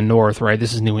that we're in the North, right?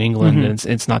 This is New England, and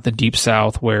it's not the Deep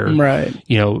South where,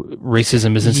 you know,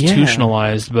 racism is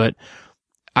institutionalized, but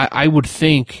I would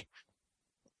think,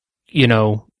 you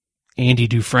know, Andy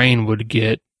Dufresne would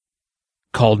get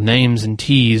called names and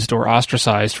teased or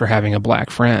ostracized for having a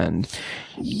black friend.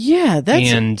 Yeah,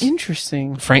 that's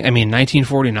interesting. Frank, I mean,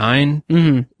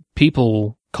 1949,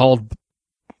 people called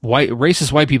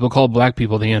racist white people called black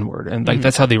people the N-word, and like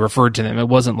that's how they referred to them. It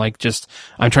wasn't like just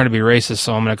I'm trying to be racist,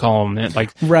 so I'm going to call them that.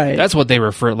 Like that's what they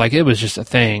referred. Like it was just a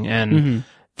thing, and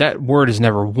that word is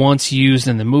never once used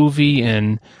in the movie.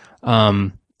 And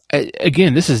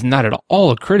again, this is not at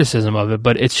all a criticism of it,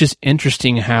 but it's just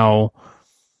interesting how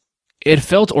it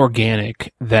felt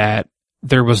organic that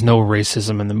there was no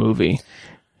racism in the movie.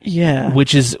 Yeah,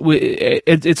 which is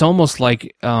it's almost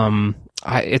like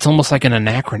it's almost like an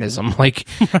anachronism, like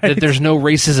that there's no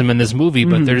racism in this movie,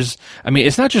 but there's, I mean,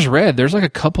 it's not just Red. There's like a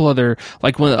couple other,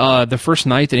 like when, the first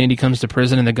night that Andy comes to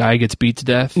prison and the guy gets beat to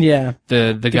death. Yeah.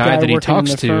 The guy that he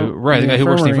talks to, the guy who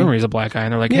works in the infirmary is a black guy,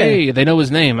 and they're like, hey, they know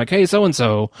his name. Like, hey,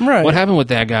 so-and-so. Right. What happened with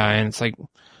that guy? And it's like,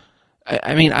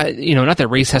 I mean, you know, not that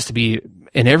race has to be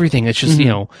in everything. It's just, you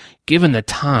know, given the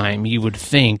time, you would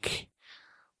think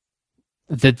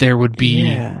that there would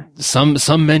be some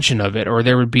mention of it, or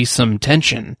there would be some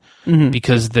tension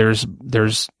because there's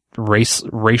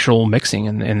racial mixing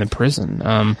in the prison.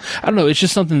 I don't know. It's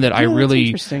just something that I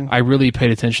really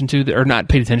paid attention to, or not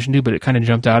paid attention to, but it kind of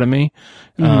jumped out at me.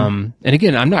 And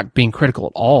again, I'm not being critical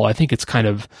at all. I think it's kind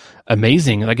of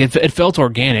amazing. Like it felt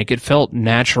organic. It felt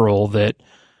natural that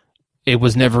it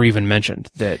was never even mentioned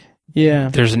that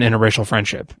there's an interracial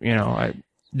friendship. You know,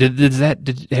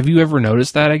 have you ever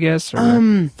noticed that, I guess,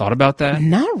 or thought about that?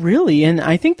 Not really. And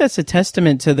I think that's a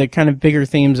testament to the kind of bigger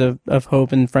themes of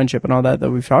hope and friendship and all that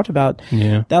we've talked about.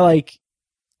 Yeah. That, like,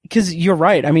 because you're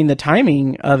right. I mean, the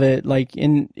timing of it, like,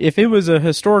 if it was a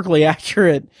historically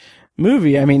accurate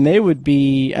movie, I mean,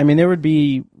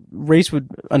 race would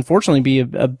unfortunately be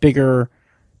a bigger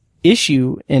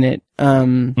issue in it,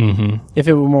 if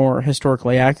it were more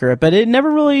historically accurate, but it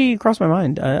never really crossed my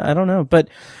mind. I don't know, but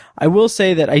I will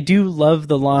say that I do love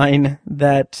the line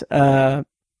that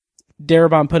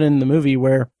Darabont put in the movie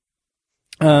where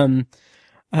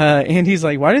Andy's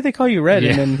like, why did they call you Red?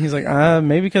 And then he's like,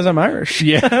 maybe because I'm Irish.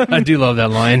 Yeah, I do love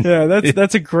that line. Yeah,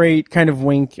 that's a great kind of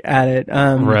wink at it.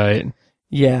 Right.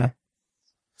 Yeah.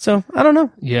 So I don't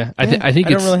know. Yeah, I think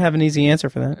I don't really have an easy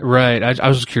answer for that. Right. I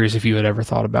was curious if you had ever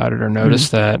thought about it or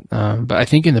noticed that. But I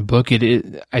think in the book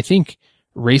I think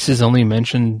race is only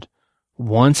mentioned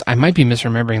once. I might be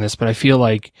misremembering this, but I feel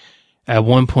like at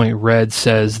one point Red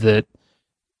says that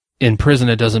in prison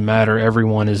it doesn't matter,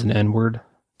 everyone is an N-word.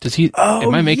 Does he?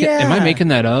 Am I making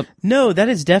that up? No, that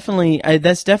is definitely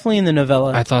in the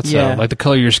novella. I thought so. Yeah. Like the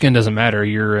color of your skin doesn't matter,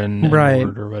 you're an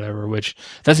N-word or whatever. Which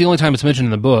that's the only time it's mentioned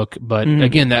in the book. But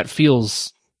again, that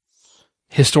feels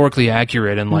historically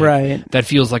accurate, and like that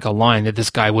feels like a line that this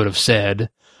guy would have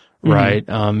said. Right.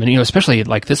 And you know, especially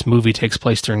like this movie takes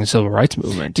place during the civil rights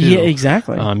movement too. Yeah,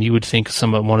 exactly. You would think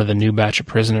one of the new batch of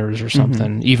prisoners or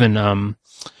something. Even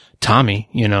Tommy,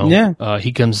 you know,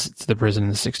 he comes to the prison in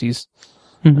the 60s.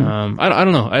 I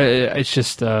don't know. It's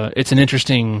just it's an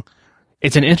interesting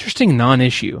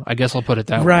non-issue. I guess I'll put it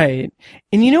that way. Right.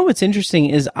 And you know what's interesting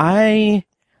is and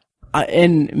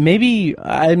maybe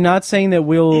I'm not saying that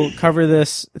we'll cover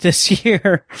this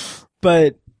year,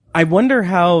 but I wonder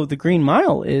how the Green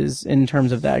Mile is in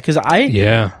terms of that, because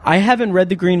I haven't read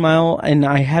the Green Mile, and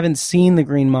I haven't seen the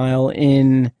Green Mile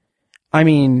in, I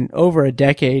mean, over a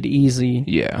decade easy.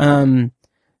 Yeah.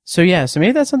 So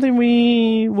maybe that's something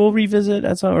we will revisit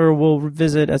at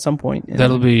some point.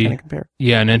 That'll be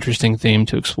an interesting theme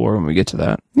to explore when we get to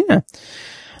that. Yeah.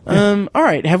 All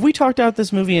right. Have we talked out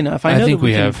this movie enough? I know think that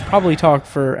we have probably talk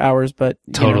for hours, but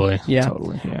totally.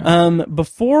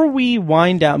 Before we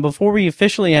wind down, before we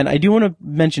officially end, I do want to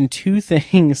mention two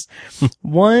things.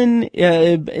 One,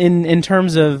 in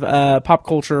terms of pop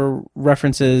culture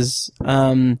references,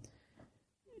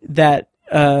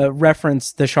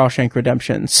 reference the Shawshank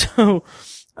Redemption. So,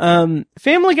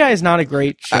 Family Guy is not a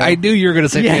great show. I knew you were going to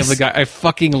say Family Guy. I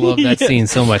fucking love that scene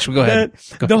so much. Go ahead.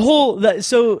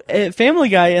 Family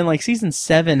Guy in like season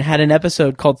 7 had an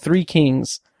episode called Three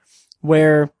Kings,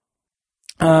 where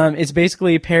it's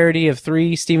basically a parody of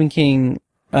 3 Stephen King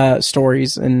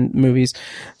stories and movies.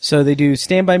 So they do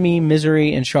Stand By Me,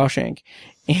 Misery, and Shawshank.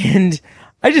 And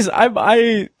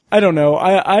I don't know.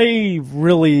 I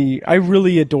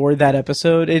really adore that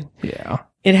episode.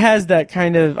 It has that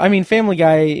kind of, I mean, Family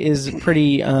Guy is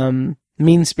pretty,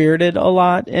 mean-spirited a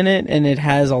lot in it, and it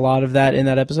has a lot of that in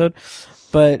that episode.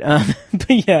 But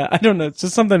yeah, I don't know. It's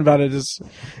just something about it is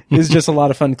just a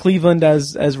lot of fun. Cleveland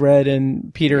as Red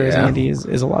and Peter as Andy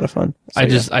is a lot of fun. So,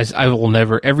 I will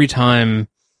never, every time,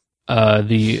 in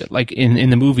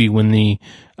the movie when the,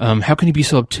 how can you be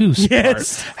so obtuse part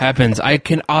happens, I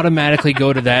can automatically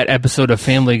go to that episode of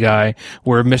Family Guy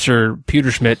where Mr.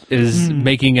 Peterschmidt is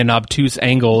making an obtuse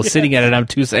angle, sitting at an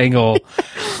obtuse angle.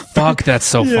 Fuck, that's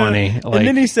so funny. Like, and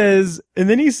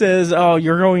then he says, "Oh,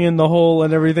 you're going in the hole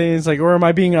and everything." It's like, "Or am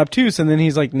I being obtuse?" And then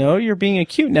he's like, "No, you're being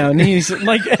acute now." And he's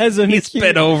like, he's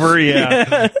bent over.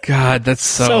 Yeah. God, that's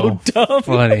so dumb.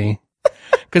 Funny.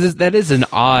 Because that is an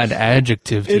odd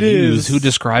adjective to use. Who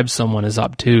describes someone as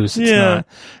obtuse? It's not.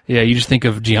 Yeah, you just think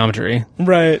of geometry.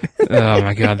 Right. Oh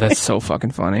my God, that's so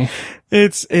fucking funny.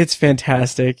 It's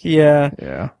fantastic.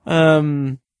 Yeah.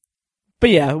 Yeah. But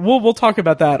yeah, we'll talk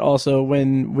about that also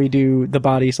when we do The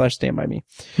Body / Stand By Me.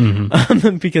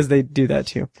 Because they do that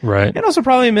too. Right. And also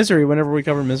probably Misery whenever we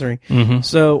cover Misery.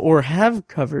 So, or have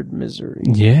covered Misery.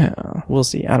 Yeah. We'll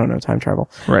see. I don't know. Time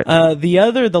travel. Right.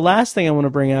 The last thing I want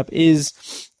to bring up is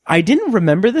I didn't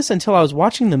remember this until I was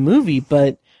watching the movie,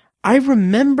 but I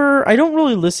remember, I don't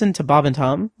really listen to Bob and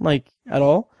Tom, like, at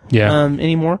all. Yeah.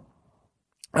 Anymore.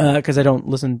 Cause I don't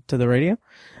listen to the radio.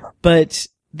 But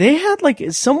they had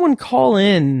like someone call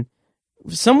in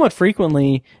somewhat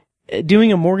frequently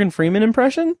doing a Morgan Freeman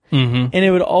impression, and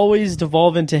it would always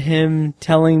devolve into him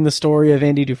telling the story of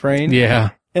Andy Dufresne. Yeah.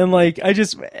 And like,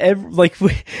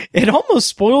 it almost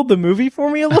spoiled the movie for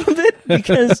me a little bit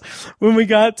because when we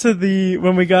got to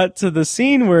the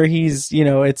scene where he's,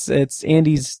 it's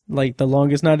Andy's like the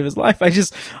longest night of his life. I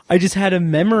just had a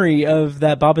memory of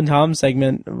that Bob and Tom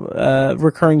segment,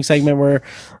 recurring segment where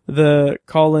the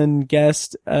call-in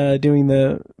guest, doing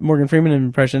the Morgan Freeman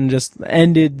impression just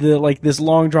ended this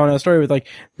long drawn out story with like,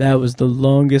 that was the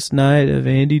longest night of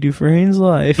Andy Dufresne's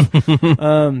life.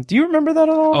 Do you remember that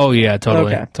at all? Oh yeah,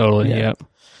 totally. Okay. Totally. Yeah.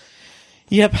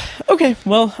 Yep. Okay.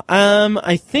 Well,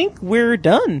 I think we're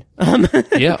done.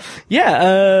 Yeah.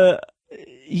 Yeah.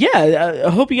 I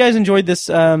hope you guys enjoyed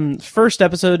this, first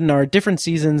episode in our different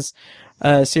seasons,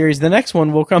 series. The next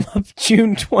one will come up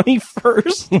June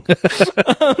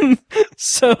 21st.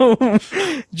 So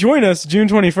join us June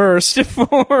 21st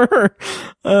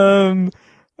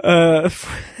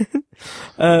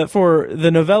for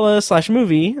the novella /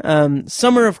 movie,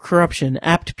 Summer of Corruption,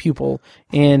 Apt Pupil,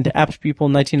 and Apt Pupil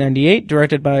 1998,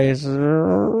 directed by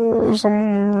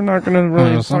someone we're not gonna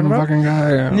really talk about. Fucking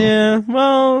guy. Yeah,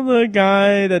 well, the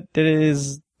guy that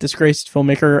is disgraced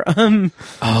filmmaker.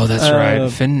 Oh, that's right.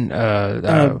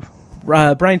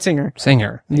 Bryan Singer.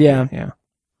 Yeah.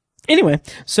 Anyway,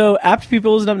 so Apt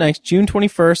Pupil is up next, June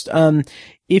 21st.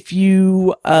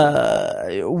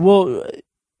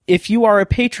 If you are a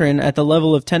patron at the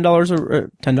level of $10,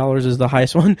 or $10 is the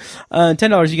highest one,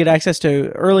 $10, you get access to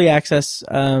early access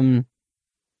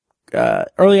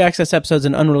episodes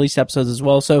and unreleased episodes as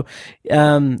well. So,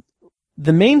 the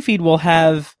main feed will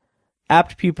have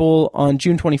Apt Pupil on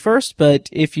June 21st, but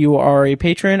if you are a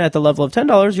patron at the level of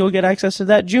 $10, you'll get access to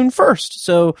that June 1st.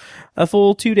 So a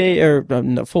full 2 day or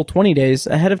full 20 days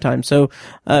ahead of time. So,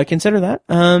 consider that.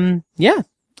 Yeah.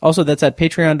 Also, that's at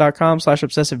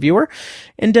patreon.com/obsessiveviewer.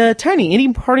 And, Tiny,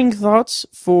 any parting thoughts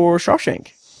for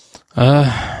Shawshank?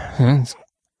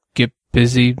 Get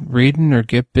busy reading or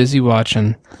get busy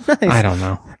watching. Nice. I don't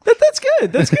know. That's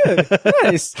good. That's good.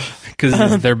 Nice.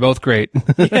 Because they're both great.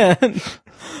 Yeah.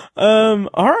 All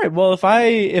right. Well,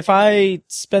 if I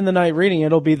spend the night reading,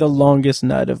 it'll be the longest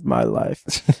night of my life.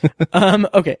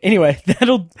 Okay. Anyway,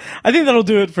 I think that'll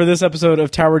do it for this episode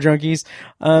of Tower Junkies.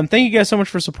 Thank you guys so much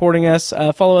for supporting us.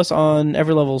 Follow us on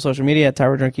every level of social media at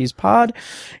Tower Junkies Pod.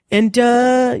 And,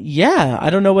 yeah, I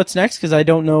don't know what's next because I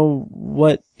don't know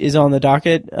what is on the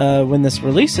docket, when this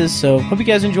releases. So hope you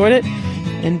guys enjoyed it.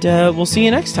 And, we'll see you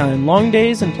next time. Long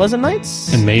days and pleasant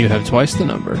nights. And may you have twice the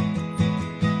number.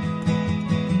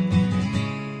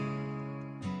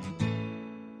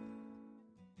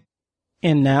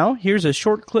 And now, here's a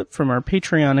short clip from our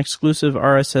Patreon-exclusive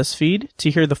RSS feed. To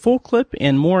hear the full clip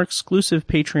and more exclusive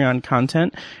Patreon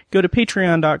content, go to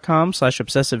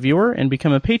patreon.com/obsessiveviewer and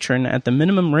become a patron at the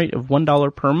minimum rate of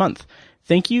 $1 per month.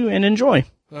 Thank you and enjoy.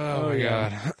 Oh my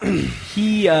God.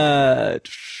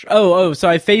 So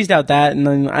I phased out that, and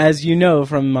then, as you know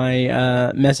from my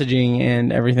messaging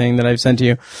and everything that I've sent to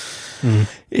you,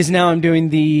 is now I'm doing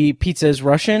the Pizza's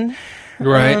Russian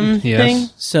thing.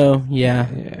 So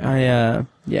I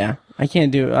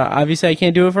can't do. Obviously, I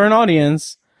can't do it for an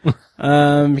audience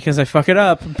because I fuck it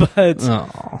up. But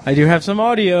I do have some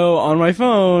audio on my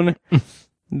phone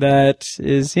that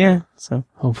is So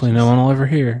hopefully, no one will ever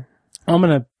hear. I'm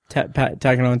gonna tack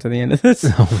it on to the end of this.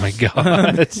 Oh my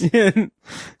God!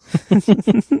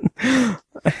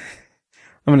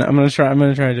 I'm gonna try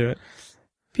to do it.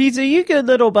 Pizza, you good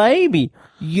little baby.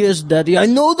 Yes, Daddy, I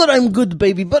know that I'm good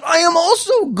baby, but I am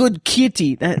also good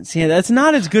kitty. That's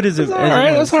not as good as it.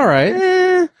 That's all right.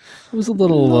 It was a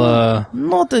little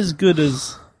not as good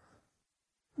as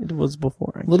it was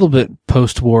before. A little bit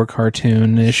post-war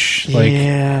cartoonish.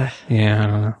 Yeah, I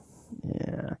don't know.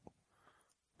 Yeah,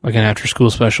 like an after-school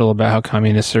special about how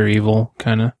communists are evil,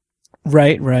 kind of.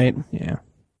 Right. Yeah.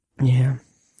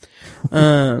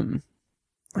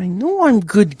 I know I'm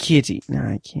good kitty. No,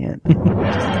 I can't.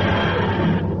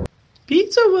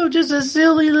 Pizza was just a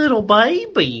silly little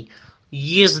baby.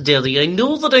 Yes, Daddy, I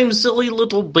know that I'm a silly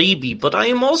little baby, but I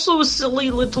am also a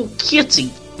silly little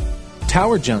kitty.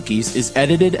 Tower Junkies is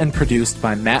edited and produced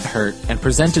by Matt Hurt and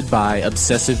presented by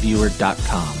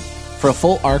ObsessiveViewer.com. For a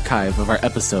full archive of our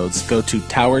episodes, go to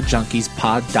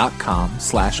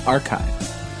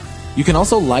towerjunkiespod.com/archive. You can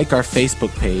also like our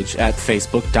Facebook page at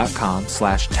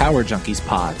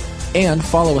facebook.com/towerjunkiespod and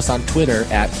follow us on Twitter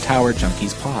at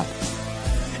towerjunkiespod.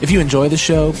 If you enjoy the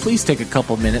show, please take a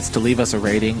couple minutes to leave us a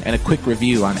rating and a quick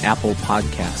review on Apple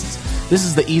Podcasts. This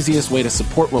is the easiest way to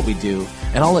support what we do,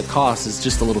 and all it costs is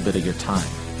just a little bit of your time.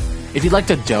 If you'd like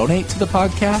to donate to the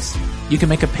podcast, you can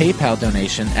make a PayPal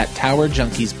donation at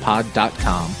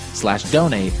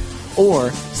towerjunkiespod.com/donate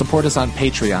or support us on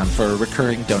Patreon for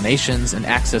recurring donations and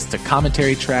access to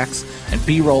commentary tracks and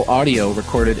B-roll audio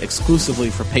recorded exclusively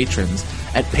for patrons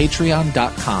at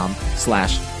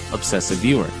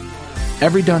patreon.com/obsessiveviewer.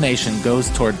 Every donation goes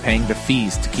toward paying the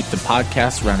fees to keep the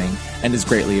podcast running and is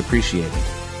greatly appreciated.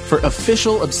 For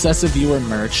official Obsessive Viewer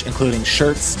merch, including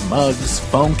shirts, mugs,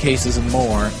 phone cases, and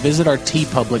more, visit our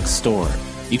TeePublic store.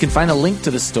 You can find a link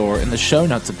to the store in the show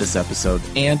notes of this episode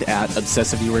and at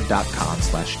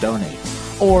obsessiveviewer.com/donate.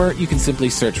 Or you can simply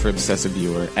search for Obsessive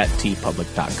Viewer at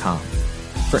tpublic.com.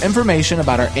 For information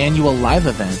about our annual live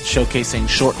event showcasing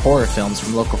short horror films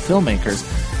from local filmmakers,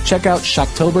 check out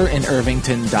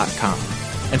shocktoberinirvington.com.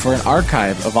 And for an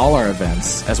archive of all our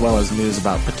events, as well as news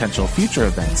about potential future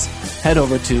events, head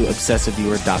over to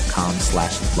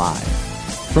obsessiveviewer.com/live.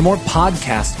 For more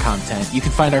podcast content, you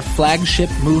can find our flagship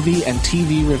movie and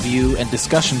TV review and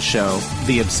discussion show,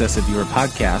 The Obsessive Viewer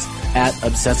Podcast, at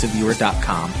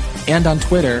obsessiveviewer.com and on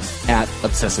Twitter at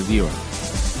obsessiveviewer.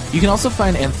 You can also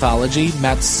find Anthology,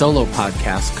 Matt's solo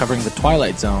podcast covering The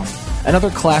Twilight Zone, and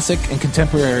other classic and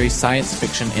contemporary science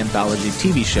fiction anthology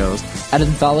TV shows at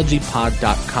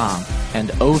anthologypod.com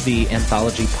and OV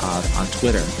Anthology Pod on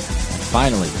Twitter.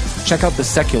 Finally, check out The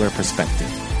Secular Perspective,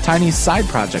 Tiny's side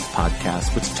project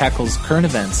podcast, which tackles current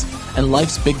events and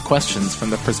life's big questions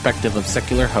from the perspective of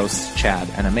secular hosts Chad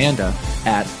and Amanda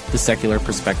at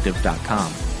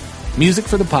thesecularperspective.com. Music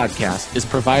for the podcast is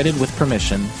provided with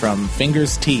permission from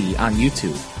Fingers T on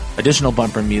YouTube. Additional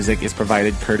bumper music is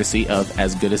provided courtesy of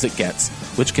As Good As It Gets,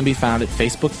 which can be found at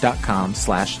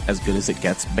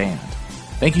facebook.com/asgoodasitgetsband.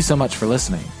 Thank you so much for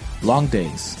listening. Long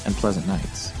days and pleasant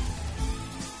nights.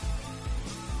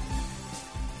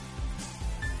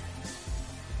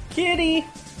 Kitty!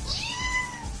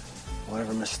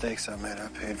 Whatever mistakes I made, I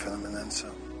paid for them and then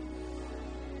some.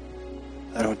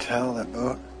 That hotel, that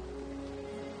boat,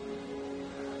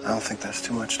 I don't think that's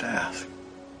too much to ask.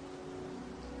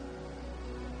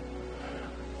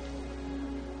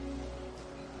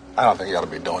 I don't think you ought to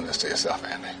be doing this to yourself,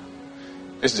 Andy.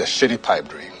 This is just shitty pipe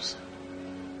dreams.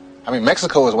 I mean,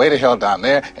 Mexico is way the hell down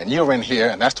there, and you're in here,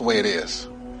 and that's the way it is.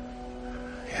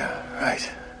 Yeah, right.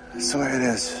 That's the way it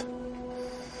is.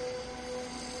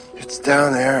 It's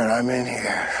down there, and I'm in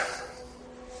here.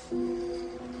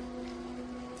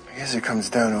 I guess it comes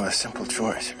down to a simple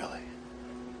choice, really.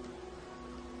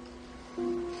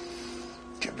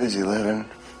 Get busy living,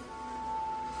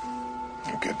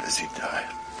 or get busy dying.